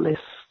less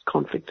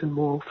conflict and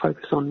more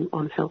focus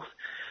on health.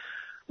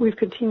 We've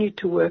continued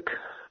to work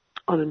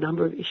on a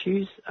number of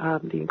issues,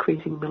 the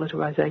increasing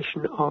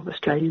militarisation of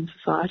Australian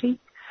society,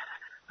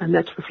 and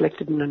that's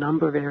reflected in a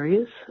number of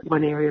areas.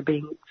 One area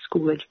being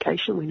school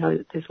education. We know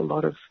that there's a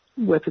lot of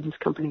weapons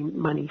company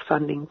money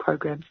funding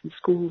programs in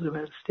schools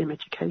around STEM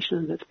education,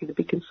 and that's been a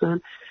big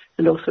concern.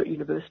 And also at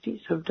universities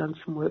who have done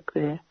some work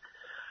there.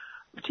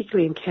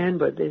 Particularly in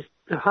Canberra, there's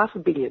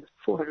 $500 million,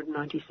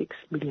 $496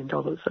 million,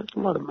 so it's a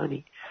lot of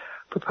money,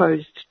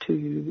 proposed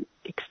to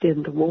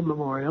extend the War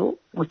Memorial,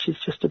 which is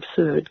just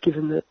absurd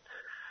given that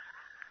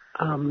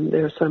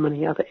there are so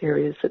many other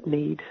areas that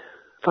need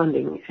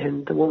funding,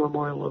 and the War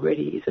Memorial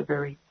already is a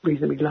very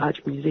reasonably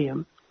large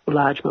museum, a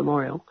large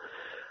memorial.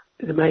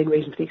 The main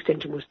reason for the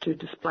extension was to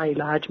display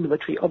large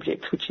military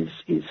objects, which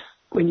is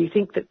when you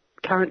think that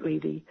currently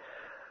the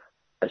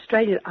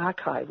Australian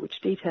Archive, which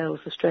details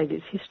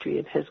Australia's history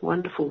and has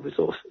wonderful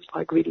resources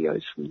like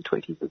videos from the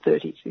 20s and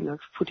 30s,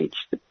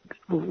 footage that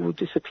will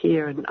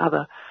disappear and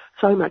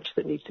so much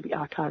that needs to be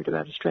archived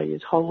about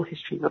Australia's whole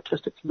history, not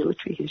just its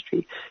military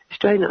history. The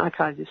Australian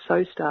Archive is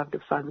so starved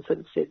of funds that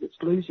it says it's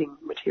losing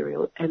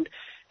material and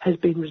has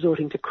been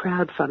resorting to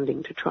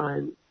crowdfunding to try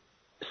and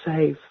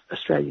save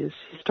Australia's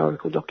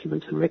historical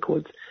documents and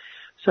records.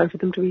 So for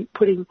them to be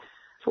putting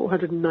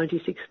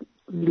 $496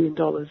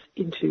 million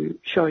into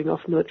showing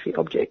off military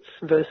objects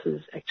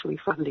versus actually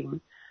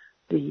funding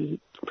the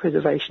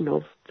preservation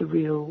of the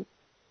real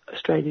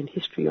Australian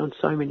history on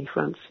so many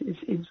fronts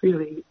is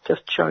really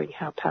just showing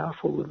how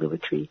powerful the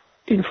military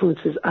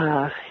influences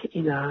are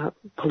in our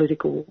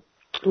political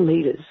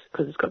leaders,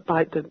 because it's got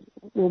the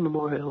War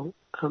Memorial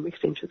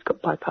extension's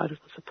got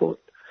bipartisan support.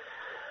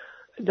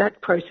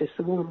 That process,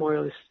 the War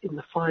Memorial, is in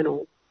the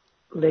final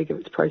leg of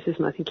its process,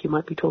 and I think you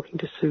might be talking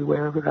to Sue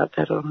Wherever about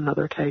that on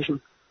another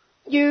occasion.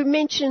 You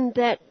mentioned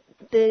that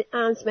the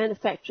arms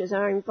manufacturers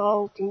are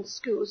involved in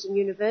schools and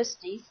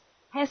universities.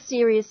 How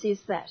serious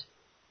is that?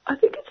 I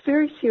think it's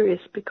very serious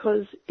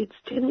because it's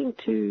tending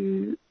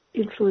to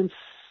influence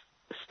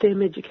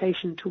STEM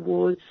education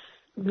towards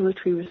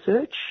military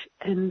research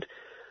and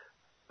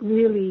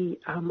really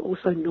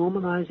also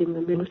normalising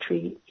the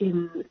military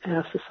in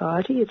our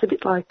society. It's a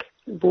bit like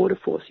Border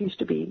Force used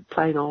to be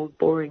plain old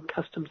boring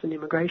customs and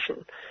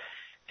immigration.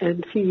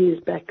 And a few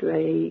years back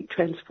they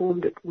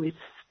transformed it with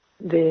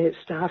their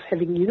staff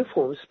having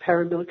uniforms,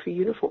 paramilitary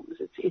uniforms.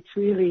 It's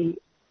really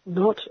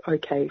not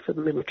okay for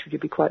the military to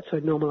be quite so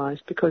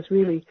normalised, because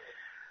really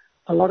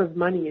a lot of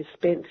money is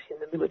spent in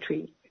the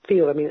military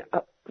field. I mean,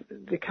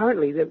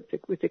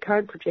 with the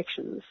current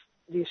projections,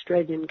 the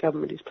Australian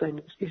government is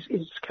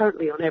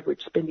currently on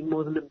average spending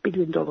more than $1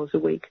 billion a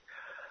week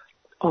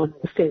on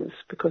defence,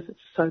 because it's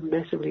so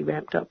massively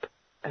ramped up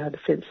our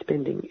defence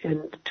spending.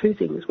 And two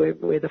things,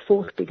 we're the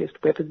fourth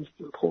biggest weapons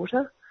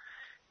importer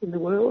in the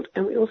world,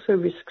 and we also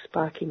risk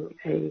sparking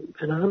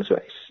an arms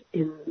race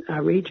in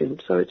our region.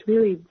 So it's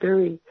really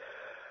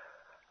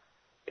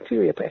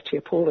actually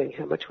appalling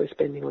how much we're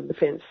spending on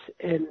defence,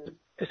 and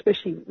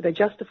especially they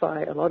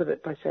justify a lot of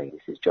it by saying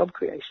this is job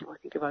creation. I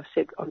think, if I've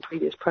said on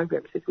previous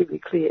programs, there's really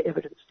clear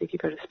evidence that if you're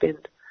going to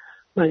spend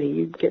money,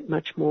 you get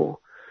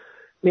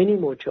many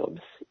more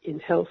jobs in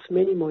health,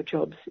 many more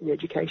jobs in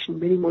education,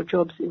 many more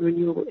jobs in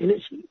renewable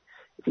energy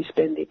if you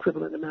spend the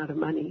equivalent amount of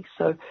money.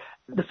 So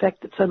the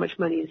fact that so much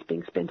money is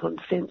being spent on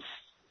defence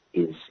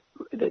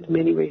there's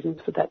many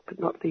reasons for that, but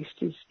not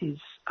least is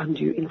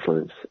undue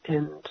influence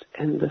and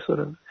the sort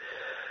of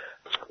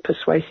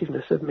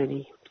persuasiveness of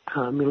many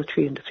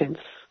military and defence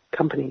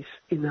companies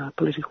in our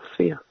political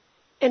sphere.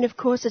 And of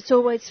course it's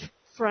always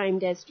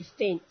framed as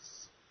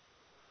defence.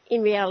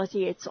 In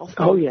reality it's offence.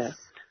 Oh yeah.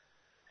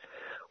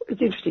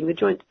 It's interesting, the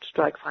Joint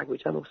Strike Fighter,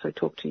 which I've also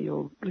talked to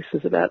your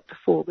listeners about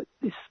before, but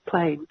this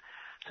plane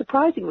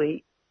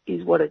surprisingly,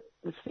 is what it's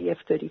the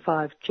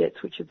F-35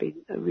 jets, which have been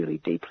really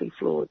deeply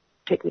flawed,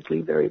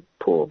 technically very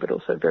poor, but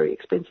also very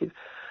expensive,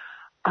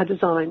 are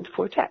designed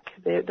for attack.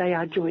 They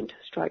are joint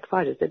strike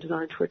fighters. They're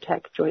designed for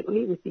attack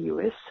jointly with the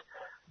US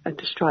and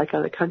to strike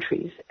other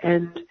countries.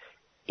 And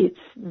it's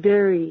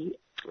very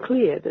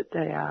clear that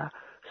they are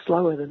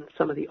slower than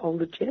some of the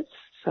older jets.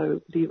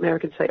 So the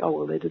Americans say, oh,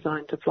 well, they're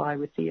designed to fly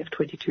with the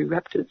F-22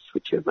 Raptors,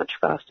 which are much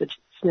faster,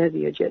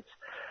 snazzier jets.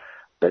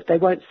 But they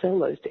won't sell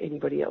those to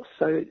anybody else.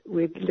 So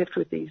we're left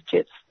with these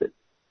jets that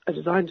are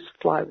designed to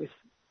fly with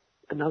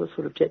another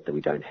sort of jet that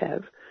we don't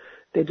have.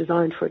 They're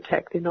designed for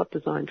attack. They're not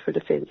designed for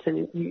defence.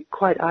 And you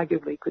quite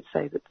arguably could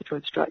say that the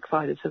Joint Strike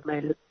Fighters have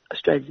made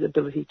Australia's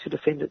ability to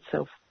defend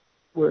itself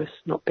worse,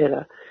 not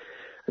better.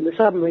 And the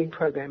submarine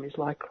program is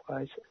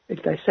likewise.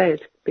 If they say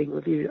it's being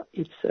reviewed,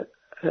 it's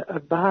a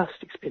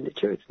vast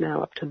expenditure. It's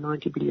now up to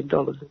 $90 billion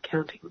and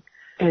counting.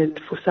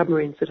 And for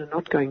submarines that are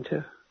not going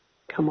to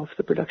come off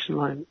the production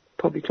line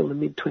probably till the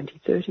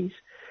mid-2030s,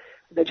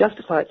 they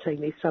justify it saying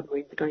these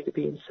submarines are going to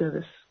be in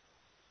service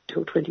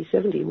till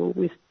 2070. Well,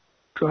 with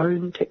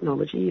drone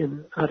technology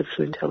and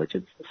artificial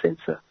intelligence and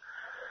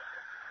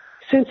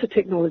sensor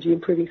technology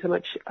improving so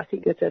much, I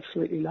think that's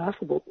absolutely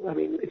laughable. I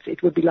mean,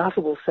 it would be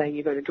laughable saying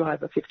you're going to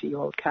drive a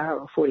 50-year-old car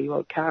or a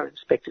 40-year-old car and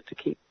expect it to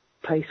keep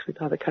pace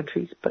with other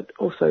countries, but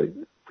also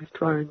with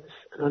drones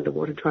and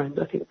underwater drones,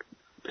 I think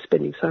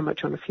spending so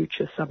much on a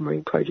future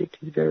submarine project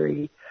is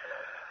very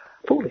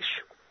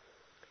foolish.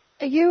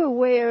 Are you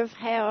aware of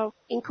how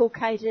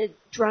inculcated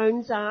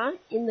drones are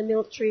in the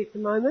military at the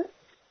moment?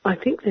 I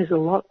think there's a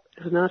lot.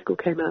 An article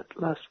came out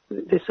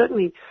there's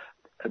certainly,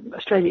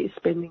 Australia is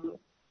spending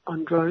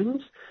on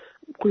drones.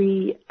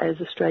 We as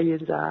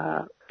Australians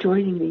are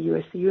joining the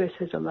US. The US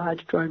has a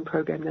large drone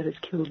program that has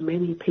killed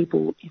many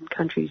people in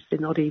countries they're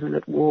not even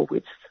at war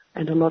with,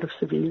 and a lot of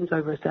civilians,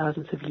 over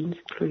 1,000 civilians,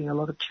 including a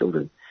lot of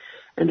children.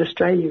 And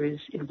Australia is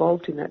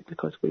involved in that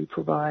because we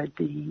provide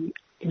the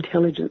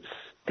intelligence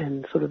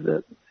and sort of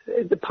the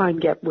Pine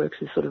Gap works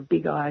as sort of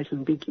big eyes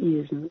and big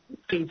ears and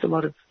feeds a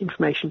lot of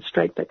information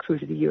straight back through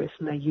to the US,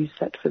 and they use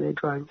that for their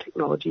drone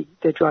technology,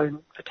 their drone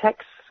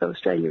attacks. So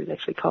Australia is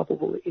actually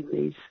culpable in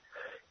these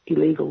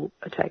illegal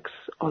attacks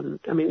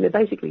they're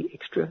basically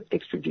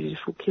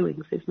extrajudicial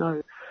killings. There's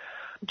no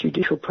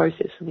judicial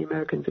process, and the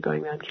Americans are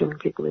going around killing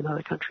people in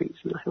other countries,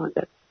 and I find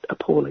that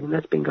appalling, and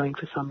that's been going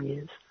for some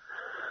years.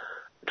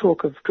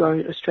 Talk of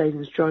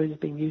Australian drones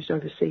being used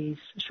overseas,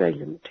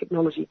 Australian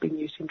technology being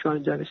used in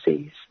drones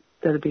overseas,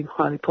 that have been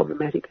highly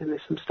problematic, and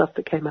there's some stuff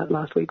that came out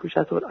last week which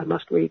I thought I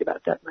must read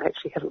about that, and I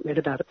actually haven't read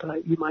about it,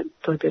 but you might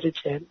know better,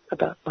 Jan,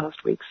 about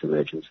last week's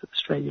emergence of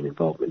Australian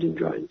involvement in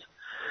drones.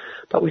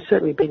 But we've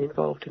certainly been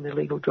involved in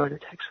illegal drone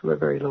attacks for a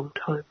very long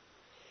time.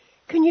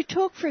 Can you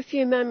talk for a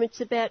few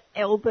moments about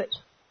Elbit,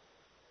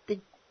 the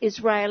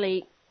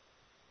Israeli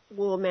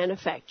war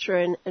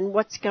manufacturer, and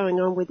what's going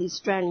on with the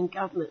Australian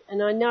government?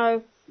 And I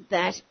know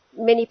that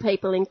many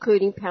people,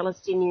 including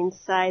Palestinians,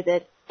 say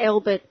that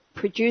Elbit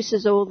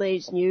produces all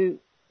these new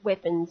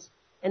weapons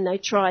and they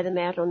try them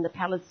out on the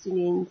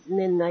Palestinians, and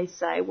then they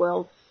say,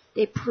 well,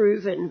 they're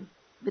proven,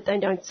 but they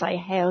don't say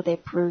how they're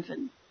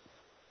proven.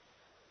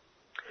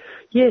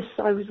 Yes,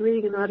 I was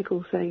reading an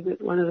article saying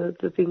that one of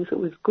the things that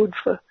was good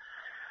for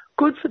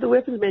the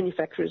weapons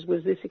manufacturers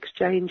was this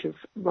exchange of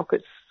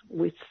rockets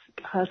with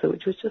Gaza,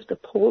 which was just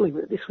appalling,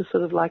 that this was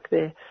sort of like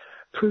their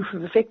proof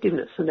of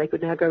effectiveness, and they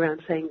could now go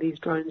around saying these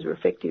drones are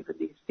effective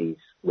and these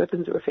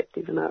weapons are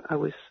effective, and I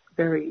was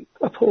very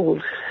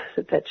appalled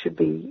that should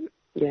be,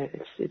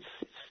 it's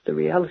the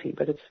reality,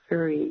 but it's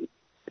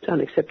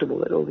unacceptable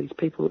that all these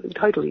people,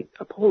 totally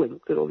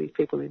appalling that all these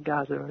people in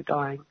Gaza are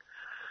dying.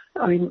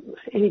 I mean,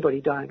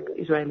 anybody dying,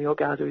 Israeli or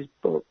Gaza,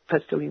 or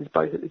Palestinians,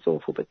 both, it's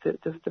awful, but the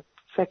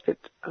fact that,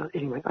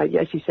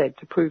 as you said,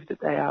 to prove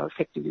that they are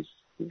effective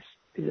is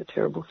a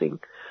terrible thing.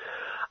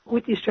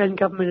 With the Australian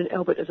government and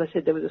Elbit, as I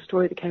said, there was a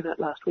story that came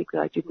out last week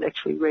that I didn't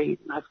actually read,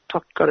 and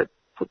I've got it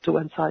put to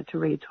one side to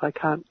read, so I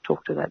can't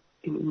talk to that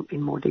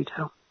in more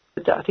detail.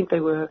 But I think they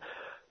were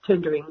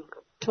tendering.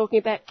 Talking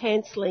about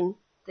cancelling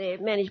their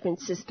management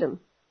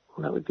system.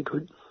 Well, that would be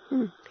good.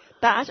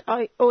 But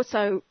I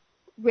also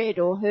read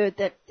or heard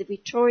that the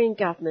Victorian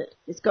government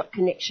has got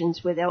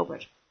connections with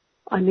Elbit.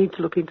 I need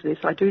to look into this.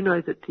 I do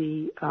know that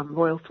the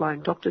Royal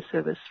Flying Doctor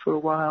Service for a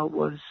while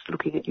was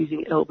looking at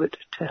using Elbit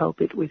to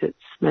help it with its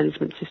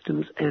management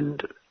systems,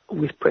 and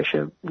with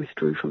pressure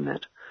withdrew from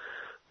that.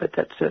 But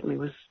that certainly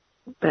was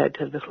bad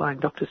to have the Flying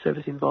Doctor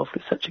Service involved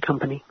with such a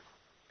company.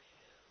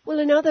 Well,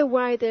 another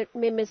way that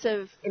members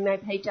of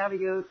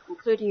MAPW,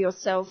 including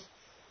yourself,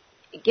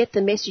 get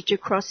the message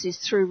across is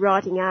through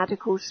writing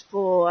articles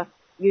for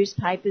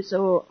newspapers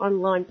or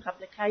online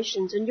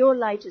publications, and your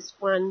latest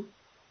one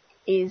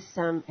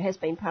has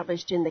been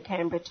published in the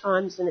Canberra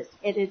Times, and it's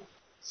headed,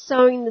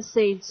 "Sowing the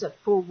Seeds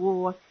for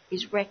War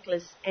is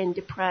Reckless and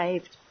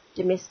Depraved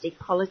Domestic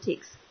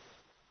Politics."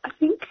 I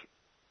think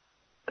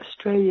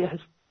Australia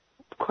has,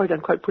 quote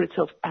unquote, put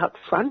itself out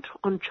front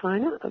on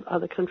China. Of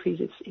other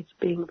countries, it's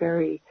being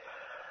very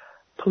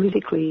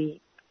politically,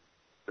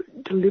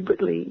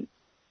 deliberately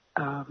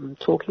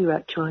talking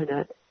about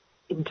China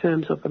in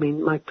terms of,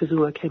 Mike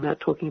Pizzullo came out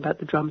talking about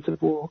the drums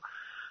of war,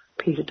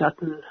 Peter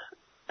Dutton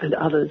and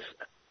others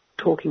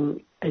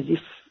talking as if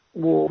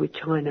war with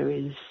China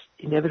is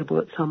inevitable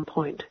at some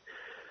point.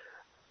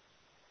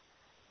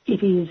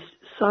 It is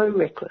so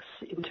reckless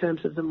in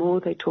terms of the more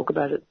they talk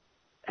about it,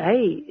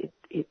 A,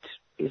 it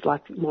is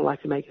more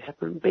likely to make it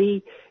happen.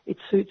 B, it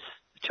suits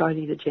the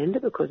Chinese agenda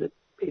because it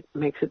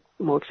makes it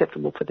more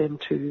acceptable for them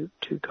to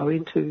go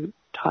into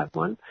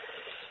Taiwan.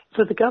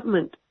 So the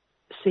government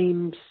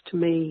seems to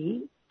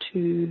me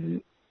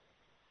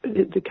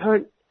the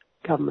current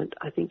government,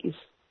 I think, is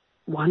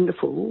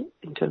wonderful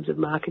in terms of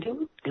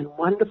marketing and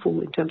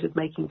wonderful in terms of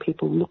making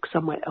people look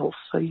somewhere else.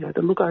 So,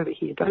 they look over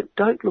here.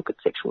 Don't look at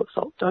sexual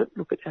assault. Don't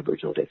look at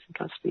Aboriginal deaths in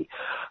custody.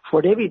 For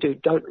whatever you do,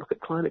 don't look at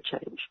climate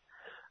change.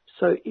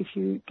 So if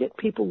you get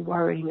people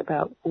worrying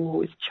about war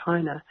with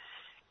China,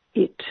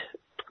 it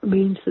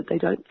means that they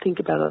don't think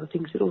about other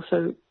things. It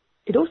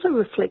also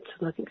reflects,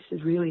 and I think this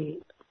is really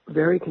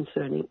very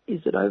concerning,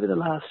 is that over the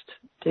last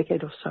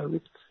decade or so,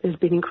 there's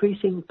been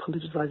increasing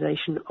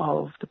politicisation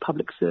of the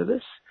public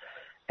service,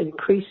 an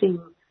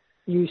increasing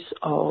use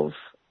of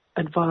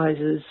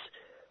advisors,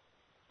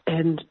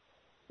 and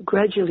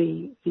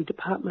gradually the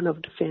Department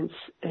of Defence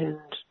and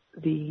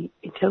the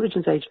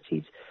intelligence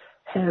agencies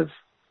have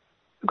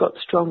got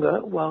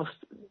stronger, whilst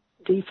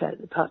DFAT,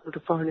 the Department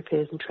of Foreign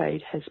Affairs and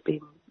Trade, has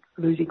been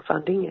losing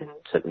funding, and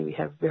certainly we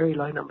have very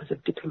low numbers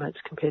of diplomats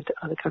compared to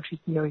other countries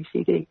in the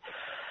OECD.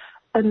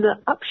 And the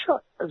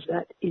upshot of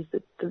that is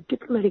that the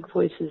diplomatic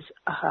voices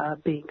are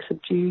being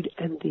subdued,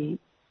 and the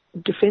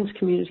defence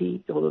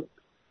community, or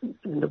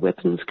the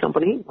weapons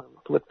company, well,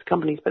 not the weapons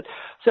companies, but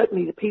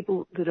certainly the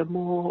people that are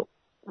more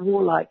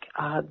warlike,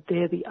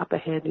 they're the upper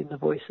hand in the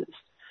voices.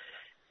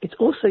 It's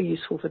also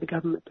useful for the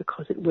government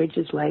because it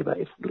wedges Labor.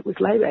 If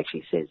Labor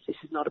actually says this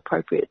is not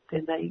appropriate,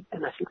 then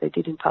and I think they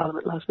did in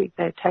Parliament last week,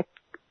 they attacked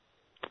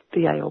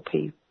the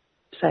ALP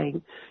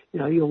saying,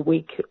 you're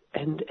weak,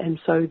 and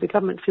so the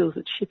government feels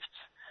it shifts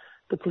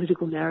the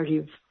political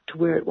narrative to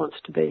where it wants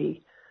to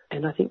be,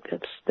 and I think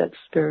that's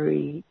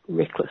very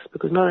reckless,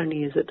 because not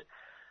only is it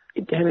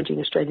damaging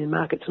Australian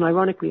markets, and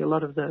ironically a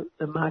lot of the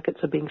markets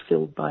are being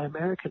filled by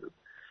American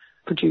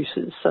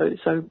producers. So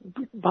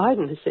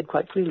Biden has said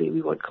quite clearly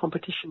we want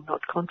competition,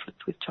 not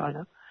conflict with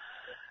China.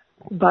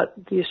 But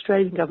the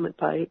Australian government,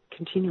 by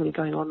continually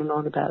going on and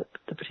on about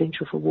the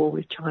potential for war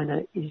with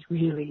China, is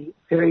really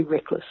very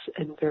reckless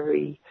and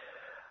very,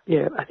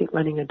 I think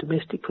running a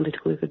domestic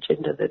political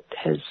agenda that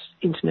has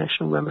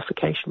international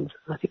ramifications.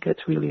 I think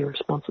that's really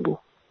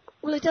irresponsible.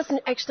 Well, it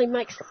doesn't actually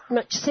make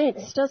much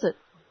sense, does it?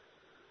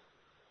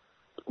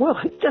 Well,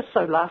 it's just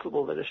so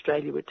laughable that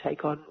Australia would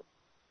take on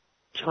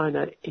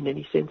China in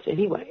any sense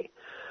anyway.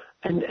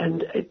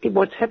 And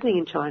what's happening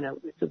in China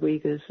with the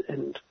Uyghurs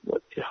and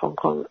Hong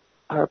Kong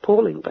are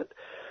appalling, but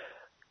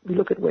we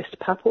look at West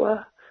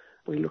Papua,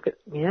 we look at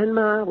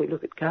Myanmar, we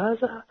look at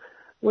Gaza.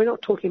 We're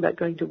not talking about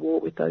going to war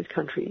with those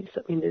countries.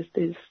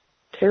 There's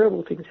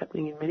terrible things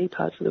happening in many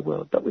parts of the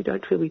world, but we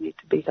don't feel we need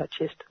to beat our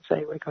chest and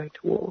say we're going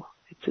to war.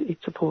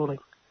 It's appalling.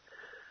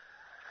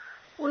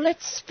 Well,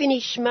 let's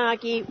finish,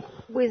 Margie,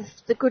 with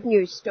the good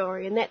news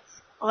story, and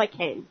that's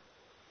ICANN.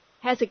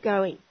 How's it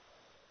going?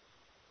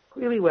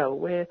 Really well.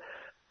 We're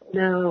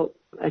now,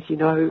 as you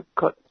know,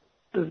 got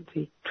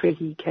the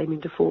treaty came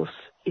into force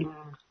in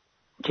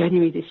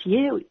January this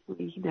year.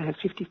 We now have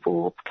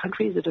 54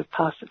 countries that have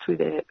passed it through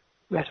their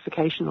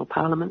ratification or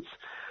parliaments.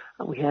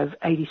 We have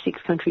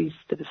 86 countries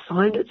that have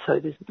signed it,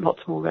 so there's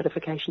lots more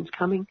ratifications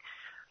coming.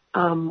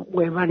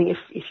 We're running,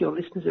 if your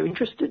listeners are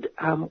interested,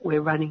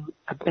 we're running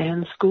a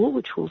band school,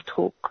 which will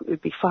it'll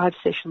be 5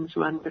 sessions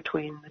run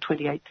between the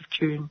 28th of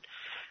June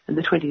and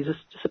the 20th of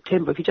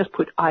September. If you just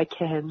put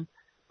ICANN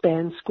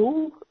band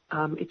school,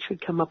 it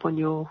should come up on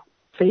your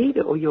feed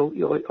or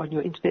on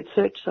your internet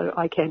search, so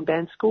ICANN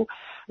band school.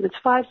 And it's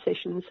 5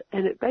 sessions,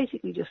 and it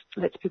basically just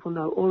lets people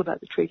know all about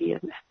the treaty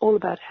and all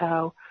about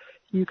how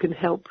you can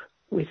help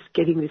with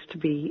getting this to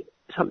be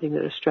something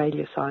that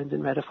Australia signs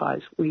and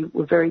ratifies. We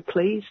were very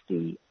pleased.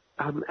 The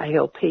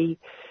ALP,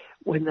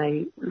 when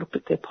they looked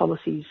at their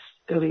policies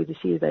earlier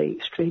this year, they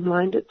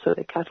streamlined it, so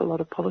they cut a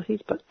lot of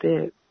policies, but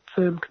their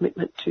firm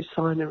commitment to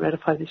sign and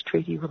ratify this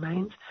treaty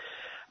remains.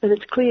 And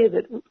it's clear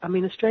that,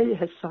 Australia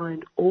has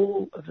signed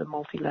all of the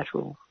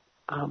multilateral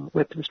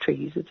weapons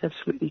treaties. It's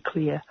absolutely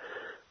clear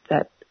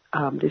that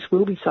this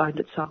will be signed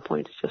at some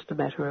point. It's just a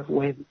matter of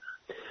when.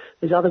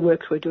 There's other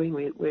works we're doing.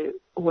 We're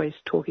always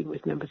talking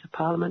with members of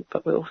Parliament,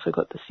 but we've also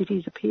got the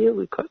cities appeal.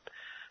 We've got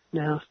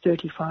now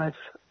 35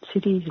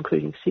 cities,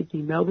 including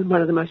Sydney, Melbourne.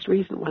 One of the most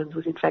recent ones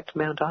was, in fact,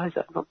 Mount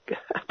Isa, not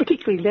a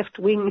particularly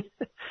left-wing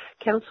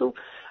council,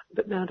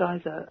 but Mount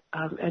Isa.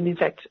 And, in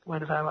fact,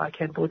 one of our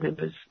ICANN board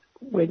members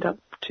went up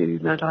to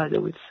Mount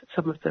Isa with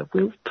some of the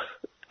WILP,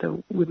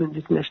 the Women's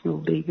International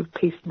League of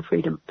Peace and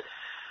Freedom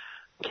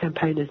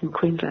campaigners in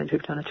Queensland,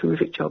 who've done a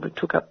terrific job, and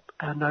took up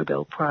our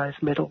Nobel Prize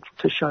medal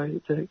to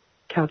show the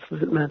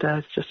councillors at Mount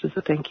Isa just as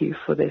a thank you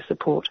for their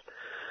support.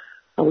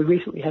 We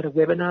recently had a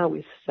webinar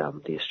with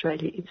the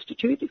Australia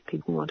Institute, if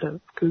people want to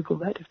Google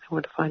that, if they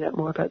want to find out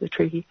more about the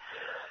treaty.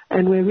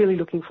 And we're really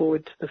looking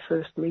forward to the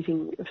first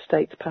meeting of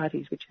states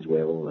parties, which is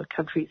where all the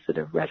countries that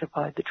have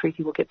ratified the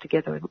treaty will get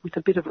together. And with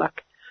a bit of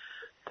luck,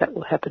 that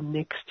will happen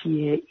next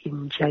year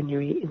in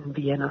January in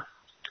Vienna.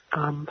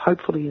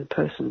 Hopefully in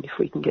person, if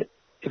we can get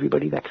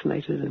everybody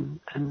vaccinated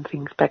and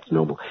things back to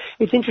normal.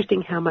 It's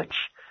interesting how much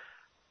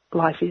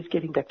life is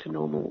getting back to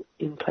normal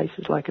in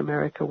places like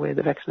America, where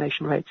the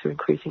vaccination rates are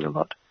increasing a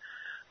lot.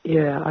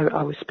 Yeah,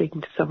 I was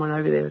speaking to someone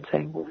over there and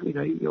saying, well, you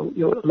know,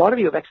 a lot of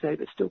you are vaccinated,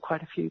 but still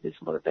quite a few. There's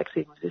a lot of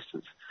vaccine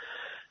resistance.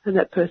 And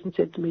that person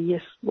said to me,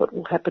 yes, what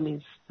will happen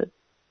is that,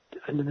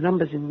 and the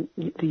numbers in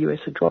the US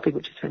are dropping,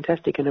 which is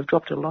fantastic, and have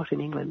dropped a lot in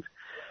England.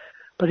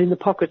 But in the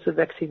pockets of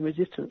vaccine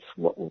resistance,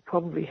 what will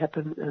probably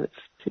happen, and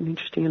it's an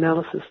interesting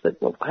analysis,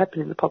 that what will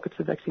happen in the pockets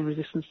of vaccine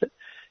resistance, that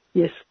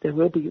yes, there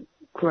will be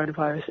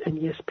coronavirus, and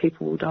yes,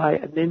 people will die,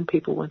 and then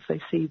people, once they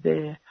see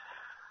that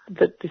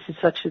this is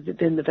such that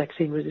then the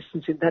vaccine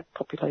resistance in that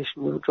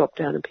population will drop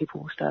down and people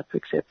will start to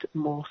accept it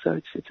more.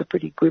 So it's a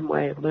pretty grim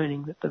way of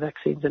learning that the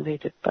vaccines are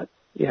needed. But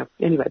yeah,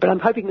 anyway, but I'm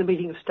hoping the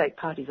meeting of state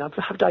parties,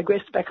 I've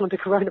digressed back onto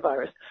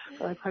coronavirus,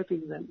 but I'm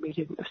hoping the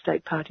meeting of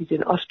state parties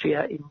in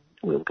Austria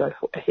will go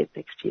ahead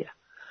next year.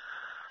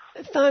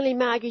 Finally,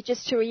 Margie,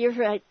 just to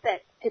reiterate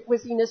that it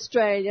was in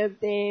Australia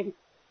there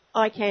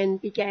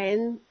ICANN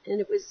began,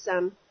 and it was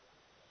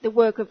the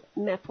work of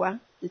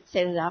MAPWA that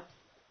set it up.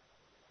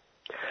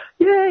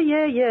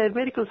 Yeah.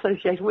 Medical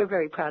Association, we're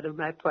very proud of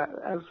MAPWA,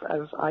 of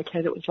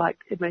ICANN. It was like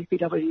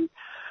MAPW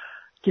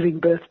giving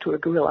birth to a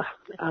gorilla.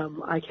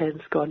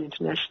 ICANN's gone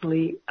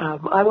internationally.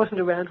 I wasn't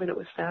around when it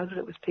was founded.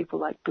 It was people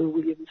like Bill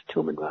Williams,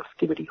 Tilman Ruff,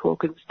 Dimity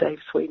Hawkins, Dave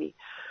Sweeney.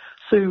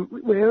 Sue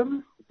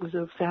Wareham was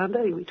a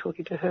founder. We were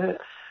talking to her.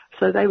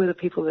 So they were the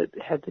people that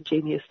had the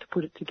genius to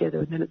put it together,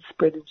 and then it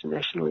spread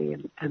internationally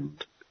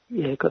and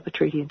got the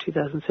treaty in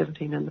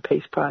 2017 and the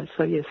Peace Prize.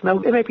 So yes,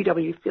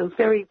 MAPW feels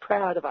very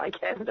proud of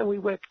ICANN, and we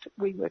work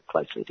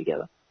closely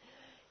together.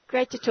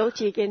 Great to talk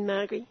to you again,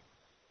 Margie.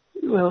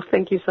 Well,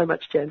 thank you so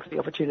much, Jan, for the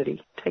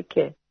opportunity. Take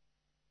care.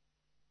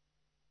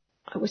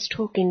 I was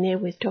talking there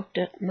with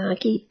Dr.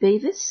 Margie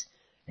Beavis,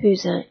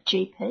 who's a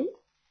GP,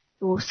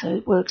 who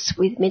also works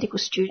with medical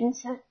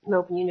students at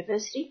Melbourne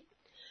University,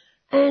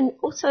 and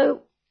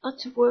also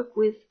lots of work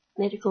with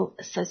Medical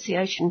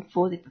Association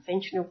for the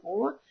Prevention of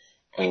War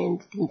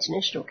and the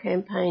International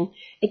Campaign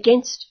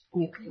Against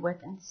Nuclear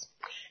Weapons.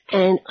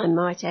 And I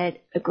might add,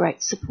 a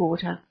great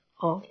supporter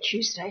of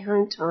Tuesday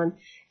Home Time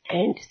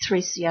and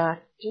 3CR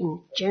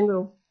in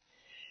general.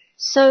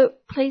 So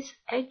please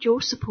add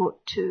your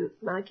support to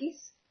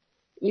Margie's.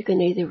 You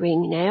can either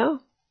ring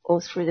now or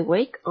through the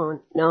week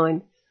on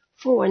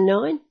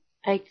 9419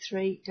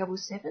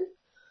 8377,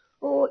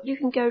 or you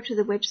can go to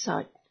the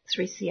website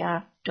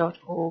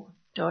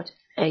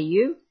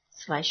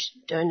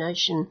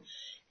 3cr.org.au/donation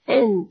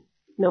and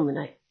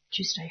nominate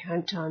Tuesday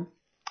Home Time.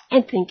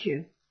 And thank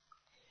you.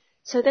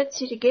 So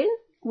that's it again.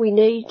 We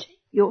need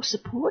your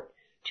support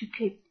to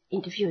keep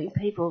interviewing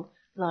people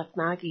like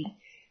Margie,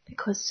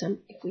 because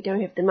if we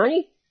don't have the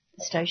money,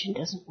 the station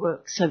doesn't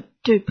work. So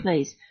do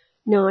please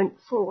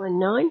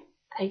 9419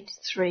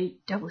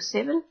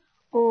 8377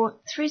 or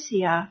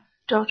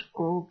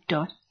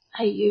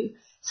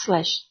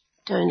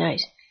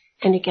 3cr.org.au/donate.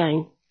 And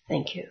again,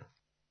 thank you.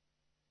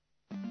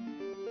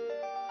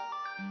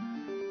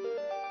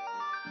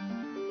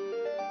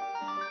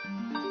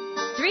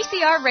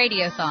 "3CR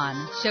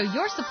Radiothon." Show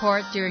your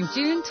support during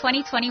June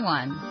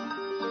 2021.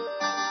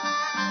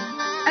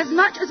 As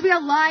much as we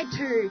are lied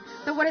to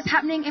that what is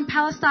happening in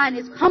Palestine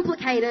is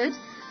complicated,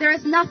 there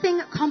is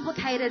nothing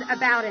complicated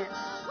about it.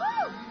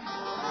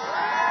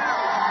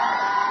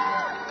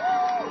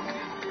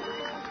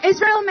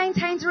 Israel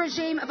maintains a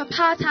regime of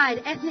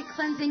apartheid, ethnic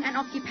cleansing and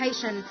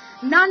occupation.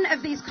 None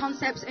of these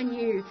concepts are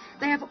new.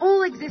 They have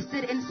all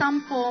existed in some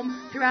form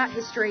throughout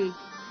history.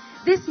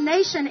 This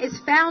nation is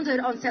founded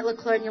on settler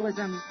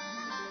colonialism.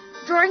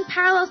 Drawing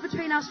parallels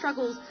between our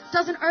struggles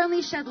doesn't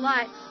only shed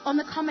light on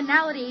the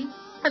commonality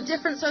of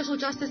different social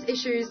justice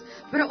issues,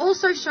 but it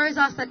also shows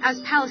us that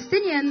as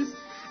Palestinians,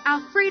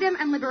 our freedom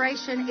and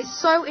liberation is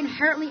so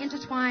inherently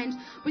intertwined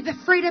with the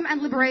freedom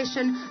and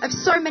liberation of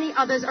so many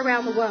others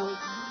around the world.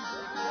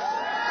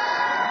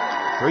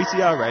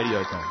 3CR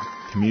Radiothon,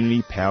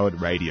 community-powered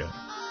radio.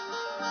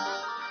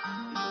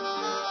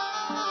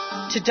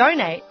 To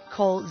donate,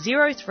 call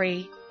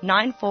 03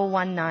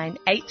 9419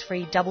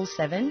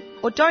 8377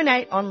 or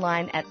donate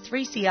online at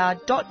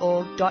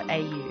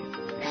 3cr.org.au.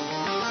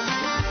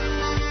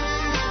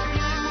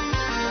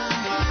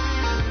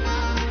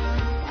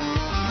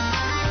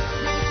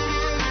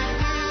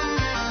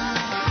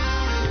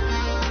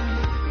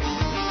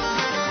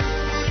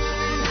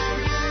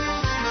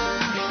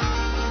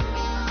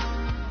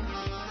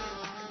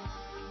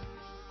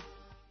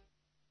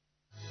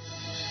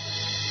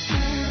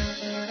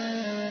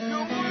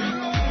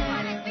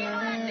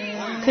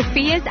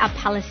 Kufiyas are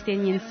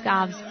Palestinian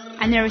scarves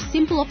and they're a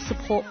symbol of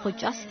support for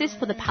justice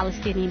for the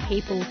Palestinian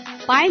people.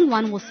 Buying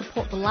one will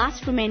support the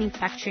last remaining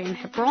factory in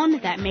Hebron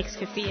that makes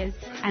keffiyehs,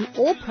 and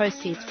all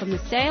proceeds from the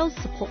sales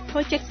support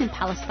projects in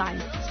Palestine,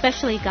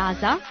 especially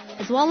Gaza,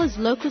 as well as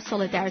local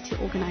solidarity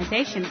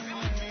organizations.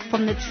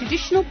 From the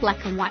traditional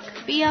black and white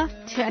keffiyeh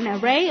to an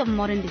array of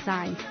modern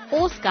designs,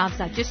 all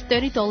scarves are just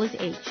 $30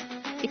 each.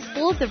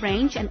 Explore the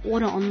range and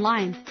order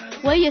online.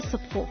 Wear your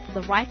support for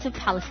the rights of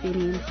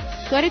Palestinians.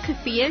 Go to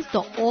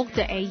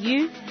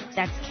keffiyehs.org.au,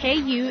 that's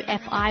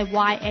KUFIYAS.org.au,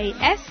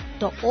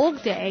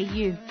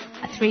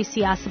 a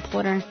 3CR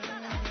supporter.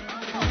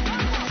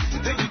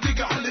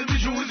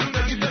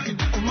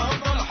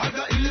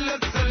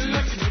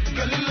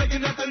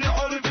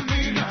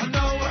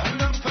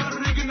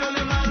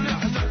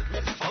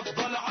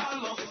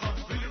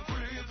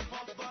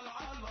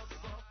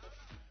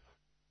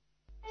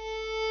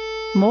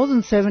 More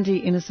than 70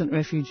 innocent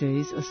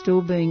refugees are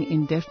still being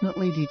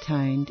indefinitely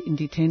detained in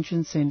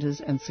detention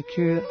centres and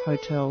secure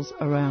hotels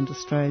around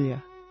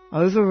Australia.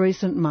 Over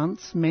recent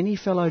months, many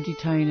fellow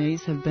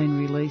detainees have been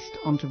released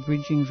onto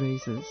bridging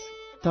visas.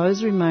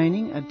 Those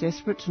remaining are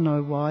desperate to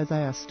know why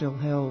they are still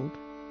held.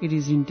 It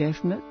is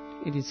indefinite,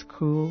 it is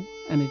cruel,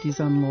 and it is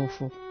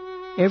unlawful.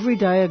 Every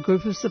day a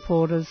group of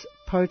supporters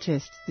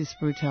protest this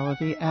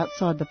brutality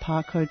outside the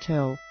Park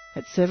Hotel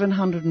at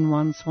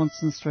 701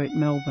 Swanston Street,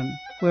 Melbourne,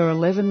 where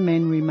 11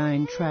 men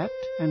remain trapped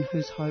and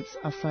whose hopes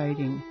are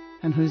fading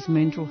and whose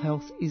mental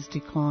health is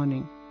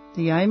declining.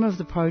 The aim of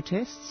the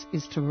protests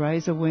is to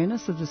raise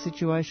awareness of the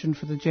situation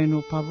for the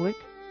general public,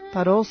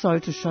 but also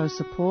to show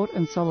support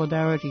and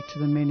solidarity to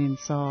the men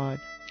inside.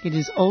 It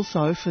is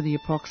also for the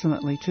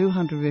approximately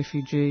 200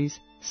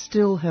 refugees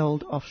still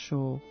held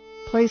offshore.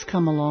 Please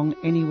come along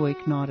any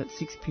weeknight at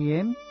 6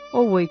 p.m.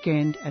 or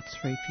weekend at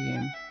 3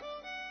 p.m.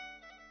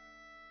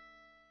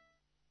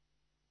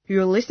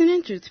 You're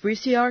listening to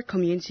 3CR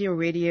Community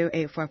Radio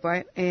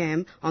 855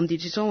 AM on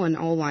digital and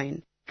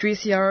online.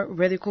 3CR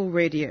Radical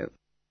Radio.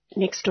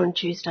 Next on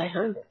Tuesday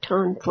home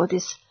time for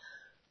this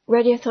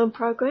radiothon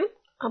program,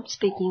 I'm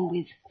speaking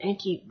with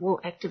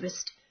anti-war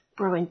activist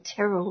Brian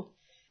Terrell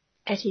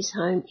at his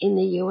home in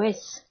the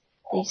US,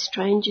 the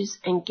Strangers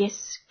and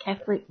Guests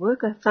Catholic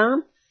Worker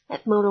Farm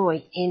at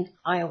Molloy in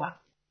Iowa.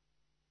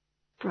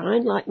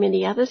 Brian, like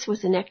many others,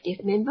 was an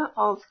active member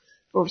of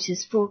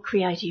Voices for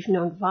Creative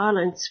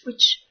Nonviolence,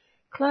 which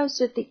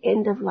closed at the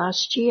end of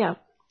last year,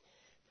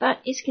 but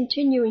is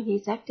continuing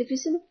his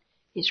activism,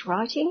 his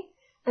writing,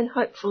 and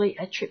hopefully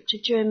a trip to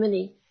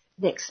Germany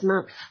next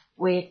month,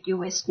 where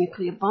US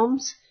nuclear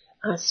bombs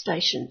are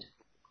stationed.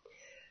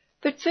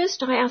 But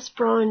first I asked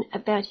Brian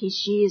about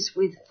his years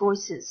with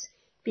Voices,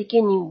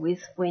 beginning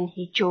with when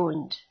he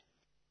joined.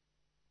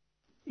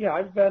 Yeah,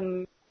 I've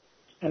been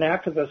an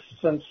activist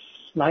since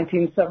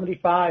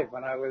 1975.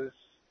 When I was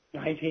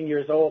 19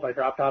 years old, I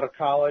dropped out of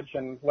college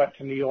and went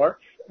to New York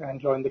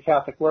and joined the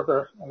Catholic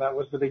Worker, and that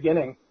was the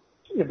beginning.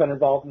 I've been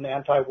involved in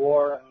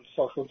anti-war and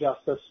social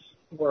justice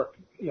work,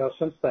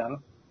 since then.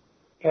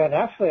 And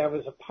actually, I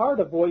was a part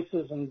of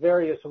Voices in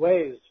various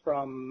ways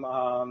from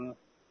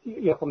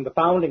the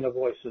founding of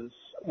Voices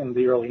in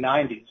the early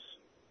 90s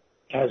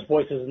as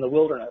Voices in the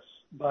Wilderness.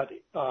 But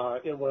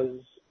it was,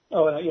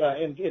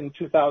 in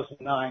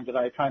 2009 that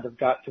I kind of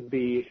got to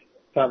be,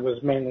 that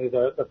was mainly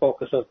the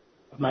focus of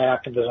my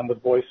activism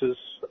with Voices,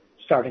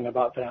 starting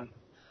about then.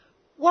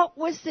 What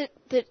was it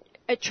that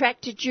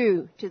attracted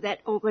you to that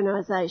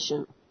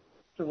organisation?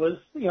 It was,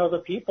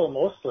 the people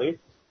mostly,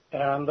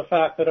 and the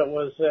fact that it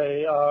was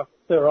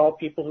they were all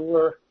people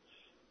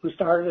who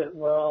started it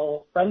were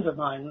all friends of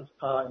mine,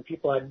 and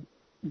people I'd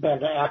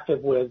been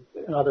active with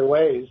in other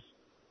ways.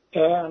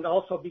 And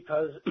also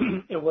because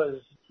it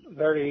was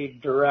very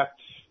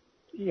direct,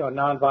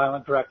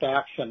 nonviolent direct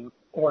action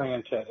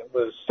oriented. It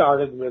was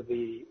started with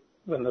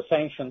when the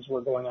sanctions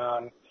were going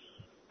on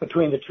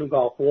between the two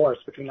Gulf Wars,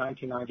 between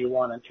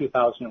 1991 and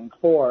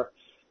 2004.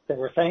 There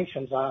were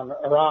sanctions on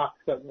Iraq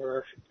that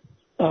were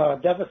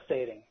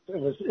devastating. It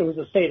was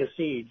a state of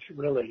siege,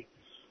 really.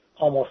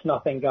 Almost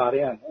nothing got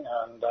in.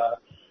 And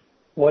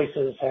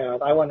Voices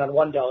I went on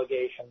one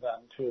delegation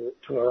then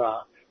to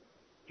Iraq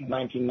in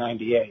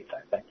 1998,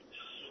 I think.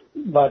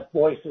 But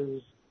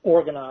Voices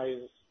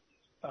organized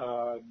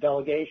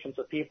delegations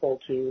of people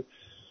to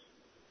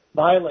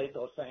violate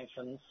those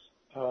sanctions.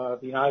 The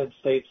United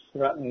States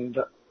threatened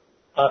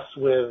us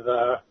with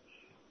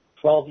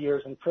 12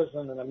 years in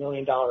prison and $1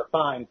 million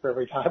fine for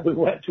every time we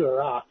went to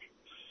Iraq.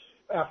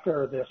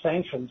 After the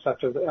sanctions,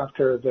 after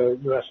the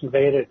U.S.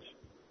 invaded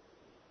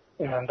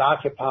and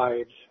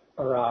occupied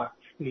Iraq,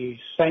 the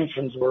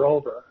sanctions were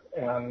over,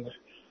 and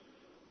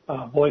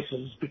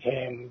Voices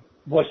became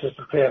Voices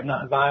for Creative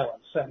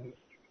Nonviolence and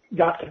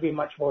got to be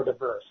much more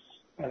diverse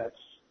in its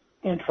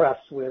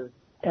interests with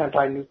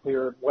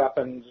anti-nuclear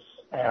weapons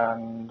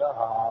and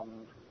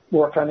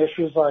worked on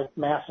issues like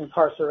mass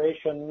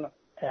incarceration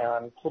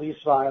and police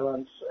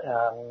violence,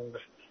 and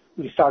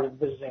we started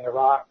visiting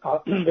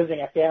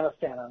visiting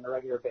Afghanistan on a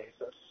regular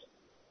basis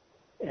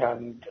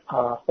and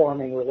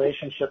forming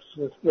relationships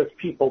with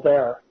people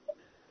there.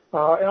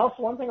 And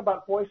also one thing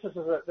about Voices is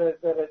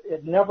that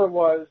it never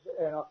was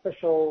an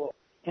official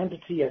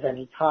entity of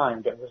any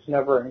kind. It was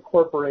never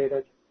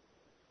incorporated.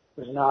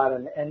 It was not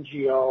an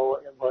NGO.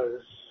 It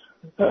was,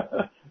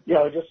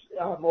 just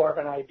more of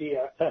an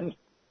idea than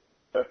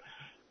it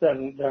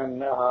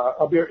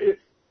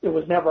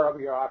was never a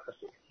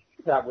bureaucracy.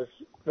 That was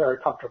very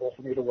comfortable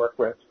for me to work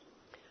with.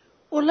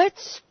 Well,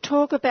 let's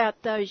talk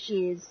about those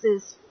years.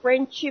 There's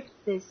friendship,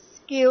 there's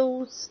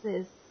skills,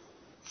 there's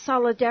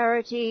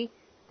solidarity,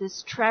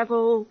 there's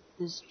travel,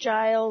 there's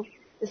jail.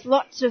 There's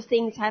lots of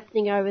things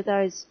happening over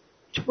those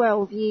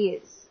 12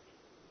 years.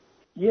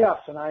 Yes,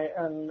 and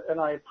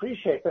I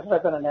appreciate this.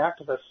 I've been an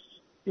activist,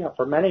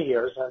 for many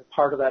years, and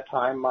part of that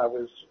time I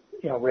was,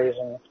 we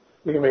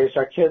raised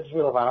our kids.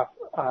 We live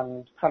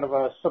on kind of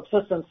a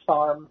subsistence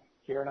farm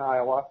here in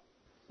Iowa.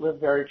 Lived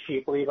very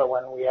cheaply, but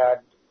when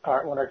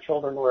our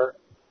children were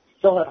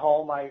still at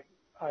home, I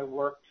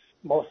worked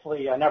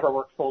mostly. I never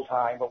worked full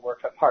time, but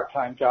worked at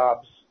part-time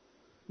jobs.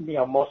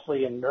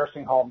 Mostly in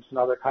nursing homes and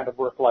other kind of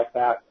work like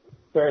that.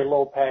 Very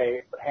low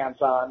pay, but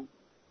hands-on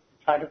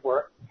kind of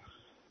work.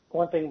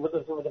 One thing with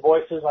the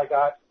Voices,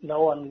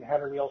 no one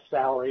had a real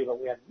salary, but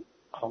we had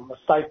a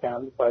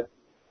stipend. But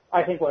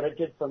I think what it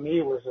did for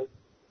me was that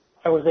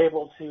I was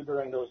able to,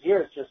 during those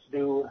years, just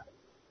do,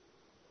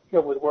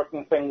 with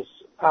working things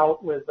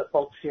out with the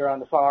folks here on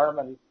the farm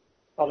and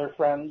other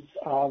friends,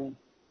 I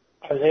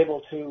was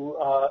able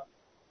to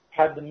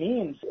have the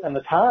means and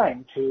the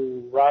time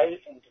to write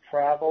and to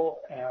travel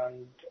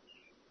and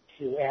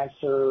to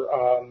answer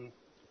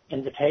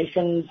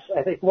invitations.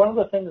 I think one of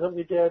the things that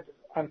we did,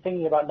 I'm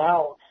thinking about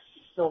now,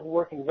 still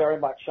working very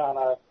much on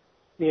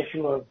the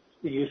issue of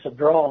the use of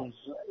drones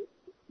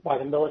by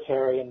the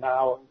military and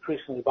now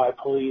increasingly by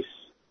police.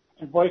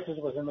 And Voices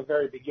was in the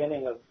very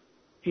beginning of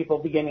people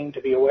beginning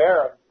to be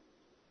aware of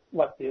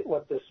what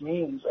this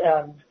means.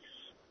 And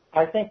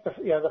I think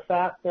the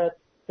fact that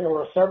there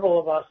were several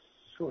of us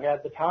who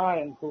had the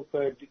time, who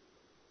could,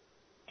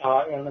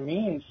 and the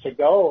means to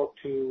go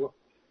to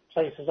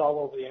places all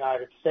over the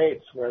United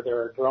States where there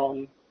are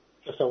drone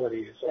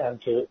facilities,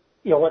 and to,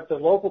 what the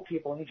local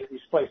people in each of these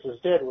places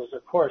did was,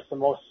 of course, the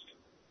most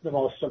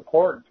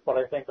important. But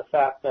I think the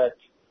fact that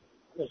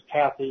there's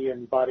Kathy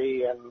and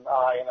Buddy and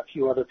I and a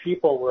few other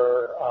people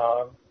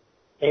were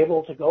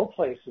able to go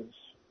places,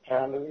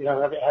 and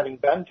having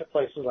been to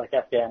places like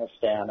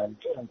Afghanistan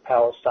and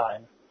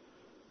Palestine,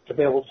 to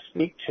be able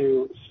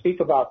to speak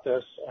about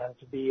this and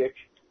to be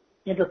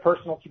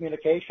interpersonal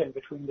communication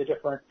between the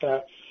different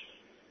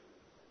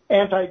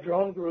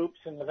anti-drone groups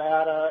in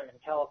Nevada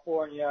and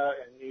California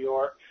and New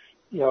York,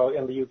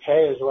 in the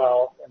UK as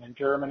well, and in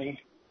Germany,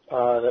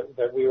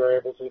 that we were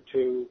able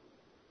to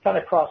kind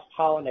of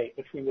cross-pollinate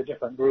between the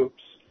different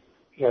groups.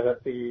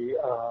 That the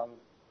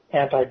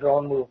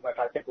anti-drone movement,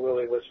 I think,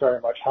 really was very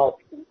much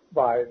helped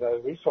by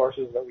the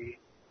resources that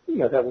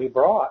we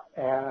brought,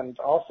 and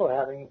also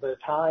having the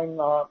time,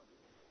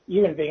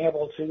 even being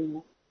able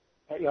to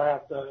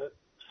have the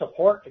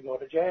support to go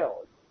to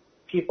jail.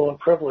 People in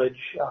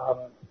privilege,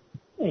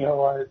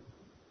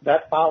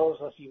 that follows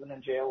us even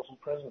in jails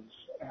and prisons,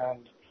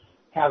 and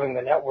having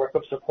the network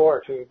of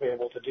support to be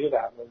able to do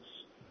that was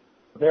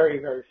very,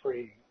 very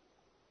freeing.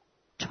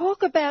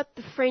 Talk about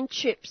the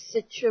friendships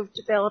that you've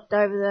developed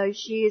over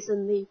those years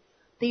and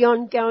the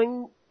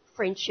ongoing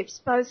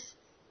friendships, both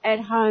at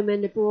home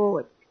and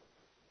abroad.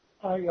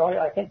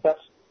 I think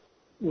that's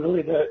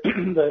really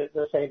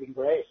the saving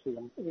grace,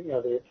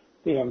 the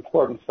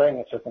important thing.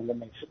 It's the thing that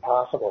makes it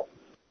possible.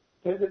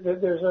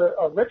 There's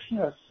a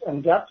richness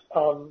and depth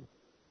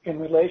in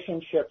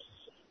relationships.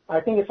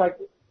 I think it's like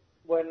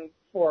when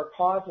for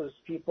causes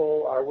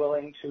people are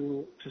willing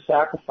to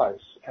sacrifice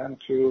and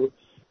to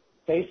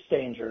face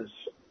dangers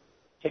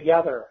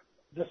together.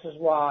 This is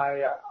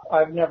why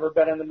I've never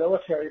been in the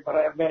military, but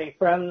I have many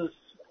friends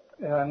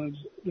and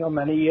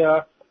many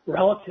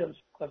relatives,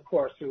 of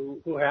course,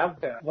 who have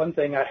been. One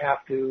thing I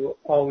have to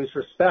always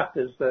respect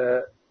is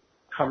the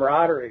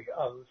camaraderie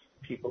of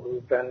people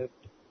who've been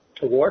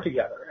to war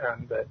together,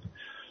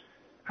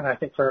 and I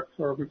think for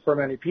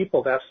many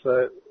people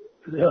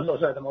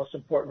those are the most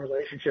important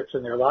relationships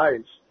in their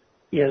lives.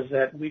 Is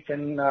that we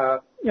can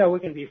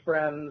be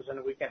friends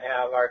and we can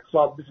have our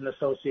clubs and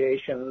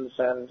associations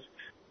and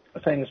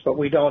things, but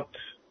we don't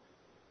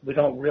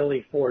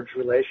really forge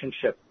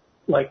relationship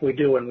like we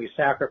do when we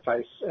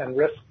sacrifice and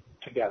risk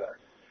together.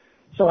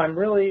 So I'm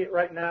really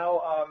right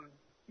now,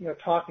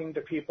 talking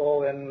to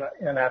people in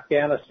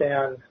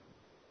Afghanistan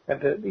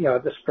at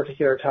this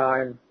particular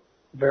time,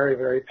 very,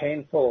 very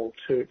painful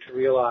to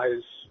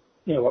realize,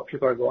 what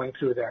people are going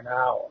through there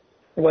now,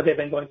 and what they've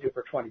been going through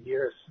for 20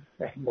 years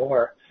and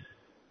more.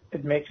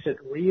 It makes it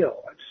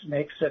real. It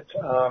makes it,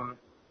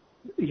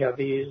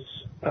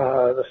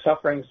 the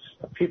sufferings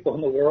of people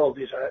in the world,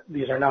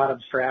 these are not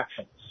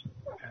abstractions.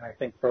 And I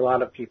think for a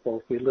lot of people,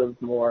 if we live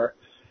more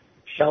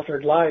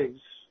sheltered lives,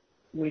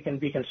 we can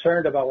be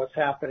concerned about what's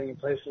happening in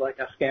places like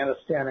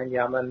Afghanistan and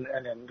Yemen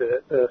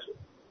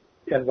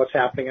and what's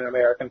happening in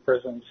American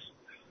prisons.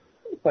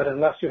 But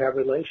unless you have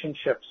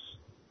relationships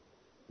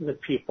the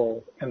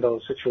people in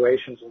those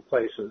situations and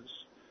places.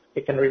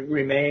 It can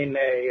remain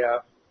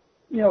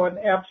an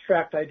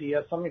abstract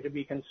idea, something to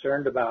be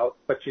concerned about,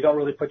 but you don't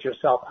really put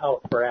yourself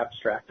out for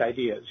abstract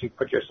ideas. You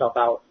put yourself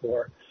out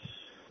for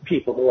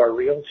people who are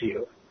real to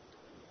you.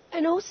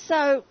 And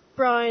also,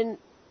 Brian,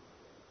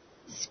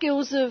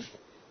 skills of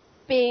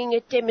being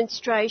at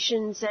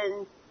demonstrations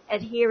and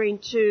adhering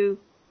to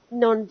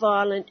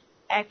non-violent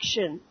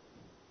action.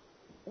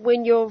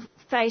 When you're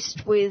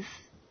faced with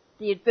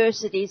the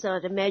adversities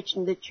I'd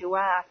imagine that you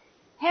are,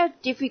 how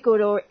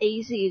difficult or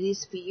easy it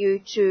is for you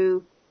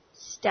to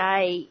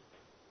stay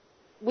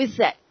with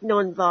that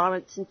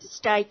non-violence and to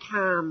stay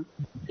calm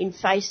in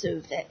face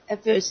of that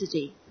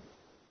adversity?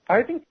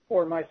 I think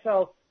for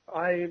myself,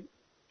 I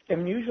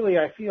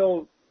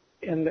feel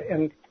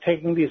in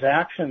taking these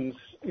actions,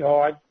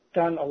 I've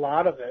done a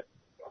lot of it.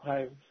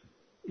 I've,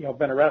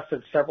 been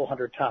arrested several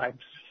hundred times.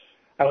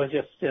 I was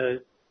just,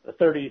 the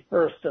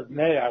 31st of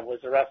May, I was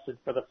arrested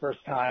for the first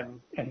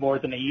time in more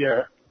than a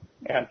year.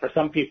 And for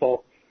some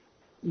people,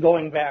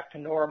 going back to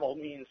normal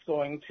means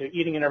going to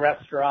eating in a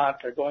restaurant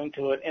or going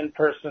to an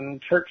in-person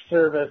church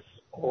service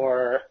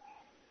or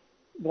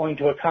going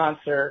to a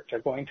concert or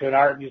going to an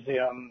art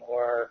museum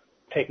or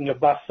taking a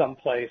bus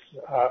someplace.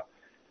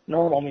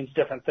 Normal means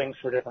different things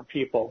for different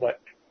people, but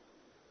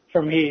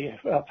for me,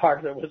 part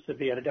of it was to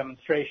be at a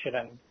demonstration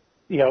and,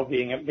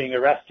 being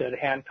arrested,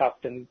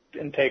 handcuffed, and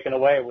taken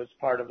away was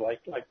part of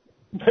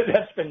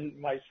that's been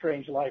my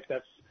strange life.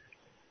 That's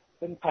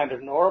been kind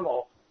of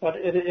normal, but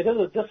it is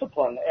a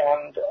discipline,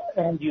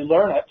 and you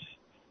learn it,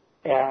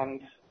 and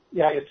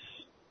it's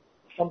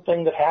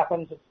something that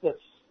happens that's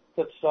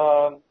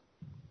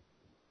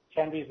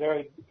can be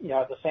very,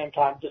 at the same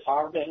time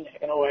disarming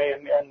in a way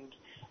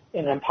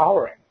and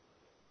empowering.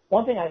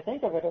 One thing I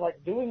think of it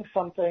like doing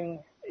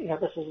something,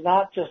 this is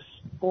not just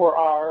for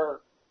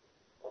our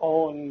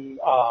own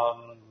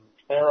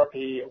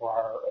therapy or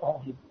our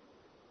own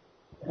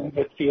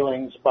good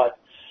feelings, but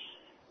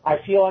I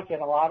feel like in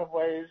a lot of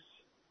ways,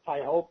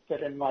 I hope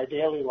that in my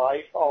daily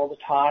life all the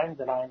time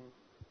that I'm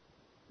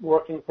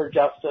working for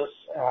justice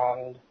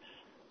and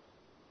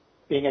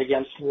being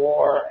against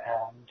war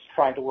and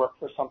trying to work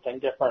for something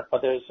different.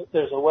 But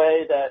there's a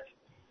way that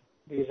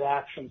these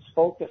actions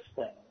focus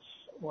things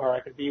where I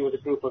could be with a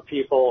group of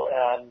people,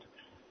 and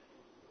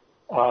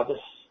this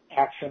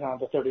action on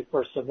the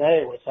 31st of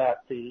May was at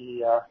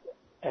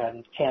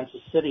in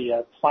Kansas City,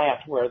 a plant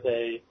where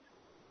the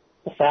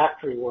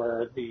factory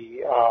where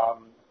the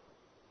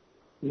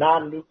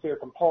non-nuclear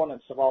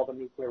components of all the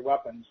nuclear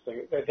weapons,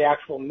 the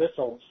actual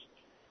missiles,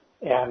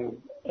 and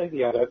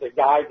the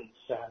guidance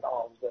and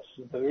all of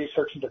this, the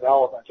research and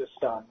development is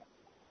done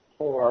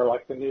for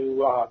the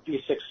new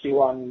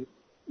B-61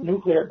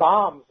 nuclear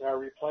bombs that are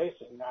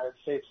replacing. The United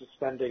States is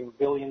spending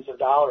billions of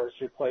dollars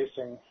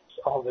replacing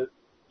all the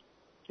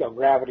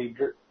gravity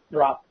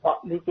drop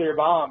nuclear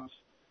bombs,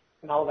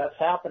 and all that's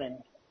happening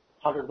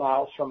 100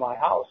 miles from my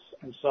house.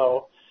 And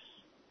so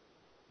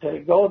to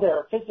go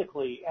there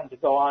physically and to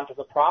go onto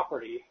the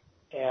property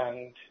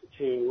and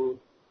to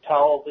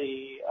tell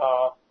the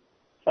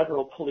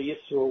federal police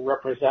who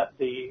represent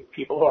the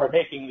people who are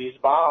making these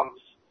bombs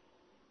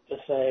to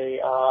say,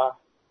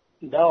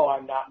 no,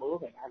 I'm not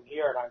moving. I'm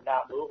here and I'm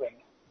not moving,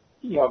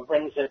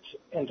 brings it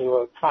into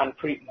a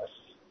concreteness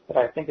that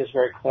I think is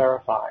very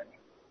clarifying.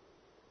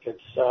 It's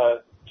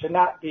to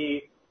not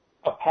be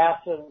a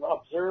passive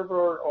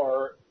observer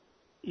or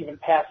even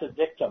passive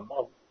victim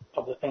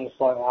of the things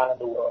going on in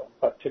the world,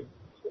 but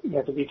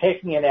to be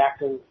taking an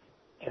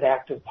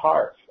active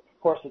part.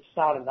 Of course, it's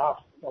not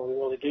enough. We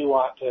really do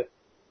want to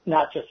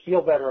not just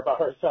feel better about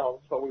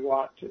ourselves, but we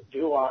want to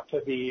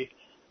be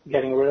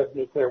getting rid of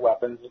nuclear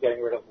weapons,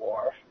 getting rid of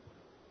war.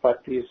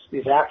 But these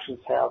actions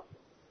have,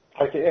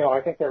 I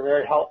think they're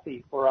very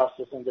healthy for us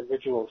as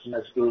individuals and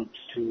as groups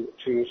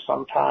to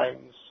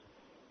sometimes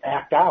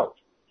act out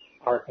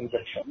our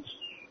convictions.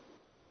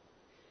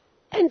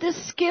 And the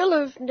skill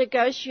of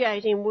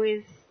negotiating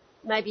with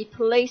maybe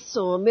police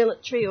or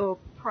military or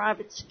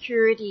private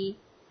security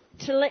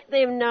to let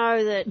them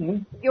know that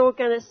you're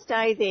going to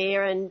stay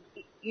there and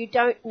you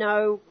don't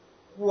know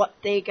what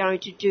they're going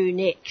to do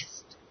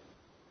next.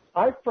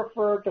 I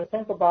prefer to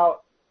think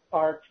about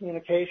our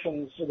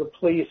communications with the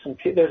police, and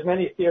there's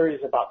many theories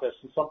about this,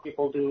 and some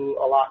people do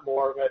a lot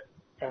more of it,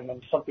 and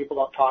then some people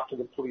don't talk to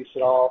the police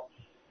at all.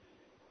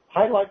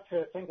 I like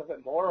to think of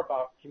it more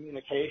about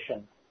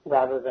communication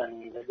rather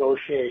than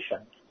negotiation,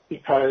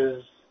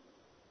 because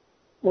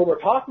what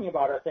we're talking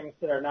about are things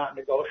that are not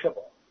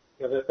negotiable.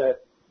 That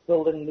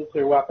building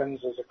nuclear weapons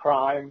is a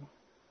crime,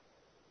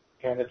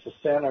 and it's a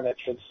sin, and it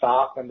should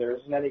stop, and there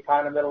isn't any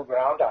kind of middle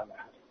ground on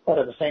that. But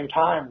at the same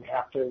time, we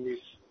have to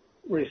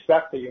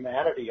respect the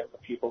humanity of the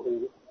people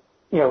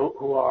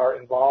who are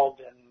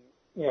involved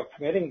in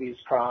committing these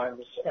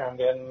crimes and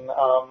in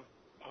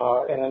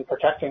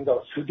protecting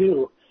those who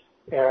do,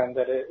 and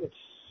that it's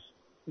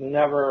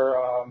never.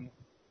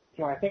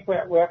 I think we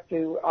have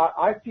to.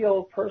 I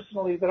feel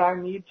personally that I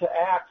need to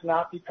act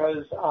not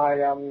because I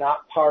am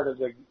not part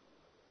of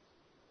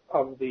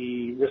of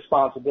the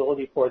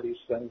responsibility for these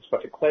things,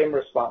 but to claim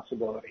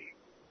responsibility.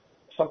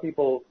 Some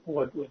people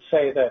would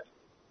say that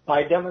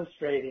by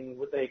demonstrating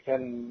they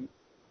can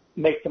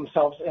make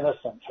themselves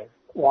innocent or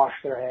wash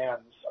their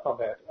hands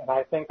of it. And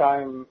I think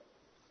I'm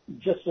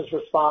just as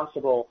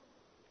responsible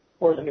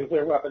for the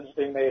nuclear weapons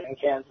being made in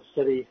Kansas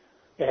City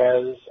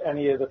as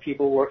any of the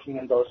people working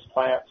in those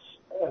plants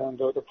and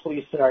the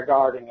police that are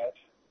guarding it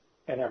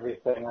and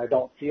everything. I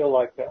don't feel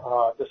like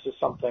this is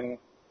something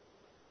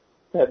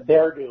that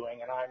they're doing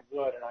and I'm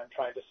good and I'm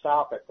trying to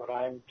stop it, but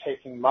I'm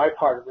taking my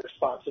part of the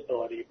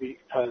responsibility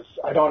because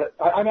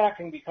I'm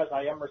acting because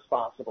I am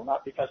responsible,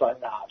 not because I'm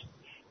not.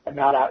 I'm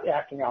not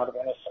acting out of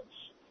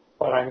innocence,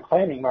 but I'm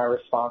claiming my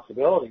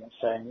responsibility and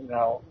saying,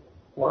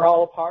 we're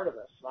all a part of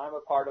this and I'm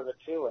a part of it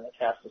too and it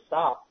has to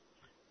stop.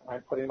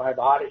 I'm putting my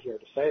body here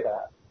to say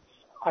that.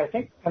 I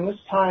think in this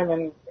time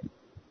in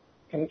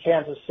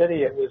Kansas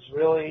City, it was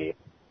really,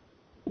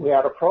 we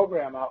had a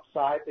program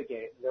outside the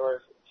gate. There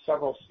were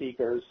several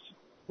speakers.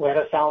 We had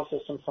a sound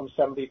system, some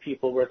 70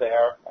 people were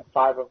there, and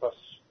 5 of us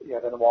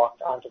then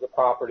walked onto the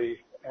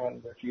property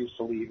and refused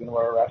to leave and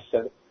were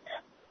arrested.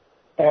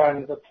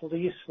 And the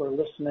police were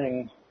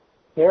listening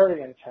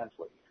very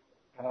intently.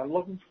 And I'm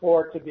looking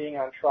forward to being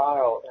on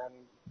trial, and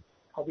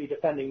I'll be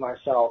defending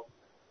myself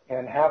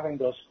and having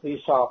those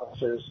police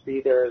officers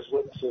be there as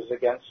witnesses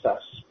against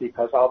us,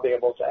 because I'll be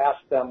able to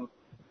ask them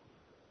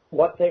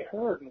what they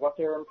heard and what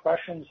their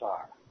impressions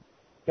are.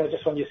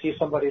 Just when you see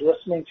somebody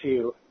listening to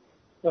you,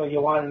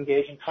 you want to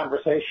engage in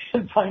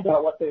conversation, find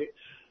out what they,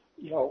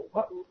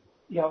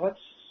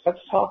 let's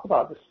talk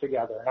about this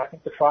together. And I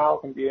think the trial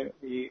can be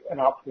an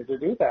opportunity to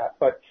do that.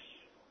 But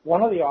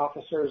one of the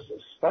officers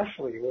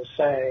especially was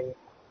saying,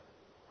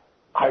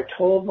 I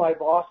told my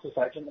bosses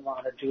I didn't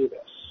want to do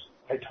this.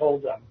 I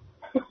told them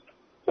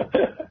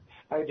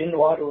I didn't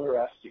want to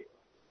arrest you,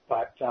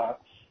 but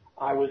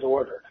I was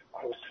ordered.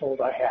 I was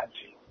told I had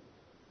to.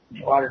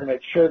 He wanted to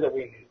make sure that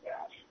we knew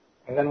that.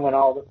 And then when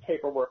all the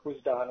paperwork was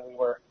done, we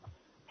were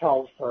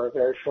held for a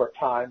very short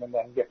time and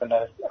then given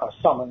a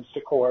summons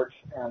to court,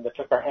 and they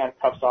took our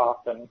handcuffs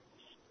off and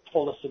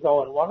told us to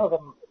go. And one of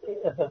them,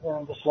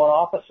 this one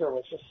officer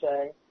was just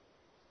saying,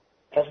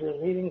 as we were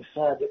leaving,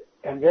 said,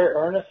 and very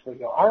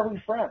earnestly, are we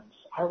friends?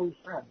 Are we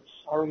friends?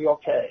 Are we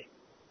okay?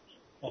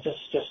 And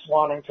just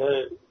wanting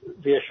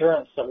the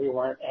assurance that we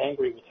weren't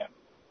angry with him.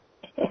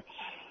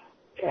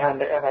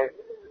 and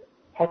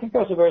I think that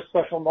was a very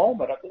special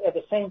moment. At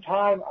the same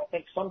time, I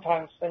think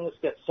sometimes things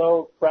get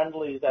so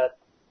friendly that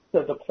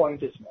the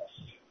point is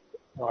missed.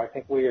 I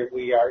think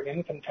we are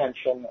in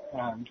contention,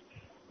 and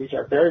these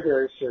are very,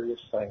 very serious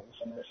things.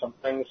 And there's some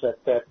things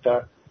that there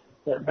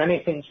are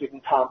many things we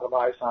can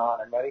compromise on,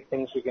 and many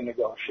things we can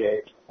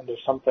negotiate. And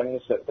there's some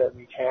things that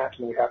we can't,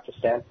 and we have to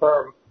stand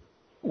firm.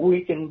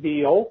 We can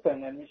be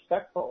open and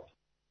respectful.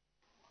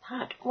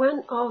 Part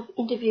 1 of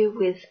interview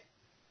with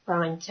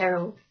Brian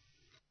Terrell,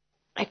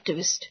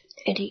 activist,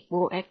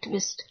 anti-war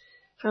activist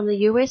from the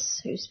US,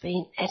 who's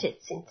been at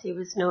it since he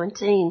was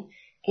 19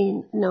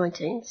 in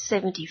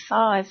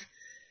 1975.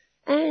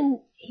 And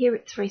here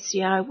at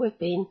 3CR, we've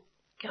been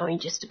going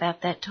just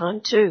about that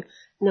time too,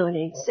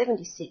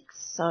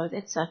 1976. So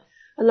that's a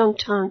long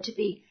time to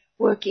be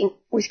working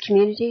with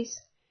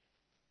communities,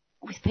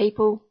 with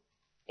people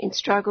in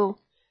struggle,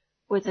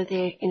 whether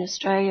they're in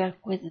Australia,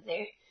 whether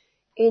they're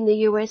in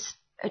the US,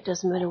 it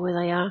doesn't matter where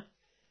they are.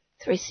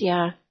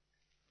 3CR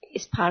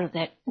is part of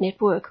that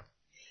network.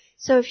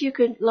 So if you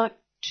could like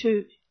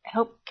to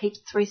help keep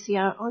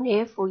 3CR on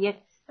air for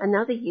yet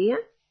another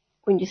year,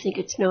 when you think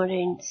it's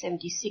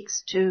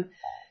 1976 to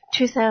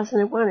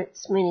 2001,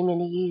 it's many,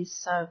 many years.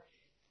 So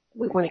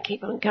we want to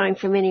keep on going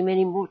for many,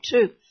 many more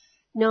too.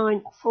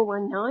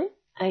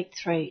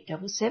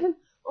 9419-8377,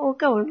 or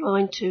go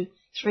online to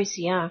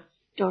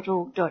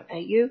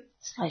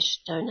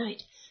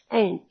 3cr.org.au/donate.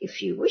 And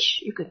if you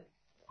wish, you could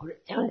put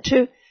it down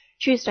to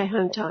Tuesday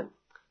home time.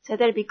 So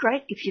that'd be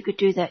great if you could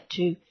do that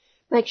to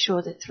make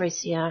sure that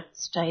 3CR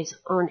stays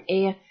on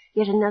air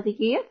yet another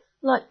year,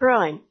 like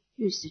Brian,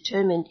 who's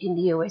determined in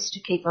the US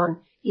to keep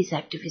on his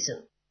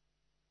activism.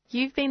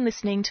 You've been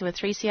listening to a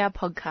 3CR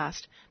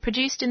podcast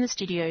produced in the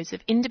studios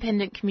of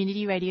independent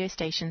community radio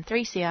station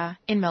 3CR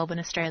in Melbourne,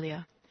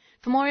 Australia.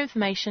 For more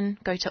information,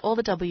 go to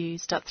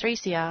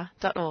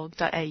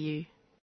allthews.3cr.org.au.